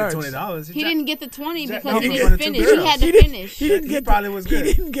where it He didn't starts. need the $20. He didn't get the 20 Jack- because no, he he didn't wanted two finish. He girls. had to finish. He didn't He get probably was good.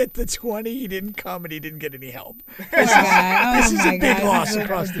 He didn't get the 20. He didn't come, and he didn't get any help. This This is a big loss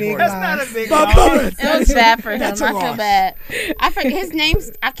across the board. That's not a big Bubba, loss. It was bad for him. I That's a feel loss. bad. I forget his name.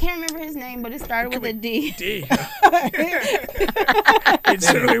 I can't remember his name, but it started with a D. D. It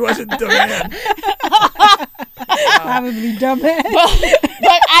certainly wasn't the man. Probably dumbass.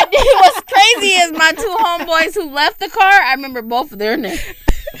 But I did. What's crazy is my 2 homeboys who left the car. I remember both of their names.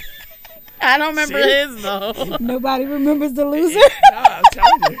 I don't remember his though. Nobody remembers the loser. I'm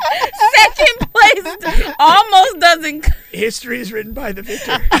telling you. Second place almost doesn't. History is written by the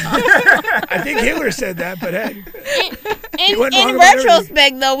victor. I think Hitler said that, but hey. In wasn't wrong about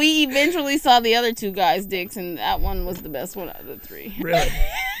retrospect, though, we eventually saw the other 2 guys' dicks, and that one was the best one out of the 3. Really?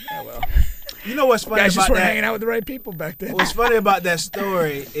 Yeah, well. You know what's funny Guys just about weren't that? hanging out with the right people back then. What's funny about that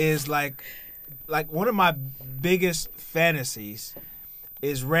story is like one of my biggest fantasies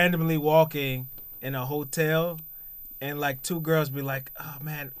is randomly walking in a hotel and like 2 girls be like, "Oh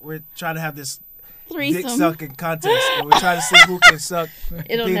man, we're trying to have this dick Threesome. sucking contest, and we're trying to see who can suck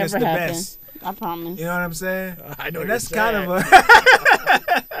It'll penis never the happen. best." I promise. You know what I'm saying? I know And what that's you're kind saying.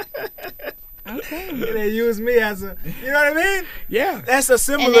 of a. Okay. And they use me as a. You know what I mean? Yeah. That's a And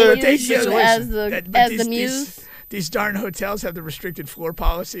similar they use you situation. as the muse. These darn hotels have the restricted floor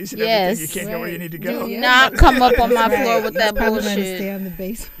policies and Yes. everything. You can't go where you need to go. Do not come up on my Right. floor with that Probably gonna bullshit. stay on the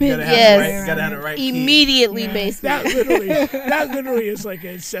basement. You gotta have Yes. the right, gotta have the right key. Immediately Yeah. basement. That literally is like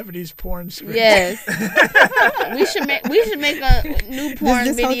a 70s porn script. Yes. we should make a new porn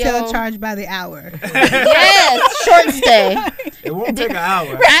This video. hotel charged by the hour. Yes, short stay. It won't take an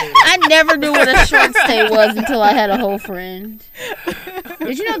hour. I never knew what a short stay was until I had a whole friend.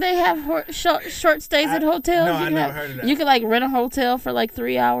 Did you know they have short stays at hotels? No, You I can never heard of that. You could like rent a hotel for like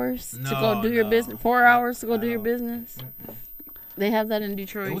 3 hours to go do your business. 4 hours to go do your business. They have that in It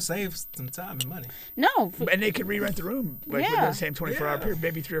Detroit. will save some time and money. No, And they can re-rent the room like within the same 24-hour period,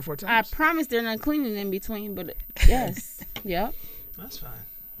 maybe 3 or 4 I times. promise they're not cleaning in between, but yes, yep. That's fine.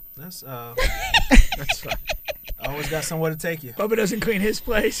 That's That's fine. always got somewhere to take you. Bubba doesn't clean his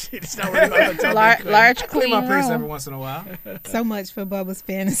place. He's not worried about hotel being clean. Large Clean clean my place every room. once in a while. So much for Bubba's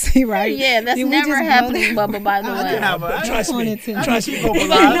fantasy, right? Yeah, that's Did we never just blow happening, that? Bubba. By the way, Trust me. wanted to- Trust me. you better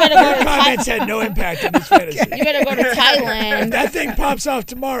go Your to comments had no impact on his fantasy. you better go to If Thailand. that thing pops off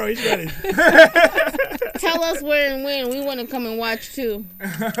tomorrow, he's ready. Tell us where and when. We want to come and watch too.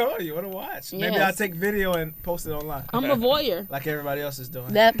 Oh, you want to watch? Maybe Yes. I'll take video and post it online. I'm a voyeur. Like everybody else is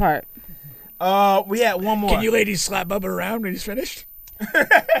doing. That part. We had one more. Can you ladies slap Bubba around when he's finished?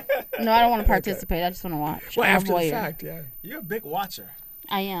 No, I don't want to participate. I just want to watch. Well, I'm a after the voyeur. fact, yeah. You're a big watcher.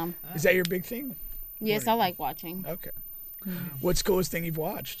 I am. Is that your big thing? Yes, I like watching. Okay. What's the coolest thing you've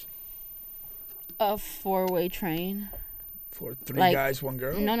watched? A 4-way train. For 3 Like- guys, 1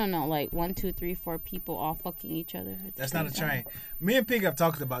 girl? No. Like 1, 2, 3, 4 people all fucking each other. at the That's same not a time. train. Me and Pink have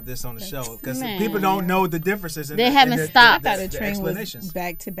talked about this on the show because Man. people don't know the differences. In They the, haven't in the, stopped. The, I the, thought the the train was explanations.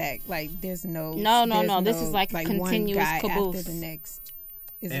 back to back. Like there's no. No. there's This is like one continuous guy caboose. after the next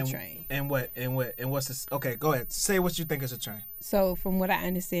is and, a train. And what's this? Okay, go ahead. Say what you think is a train. So from what I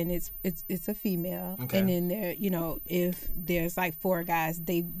understand, it's a female, Okay. and then there, if there's like 4 guys,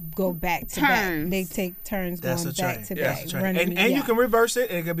 they go back to back. Turns. They take turns That's going a train. back to That's back. a train. running- And you yeah. can reverse it.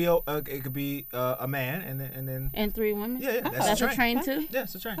 It could be a man and then And 3 women. yeah, That's a train too. Yeah,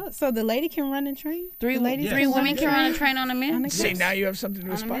 it's a train. Oh, so the lady can run a train. Three The ladies Yeah. three can women can run a train on a On man. a See, Yes. now you have something to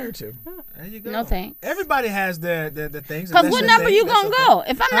On a aspire man. to. There you go. No thanks. Everybody has their things. Cause what number you gonna go?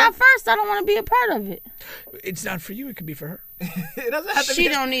 If I'm not first, I don't want to be a part of it. It's not for you. It could be for her. It doesn't have to She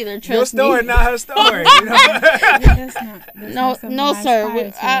be don't either. your Trust story, me. not her story. You know? That's not something No, I sir.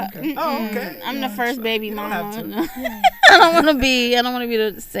 aspire to. Oh, okay. I'm the first baby You don't mama. have I don't want to be. I don't want to be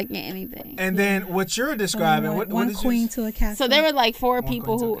the second anything. And then what you're describing, what one did queen you? to a castle. So there were like 4 One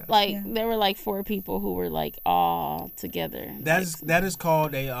people queen who to a like Yeah. there were like 4 people who were like all together. That is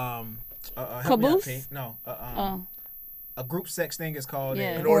called a help me out, Caboose? Pete. No, Oh, a group sex thing is called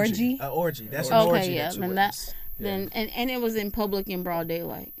Yeah. An a orgy. orgy. That's an okay, orgy. yeah. that you Then witness. then and it was in public in broad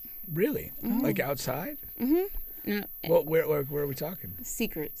daylight. Really? Like outside? Mm, Well, where are we talking?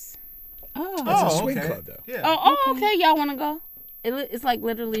 secrets. Oh, It's a swing okay. club, though. Yeah. Oh, okay. Y'all want to go? It's like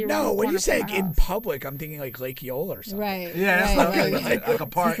literally. around No, the when corner you say from my in house. public, I'm thinking like Lake Eola or something. right. Yeah, that's right, like, right. like a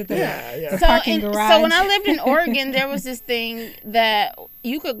park. Yeah, yeah. So, parking so garage. when I lived in Oregon, there was this thing that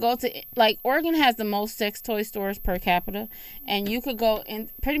you could go to. Like Oregon has the most sex toy stores per capita, and you could go in.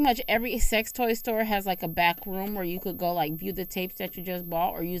 Pretty much every sex toy store has like a back room where you could go like view the tapes that you just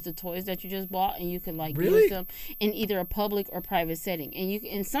bought or use the toys that you just bought, and you could like Really? use them in either a public or private setting.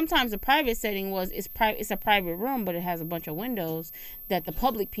 And sometimes the private setting it's a private room, but it has a bunch of windows that the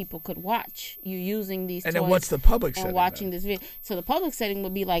public people could watch you using these And toys then what's the public and setting? watching then? this video. So the public setting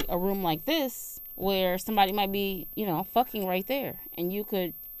would be like a room like this where somebody might be, fucking right there, and you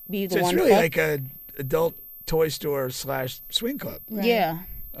could be the So it's one. really fuck- like a adult toy store / swing club. Right. Yeah.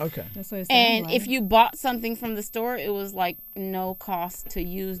 Okay. That's what it sounds And like. if you bought something from the store, it was like no cost to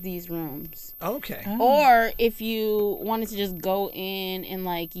use these rooms. Okay. Or if you wanted to just go in and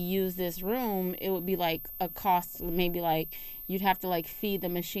like use this room, it would be like a cost, maybe like you'd have to like feed the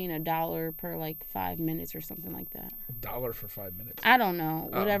machine $1 per like 5 minutes or something like that. $1 for 5 minutes. I don't know,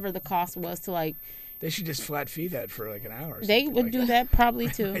 Oh. whatever the cost was to like. They should just flat fee that for like an hour. Or They something would like do that probably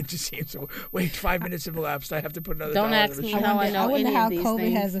too. It just seems so. Wait, 5 minutes have elapsed. I have to put another. Don't $1 ask in the me machine. how I know wonder any how of these COVID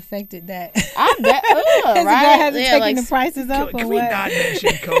things. has affected that. I bet. Has Ugh, the right? guy hasn't Yeah, taken like, the prices up Can or we what? not mention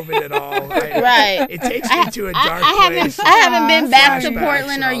COVID at all? Right. It takes me to a dark I haven't. place. I haven't been back to Flashbacks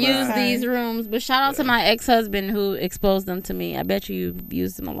Portland or and all used that. these rooms, but shout out to my ex-husband who exposed them to me. I bet you've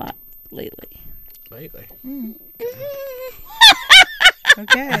used them a lot lately. Lately.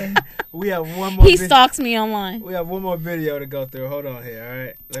 Okay. We have one more. He stalks me online. We have one more video to go through. Hold on here. All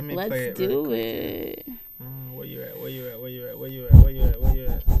right. Let me play Let's it. do really it. Where you at? Where you at? Where you at? Where you at? Where you at? Where you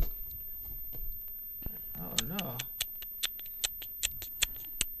at? Oh no.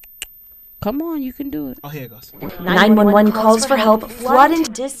 Come on, you can do it. Oh, here it goes. 911 calls for help flood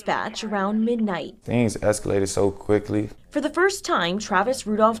into dispatch around midnight. Things escalated so quickly. For the first time, Travis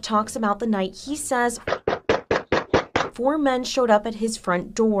Rudolph talks about the night he says 4 men showed up at his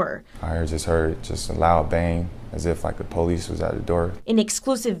front door. I just heard a loud bang, as if like the police was at the door. In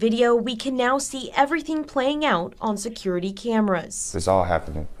exclusive video, we can now see everything playing out on security cameras. This all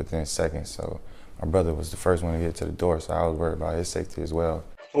happened within seconds, so my brother was the first one to get to the door, so I was worried about his safety as well.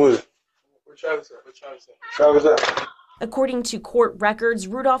 Who is it? Where Travis at? Travis at? According to court records,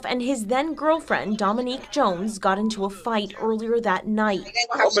 Rudolph and his then-girlfriend, Dominique Jones, got into a fight earlier that night.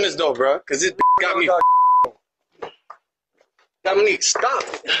 Open this door, bro, because this got me. Dominique, stop.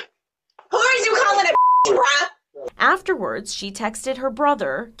 Who are you calling a bro? Afterwards, she texted her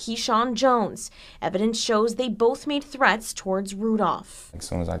brother, Keyshawn Jones. Evidence shows they both made threats towards Rudolph. As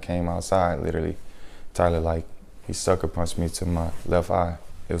soon as I came outside, literally, Tyler, he sucker punched me to my left eye.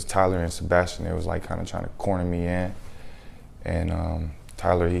 It was Tyler and Sebastian. They was kind of trying to corner me in. And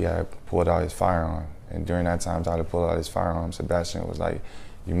Tyler, he had pulled out his firearm. And during that time, Tyler pulled out his firearm. Sebastian was like,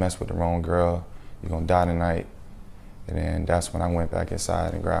 you mess with the wrong girl, you're gonna die tonight. And then that's when I went back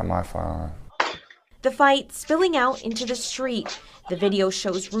inside and grabbed my firearm. The fight spilling out into the street. The video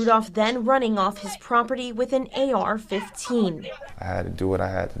shows Rudolph then running off his property with an AR-15. I had to do what I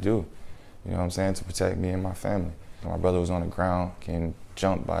had to do, you know what I'm saying, to protect me and my family. My brother was on the ground getting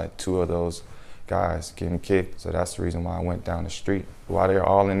jumped by 2 of those guys, getting kicked. So that's the reason why I went down the street. While they're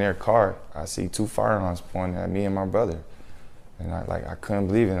all in their car, I see 2 firearms pointing at me and my brother. And I couldn't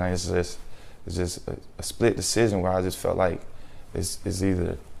believe it. It's just a split decision where I just felt like it's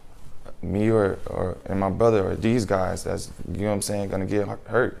either me and my brother or these guys that's, you know what I'm saying, gonna get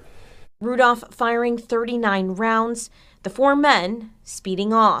hurt. Rudolph firing 39 rounds, the 4 men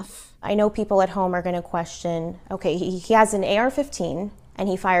speeding off. I know people at home are gonna question, okay, he has an AR-15 and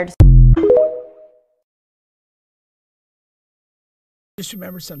he fired. Just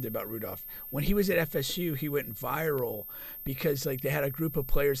remember something about Rudolph. When he was at FSU, he went viral because they had a group of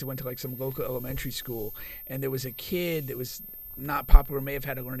players that went to some local elementary school, and there was a kid that was not popular, may have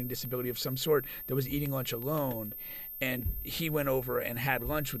had a learning disability of some sort, that was eating lunch alone. And he went over and had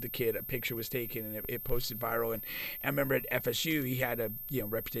lunch with the kid. A picture was taken, and it posted viral. And I remember at FSU, he had a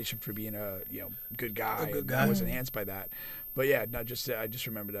reputation for being a good guy. A good guy. And I was enhanced by that. But yeah, I just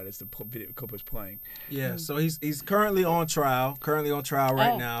remember that as the video clip was playing. Yeah, so he's currently on trial.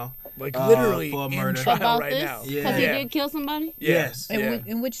 Right now. Literally for in murder. trial About right this? now. Because he did kill somebody? Yes.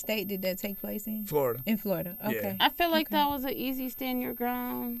 In which state did that take place in? Florida. In Florida. Okay. I feel like that was an easy stand your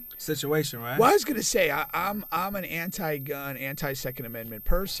ground situation, right? Well, I was gonna say I'm an anti-gun, anti-Second Amendment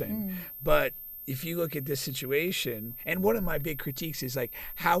person, but if you look at this situation, and one of my big critiques is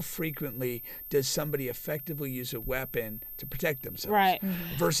how frequently does somebody effectively use a weapon to protect themselves, right?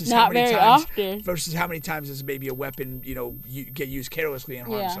 Versus Not how many very times, often. Versus how many times does maybe a weapon, get used carelessly and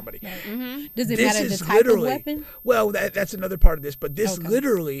harm somebody. Does it matter the type of weapon? Well, that's another part of this, but this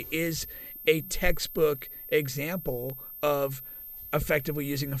literally is a textbook example of effectively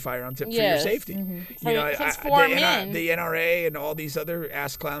using a firearm for your safety. Mm-hmm. The NRA and all these other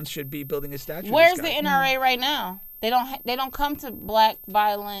ass clowns should be building a statue. Where's the NRA right now? They don't come to black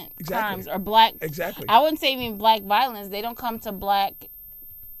violent crimes or black. Exactly. I wouldn't say even black violence. They don't come to black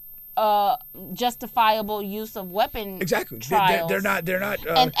justifiable use of weapon. Exactly. Trials. They're not.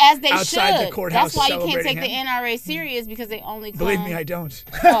 And as they outside should. The courthouse. That's why you can't take the NRA serious because they only come. Believe me, I don't.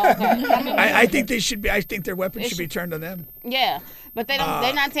 Oh, okay. I think they should be. I think their weapons should be turned on them. Yeah, but they don't.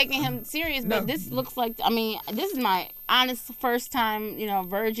 They're not taking him serious. But this looks like. I mean, this is my honest first time.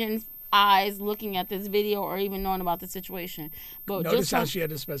 Virgin eyes looking at this video or even knowing about the situation. But notice how she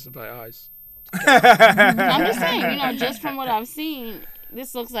had to specify eyes. I'm just saying. Just from what I've seen.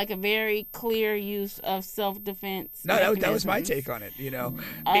 This looks like a very clear use of self-defense. No, that was my take on it.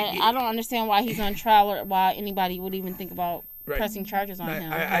 I don't understand why he's on trial or why anybody would even think about pressing charges on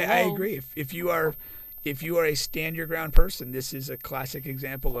him. I agree. If you are a stand your ground person, this is a classic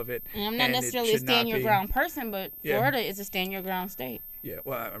example of it. And I'm not necessarily a stand your ground person, but Florida is a stand your ground state. Yeah,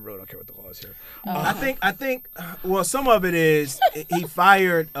 well, I really don't care what the law is here. I think. Well, some of it is he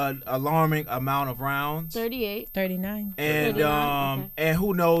fired an alarming amount of rounds. 39. And and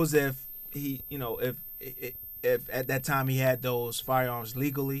who knows if he, if at that time he had those firearms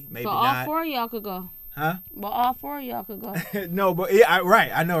legally, maybe but not. All 4 of y'all could go. Huh? Well, all 4 of y'all could go. No, but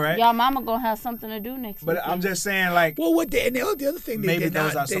right, I know, right? Y'all mama gonna have something to do next week. But I'm just saying, well, the other thing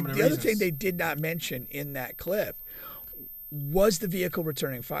the other thing they did not mention in that clip was the vehicle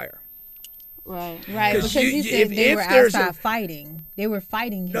returning fire. Right. Right, because he said they were outside fighting. They were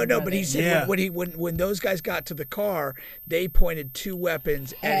fighting him. No, but he said when those guys got to the car, they pointed 2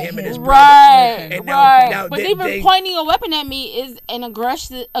 weapons at him and his brother. Right, And now but even pointing a weapon at me is an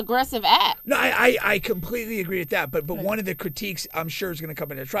aggressive act. No, I completely agree with that. But one of the critiques I'm sure is going to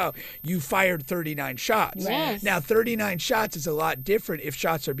come into trial. You fired 39 shots. Yes. Now 39 shots is a lot different if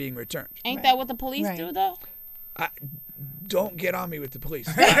shots are being returned. Ain't that what the police do though? Don't get on me with the police.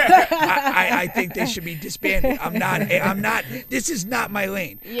 I think they should be disbanded. I'm not. This is not my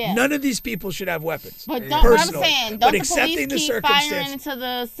lane. Yeah. None of these people should have weapons. But what I'm saying, don't the accepting police keep firing into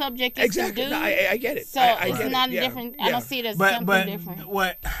the subject? Exactly. No, I get it. So I it's get not it. a different. Yeah. I don't see it as something different.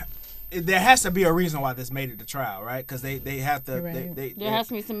 What? There has to be a reason why this made it to trial, right? Because they have to. Right. There has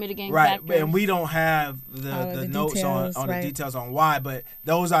to be some mitigating factors. Right, and we don't have the notes details, on the details on why, but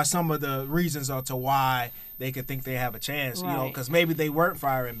those are some of the reasons as to why they could think they have a chance, you know, because maybe they weren't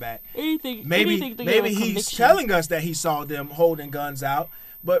firing back. Maybe he's telling us that he saw them holding guns out,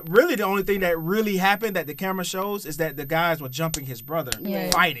 but really the only thing that really happened that the camera shows is that the guys were jumping his brother,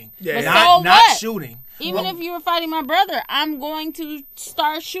 fighting, not shooting. Even if you were fighting my brother, I'm going to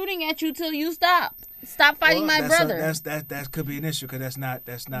start shooting at you till you stop. Stop fighting my brother. That could be an issue because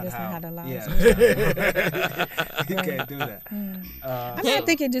that's not how the law is. You can't do that. I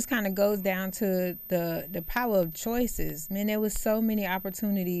think it just kind of goes down to the power of choices. Man, there was so many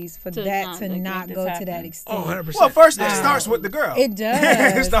opportunities for that to not go to that extent. Oh, 100%. Well, first it starts with the girl. It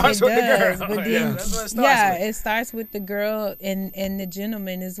does. It starts with the girl. But then, it starts with the girl and the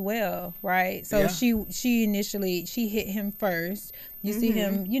gentleman as well, right? So she initially hit him first. You see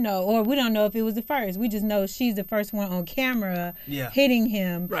him, you know, or we don't know if it was the first. We just know she's the first one on camera hitting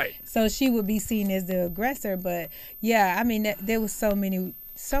him. Right. So she would be seen as the aggressor. But yeah, I mean, there was so many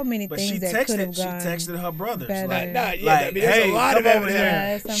things that could have gone. She texted her brothers. There's a lot of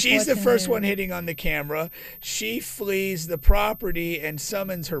evidence. She's the first one hitting on the camera. She flees the property and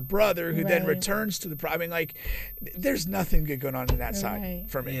summons her brother, who then returns to the property. I mean, like, there's nothing good going on that side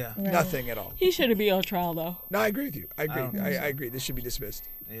for me. Yeah. Nothing at all. He shouldn't be on trial, though. No, I agree with you. I agree. This should be dismissed.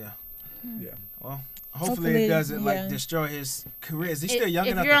 Yeah. Yeah. Well, hopefully it doesn't destroy his career. Is he still young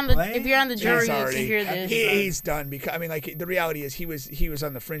enough to play? If you're on the jury, you can hear this. He's done because I mean, like the reality is he was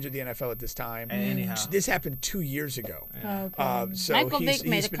on the fringe of the NFL at this time. Anyhow, this happened 2 years ago. Yeah. So Michael he's Vick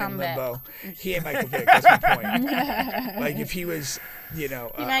made a been comeback. in limbo. He and Michael Vick. That's my point. Like if he was, you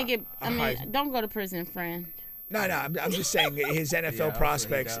know, he might get. I mean, don't go to prison, friend. No, I'm just saying his NFL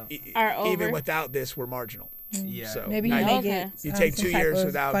prospects, even without this, were marginal. Yeah. So maybe he may get you take 2 years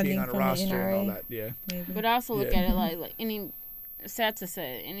without being on a roster and all that. Yeah. Maybe. But also look at it like any. Sad to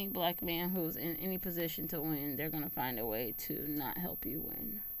say, any black man who's in any position to win, they're gonna find a way to not help you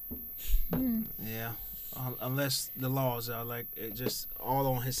win. Yeah. Unless the laws are like it just all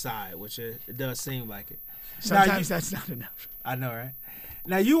on his side, which it does seem like it. Sometimes that's not enough. I know, right?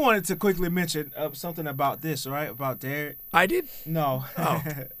 Now you wanted to quickly mention something about this, right? About Derek. I did. No.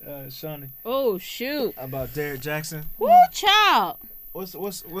 Oh, Shawnee. Oh shoot. About Derek Jackson. Woo, child.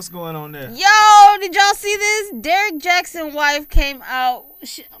 What's going on there? Yo, did y'all see this? Derek Jackson's wife came out.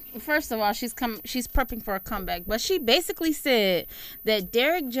 First of all, she's prepping for a comeback, but she basically said that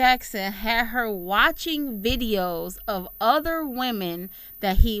Derek Jackson had her watching videos of other women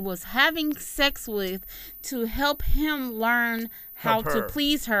that he was having sex with to help him learn how to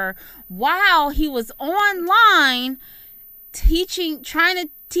please her while he was online trying to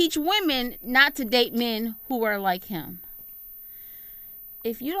teach women not to date men who are like him.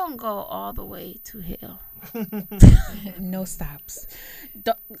 If you don't go all the way to hell, no stops.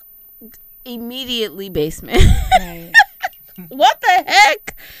 Immediately basement. Right. What the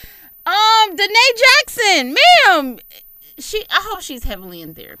heck? Danae Jackson, ma'am. I hope she's heavily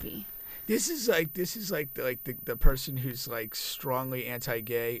in therapy. This is like the person who's like strongly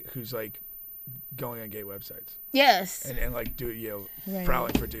anti-gay, who's like going on gay websites. Yes. And like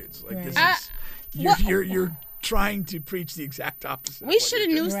prowling for dudes. Like this Right. is you're trying to preach the exact opposite. We should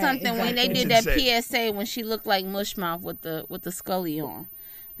have knew something when they did that insane. PSA when she looked like Mushmouth with the Scully on.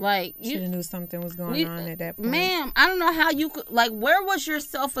 Like you should have knew something was going on at that point. Ma'am, I don't know how you could where was your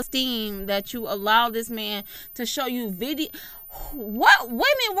self-esteem that you allowed this man to show you video? What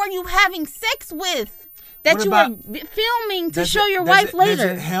women were you having sex with that you were filming to show your wife later?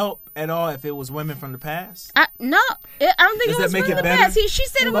 Does it help at all if it was women from the past? No, I don't think it was from the past. She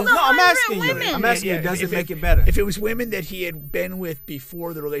said it was 100 women. I'm asking you, does it make it better? If it was women that he had been with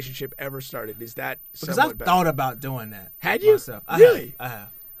before the relationship ever started, is that because I've thought about doing that. Had you? Myself. Really? I have.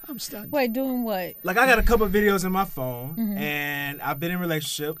 I'm stunned. Wait, doing what? Like I got a couple of videos in my phone, and I've been in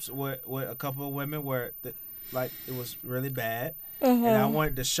relationships with a couple of women where like it was really bad, and I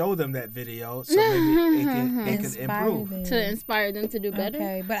wanted to show them that video so maybe it can improve. To inspire them to do better.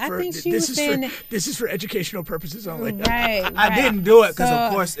 Okay, but I think she was saying this is for educational purposes only. Right. I didn't do it because,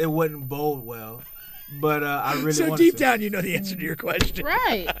 of course, it wouldn't bode well. But I really so wanted deep to. down, you know the answer to your question.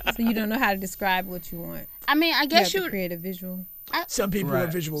 Right. So you don't know how to describe what you want. I mean, I guess you create a visual. Some people are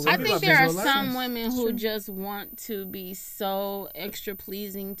visual I learners. think there are some women who just want to be so extra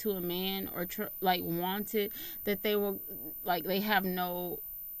pleasing to a man or want it that they will they have no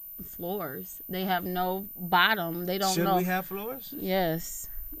floors. They have no bottom. They don't know. Should we have floors? Yes.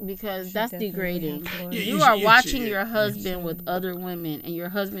 Because that's degrading. Yeah, you are watching your husband with other women, and your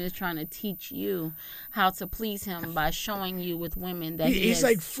husband is trying to teach you how to please him by showing you with women that he's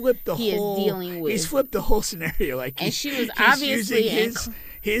like flipped the whole. Is dealing with. He's flipped the whole scenario. Like, and she was he's obviously using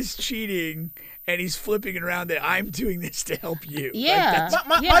his cheating, and he's flipping it around that I'm doing this to help you. Yeah,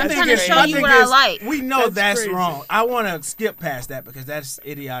 like, I'm trying to show you what I like. We know that's crazy. wrong. I want to skip past that because that's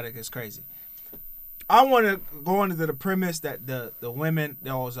idiotic. It's crazy. I want to go into the premise that the women,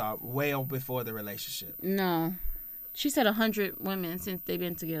 those are well before the relationship. No. She said 100 women since they've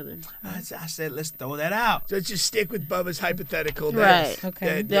been together. I said, let's throw that out. So let's just stick with Bubba's hypothetical. Right.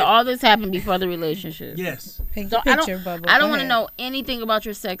 Okay. That all this happened before the relationship. Yes. Paint the picture, Bubba. I don't want to know anything about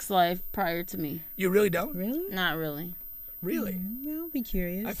your sex life prior to me. You really don't? Really? Not really. Really? I'll be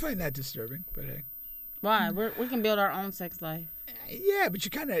curious. I find that disturbing, but hey. Why? We can build our own sex life. Yeah, but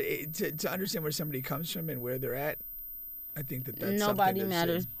you kind of to understand where somebody comes from and where they're at. I think that's nobody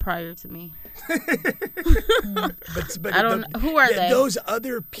matters prior to me. but I don't. Who are they? Those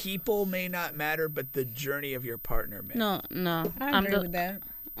other people may not matter, but the journey of your partner may. No. I agree with that.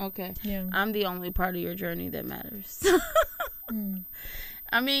 Okay. Yeah. I'm the only part of your journey that matters.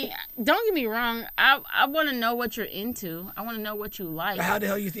 I mean, don't get me wrong. I want to know what you're into. I want to know what you like. How the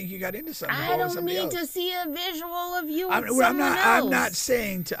hell you think you got into something? I don't need to see a visual of you with I'm someone not. else.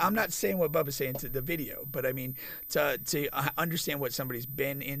 I'm not saying what Bubba's saying to the video, but I mean to understand what somebody's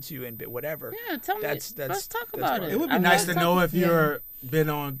been into and whatever. Yeah, tell me. Let's talk about it. It would be nice to know if you're been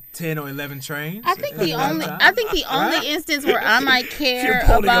on 10 or 11 trains. I think the only instance where I might care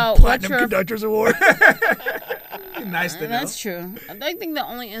about what Platinum your Conductors Award. Nice to know. That's true. I think the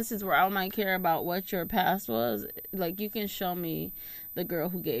only instance where I might care about what your past was, like you can show me the girl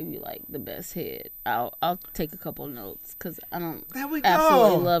who gave you like the best head. I'll take a couple notes because I don't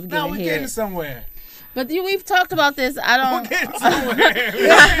absolutely love giving head. Now we're getting somewhere. But we've talked about this. I don't.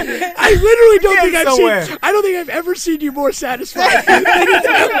 I literally don't think I've seen. I don't think I've ever seen you more satisfied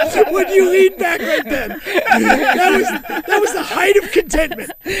when you leaned back right then. That was the height of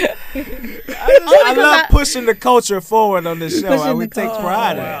contentment. I love pushing the culture forward on this show. We take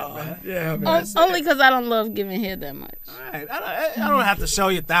pride in it, man. Yeah, man. Only because I don't love giving head that much. All right. I don't have to show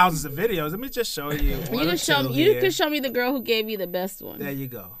you thousands of videos. Let me just show you. You can show me the girl who gave you the best one. There you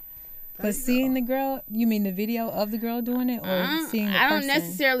go. But seeing the girl, you mean the video of the girl doing it, or seeing the person? I don't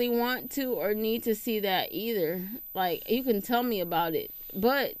necessarily want to or need to see that either. Like, you can tell me about it,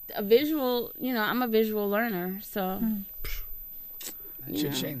 but a visual, I'm a visual learner, so.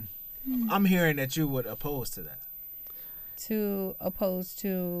 Cha-ching. I'm hearing that you would oppose to that. To oppose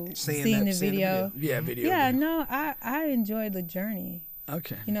to seeing the video. Yeah, video. Yeah, no, I enjoy the journey.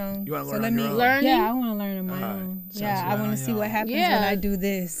 Okay. You want to learn on your own? Learning? Yeah, I want to learn on my own. Yeah, I want to see what happens when I do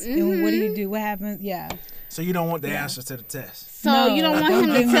this. Mm-hmm. And what do you do? What happens? Yeah. So you don't want the answer to the test. So you don't want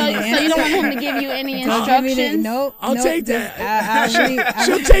him to tell you. So you don't want him to give you any instructions. Nope. I'll take that.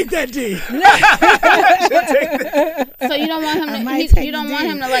 She'll take that, D. So you don't want him to. You don't want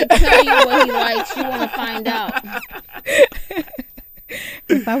him to like tell you what he likes. You want to find out.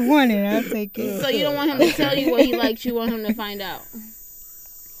 If I want it, I'll take it. So you don't want him to tell you what he likes. You want him to find out.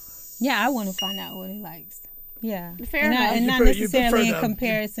 Yeah, I want to find out what he likes. Yeah. Fair enough. And not necessarily in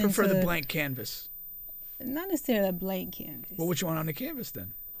comparison to... You prefer to... the blank canvas. Not necessarily a blank canvas. Well, what you want on the canvas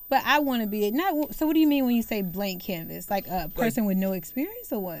then? But I want to be... So what do you mean when you say blank canvas? Like a person with no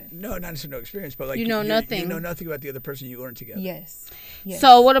experience or what? No, not necessarily no experience, but like... You know nothing. You know nothing about the other person you learned together. Yes.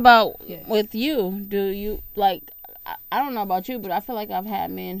 So what about with you? Do you, like... I don't know about you, but I feel like I've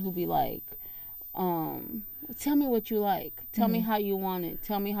had men who be like... tell me what you like. Tell me how you want it.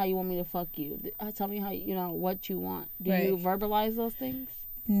 Tell me how you want me to fuck you. Tell me how what you want. Do you verbalize those things?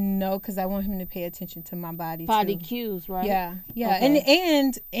 No, because I want him to pay attention to my body. Body cues, right? Yeah. Okay.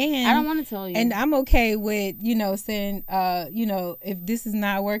 And I don't want to tell you. And I'm okay with saying if this is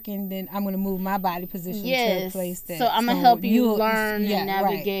not working, then I'm gonna move my body position to a place that. So I'm gonna help you learn and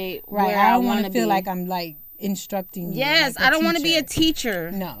navigate. Right. I don't want to feel like I'm like instructing you. Yes, like I don't want to be a teacher.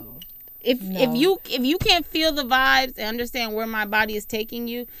 No. if you can't feel the vibes and understand where my body is taking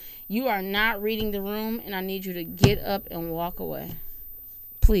you, you are not reading the room, and I need you to get up and walk away.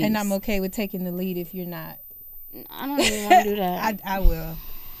 Please. And I'm okay with taking the lead if you're not. I don't even want to do that. I will.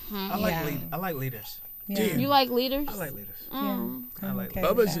 I like leaders. Yeah. You like leaders? I like leaders. Oh. I like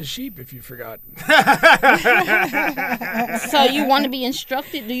Bubba's a sheep, if you forgot. So you want to be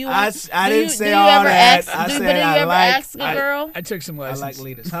instructed? Do you? Want, I didn't say all that. Do you ever ask a girl? I took some lessons. I like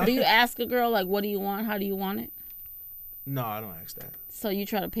leaders. Huh? Do you ask a girl like, "What do you want? How do you want it?" No, I don't ask that. So you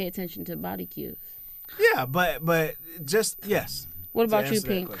try to pay attention to body cues. Yeah, but just yes. What about you,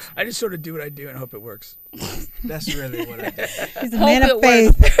 Pink? I just sort of do what I do and hope it works. That's really what I do. He's a man of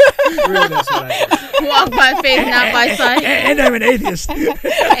faith. Really, that's what I do. Walk by faith, not by sight. And I'm an atheist. And he's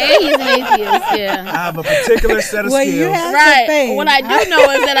an atheist, yeah. I have a particular set of skills. You have right. faith. What I do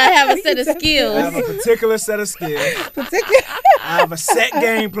know is that I have a set of skills. I have a particular set of skills. I have a set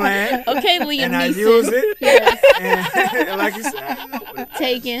game plan. Okay, Liam and I Neeson. use it. Yes. And like you said, I'm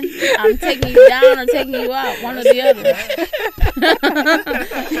taking you down or taking you out, one or the other. I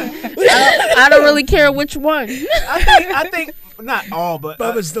don't really care which one. I think not all, but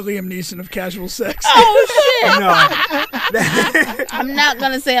Bubba's the Liam Neeson of casual sex. Oh shit! No, I'm not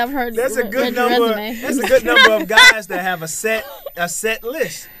gonna say I've heard. That's a good number. That's a good number of guys that have a set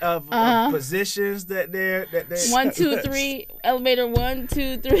list of positions that they're 1, 2, 3 elevator 1,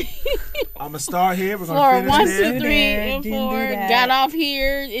 2, 3. I'm gonna start here. We're Floor gonna finish 1, 2, 3, and 4. Got off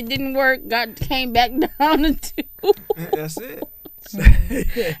here. It didn't work. Came back down to 2. That's it.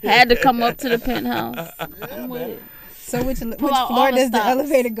 Had to come up to the penthouse. I'm with it. So which floor does the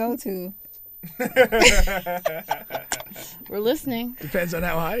elevator go to? We're listening. Depends on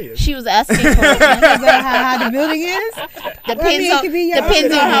how high it is. She was asking for Depends on how high the building is.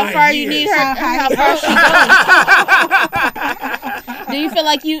 Depends on how far you need her. How far she goes. Do you feel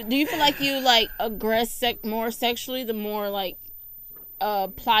like you like aggress more sexually the more like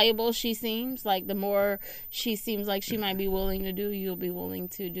pliable she seems? Like the more she seems like she might be willing to do, you'll be willing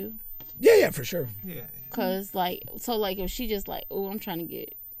to do? Yeah, for sure. Yeah. Cause like if she just like, oh, I'm trying to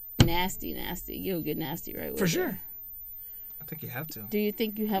get nasty, you'll get nasty right with for sure. I think you have to. Do you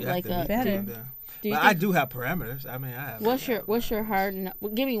think you have like a better? But I do have parameters. I mean, I have. What's your hard no?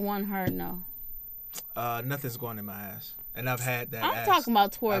 Give me one hard no. Nothing's going in my ass, and I've had that. I'm talking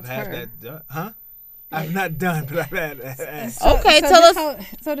about towards I've had her. that done. Huh? I'm not done, but I've had that ass. Okay, tell us.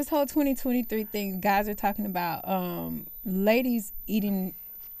 So this whole 2023 thing, guys are talking about ladies eating.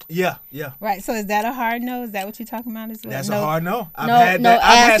 Yeah. Right. So is that a hard no? Is that what you're talking about as well? That's a hard no. I've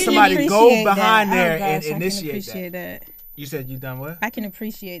had somebody go behind there and initiate that. You said you done what? I can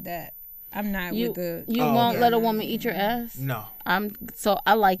appreciate that. I'm not with the. You won't let a woman eat your ass? No. So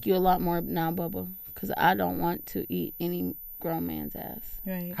I like you a lot more now, Bubba, because I don't want to eat any grown man's ass.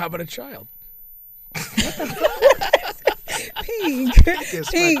 Right. How about a child? Pink,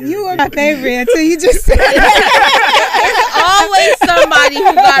 you were my favorite until you just said It's always somebody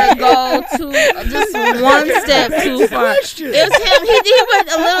who gotta go just one step too far. It was him. He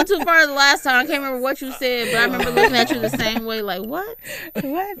went a little too far the last time. I can't remember what you said, but I remember looking at you the same way, like what?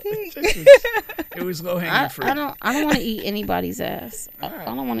 What, Pink? It was low hanging fruit. I don't want to eat anybody's ass. I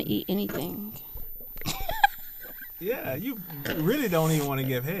don't want to eat anything. Yeah, you really don't even want to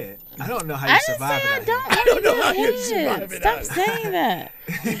give head. I don't know how you survive it. I don't know how you survive it. Stop saying that.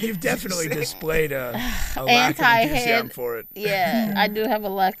 You've definitely displayed a lack of enthusiasm for it. Yeah, I do have a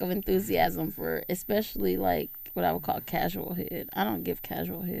lack of enthusiasm for it, especially like what I would call casual head. I don't give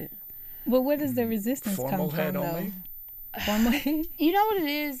casual head. But where does the resistance Formal come head from, only? Formal head? You know what it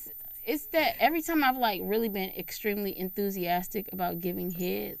is? It's that every time I've like really been extremely enthusiastic about giving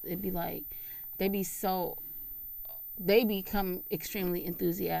head, it'd be like they become extremely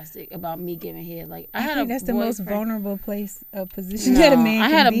enthusiastic about me giving head. Like I think that's the most vulnerable position that a man can be in. I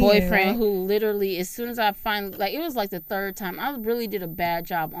had a boyfriend who literally, as soon as I finally, like it was like the third time, I really did a bad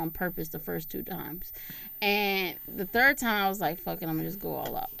job on purpose the first 2 times. And the third time I was like, fuck it, I'm gonna just go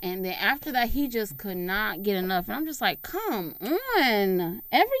all out. And then after that, he just could not get enough. And I'm just like, come on. Every time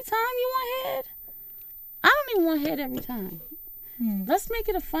you want head? I don't even want head every time. Let's make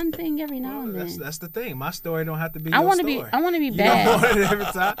it a fun thing every now and then. That's the thing. My story don't have to be I want to be bad. You don't want it every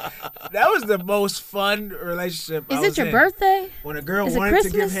time. That was the most fun relationship Is it your birthday? When a girl wanted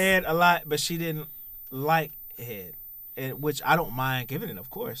to give head a lot, but she didn't like head. Which I don't mind giving it, of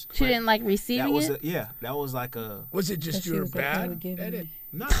course. She didn't like receiving it? That was like a... Was it just you were bad at it?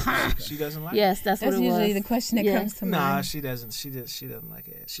 No, she doesn't like it. Yes, that's what it was. That's usually the question that comes to mind. Nah, she doesn't like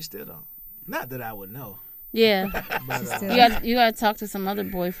it. She still don't. Not that I would know. Yeah. But, you got to talk to some other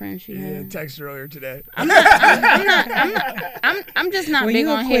boyfriend she Yeah, had. text earlier today. I'm just not Were big you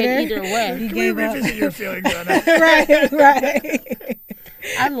a on head quitter? either way. You Can we gave up. revisit your feelings on that? Right.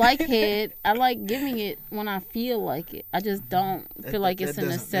 I like head. I like giving it when I feel like it. I just don't feel like it's a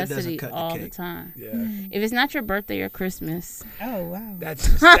necessity all the time. Yeah. If it's not your birthday or Christmas. Oh wow. That's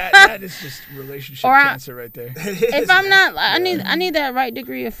just, that is just relationship cancer right there. If I'm not, I need that right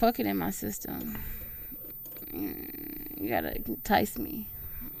degree of fucking in my system. You gotta entice me.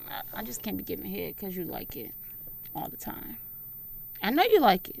 I just can't be giving head because you like it all the time. I know you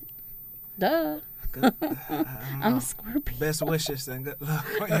like it. Duh. I'm a Scorpio. Best wishes and good luck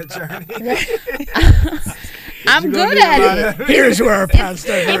on your journey. I'm good at it. Here's where our paths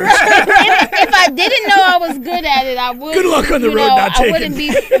diverge. If I didn't know I was good at it, I would. Good luck on the road not I taken. wouldn't be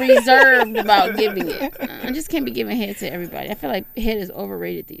reserved about giving it. I just can't be giving head to everybody. I feel like head is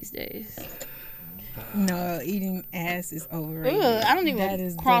overrated these days. No, eating ass is overrated. Ugh, I don't even That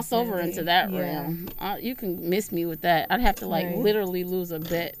is cross over definitely- into that yeah. realm. You can miss me with that. I'd have to Right. literally lose a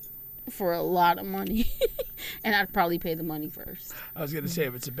bet for a lot of money, and I'd probably pay the money first. I was gonna say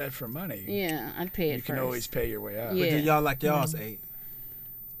if it's a bet for money, Yeah, I'd pay it you can first. always pay your way out. Yeah. But do y'all like y'all's 8?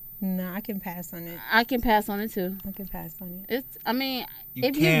 No, I can pass on it. I can pass on it too. I can pass on it. It's. I mean, You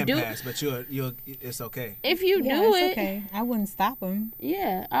if can you do, pass, but you'll it's okay. if you Yeah, do it's it, okay. I wouldn't stop them.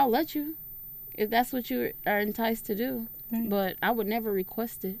 yeah, I'll let you. If that's what you are enticed to do, but I would never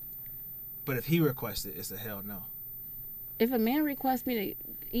request it. But if he requests it, it's a hell no. If a man requests me to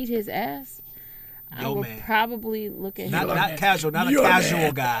eat his ass, I Yo, will man. probably look at Not him. casual, not a Your casual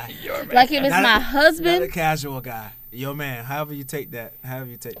man. guy. Like if it's Not my Not a husband, casual guy. Yo, man, however you take that. However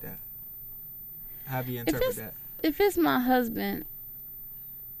you interpret that. if it's my husband,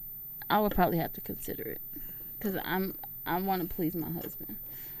 I would probably have to consider it because I want to please my husband,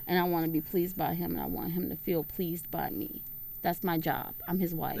 and I want to be pleased by him, and I want him to feel pleased by me. That's my job. I'm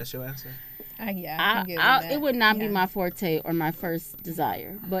his wife. That's your answer? Yeah, I can get with that. It would not be Yeah. my forte or my first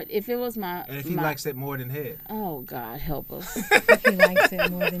desire. But if it was my... And if he my- likes it more than head. Oh, God, help us. If he likes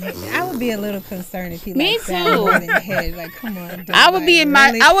it more than head. I would be a little concerned if he Me likes that too. more than head. Like, come on. dude, I would be like, in my...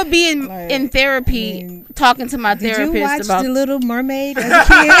 really? I would be in, Like, in therapy talking to my Did therapist you watch about... The Little Mermaid as a kid?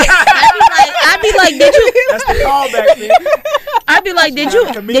 I'd be like, did you... That's the callback, man. I'd be like, did you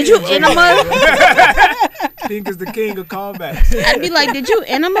enema? Pink is the king of callbacks. I'd be like, did you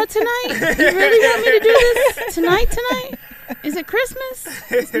enema tonight? You really want me to do this tonight? Is it Christmas?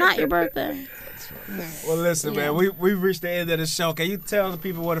 It's not your birthday. Well, listen, man, we've reached the end of the show. Can you tell the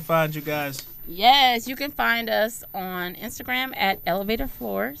people where to find you guys? Yes, you can find us on Instagram at Elevator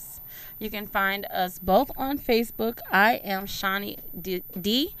Floors. You can find us both on Facebook. I am Shani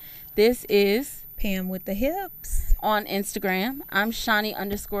D. This is Pam with the hips. On Instagram, I'm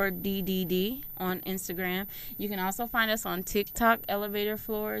Shani_DDD on Instagram. You can also find us on TikTok, Elevator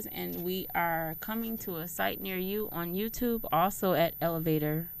Floors, and we are coming to a site near you on YouTube, also at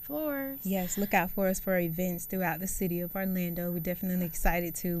Elevator Floors. Yes, look out for us for events throughout the city of Orlando. We're definitely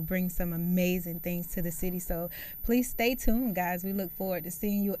excited to bring some amazing things to the city. So please stay tuned, guys. We look forward to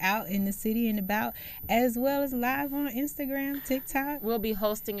seeing you out in the city and about, as well as live on Instagram, TikTok. We'll be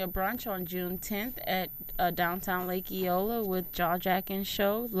hosting a brunch on June 10th at downtown Lake Eola with Jaw Jackin'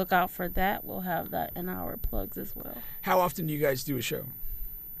 Show. Look out for that. We'll have that in our plugs as well. How often do you guys do a show?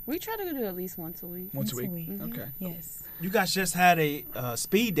 We try to do at least once a week. Once a week. Mhm. Okay. Yes. You guys just had a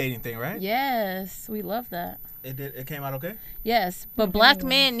speed dating thing, right? Yes, we love that. It came out okay? Yes, but black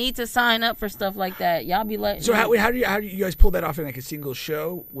men need to sign up for stuff like that. Y'all be letting. So how do you guys pull that off in like a single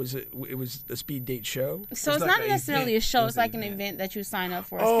show? Was it was a speed date show? So it's not necessarily a show. It's like an event that you sign up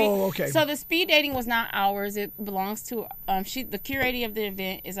for. Oh, okay. So the speed dating was not ours. It belongs to the curator of the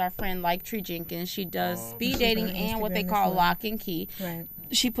event is our friend Like Tree Jenkins. She does speed She's dating on and what they Instagram call as well. lock and key. Right.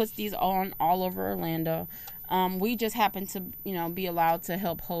 She puts these on all over Orlando. We just happened to, be allowed to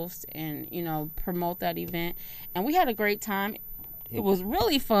help host and, promote that event. And we had a great time. It was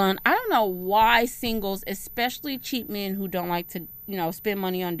really fun. I don't know why singles, especially cheap men who don't like to, spend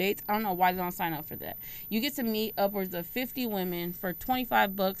money on dates, I don't know why they don't sign up for that. You get to meet upwards of 50 women for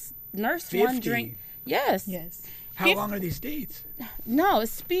 $25. Nurse 50? one drink. Yes. Yes. How long are these dates? No,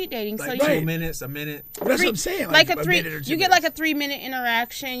 it's speed dating. Like so 2 minutes, a minute. That's what I'm saying. Like a minute or 2 you get minutes. like a 3-minute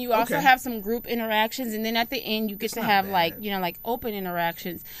interaction. You also Okay. have some group interactions, and then at the end you get to have like open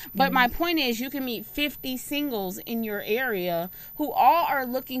interactions. But my point is, you can meet 50 singles in your area who all are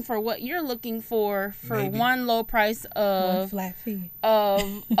looking for what you're looking for Maybe. one low price One of flat fee.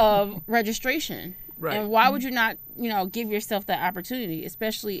 of registration. Right. And why would you not, give yourself that opportunity,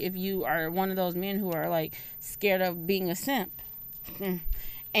 especially if you are one of those men who are like scared of being a simp.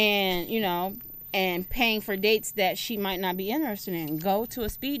 And, and paying for dates that she might not be interested in. Go to a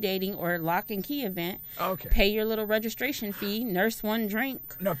speed dating or lock and key event. Okay. Pay your little registration fee. Nurse one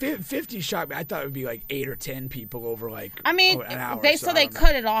drink. No, 50 shocked me. I thought it would be like 8 or 10 people over like. I mean, an hour. they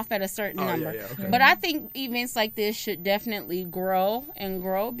cut it off at a certain number. Yeah, okay. But I think events like this should definitely grow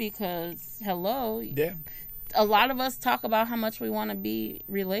because yeah. A lot of us talk about how much we want to be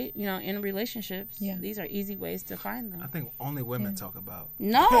in relationships. Yeah. These are easy ways to find them. I think only women talk about.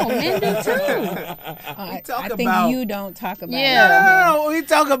 No, men do too. I think you don't talk about it. No. We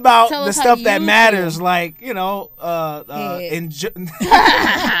talk about Tell the us how stuff that you matters, feel. like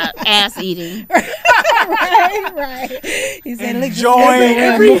ass eating. right. He said,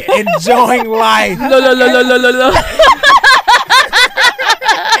 enjoying life.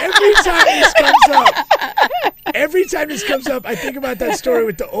 Every time this comes up, I think about that story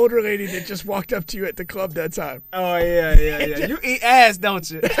with the older lady that just walked up to you at the club that time. Oh yeah. You eat ass, don't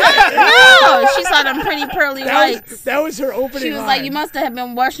you? No, she saw them pretty pearly whites. That was her opening. She was line. like, "You must have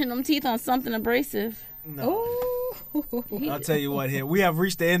been washing them teeth on something abrasive." No. I'll tell you what. Here we have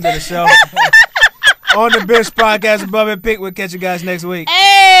reached the end of the show. On the Bench Podcast, Above and Pink. We'll catch you guys next week.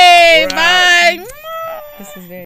 Hey, bye. This is very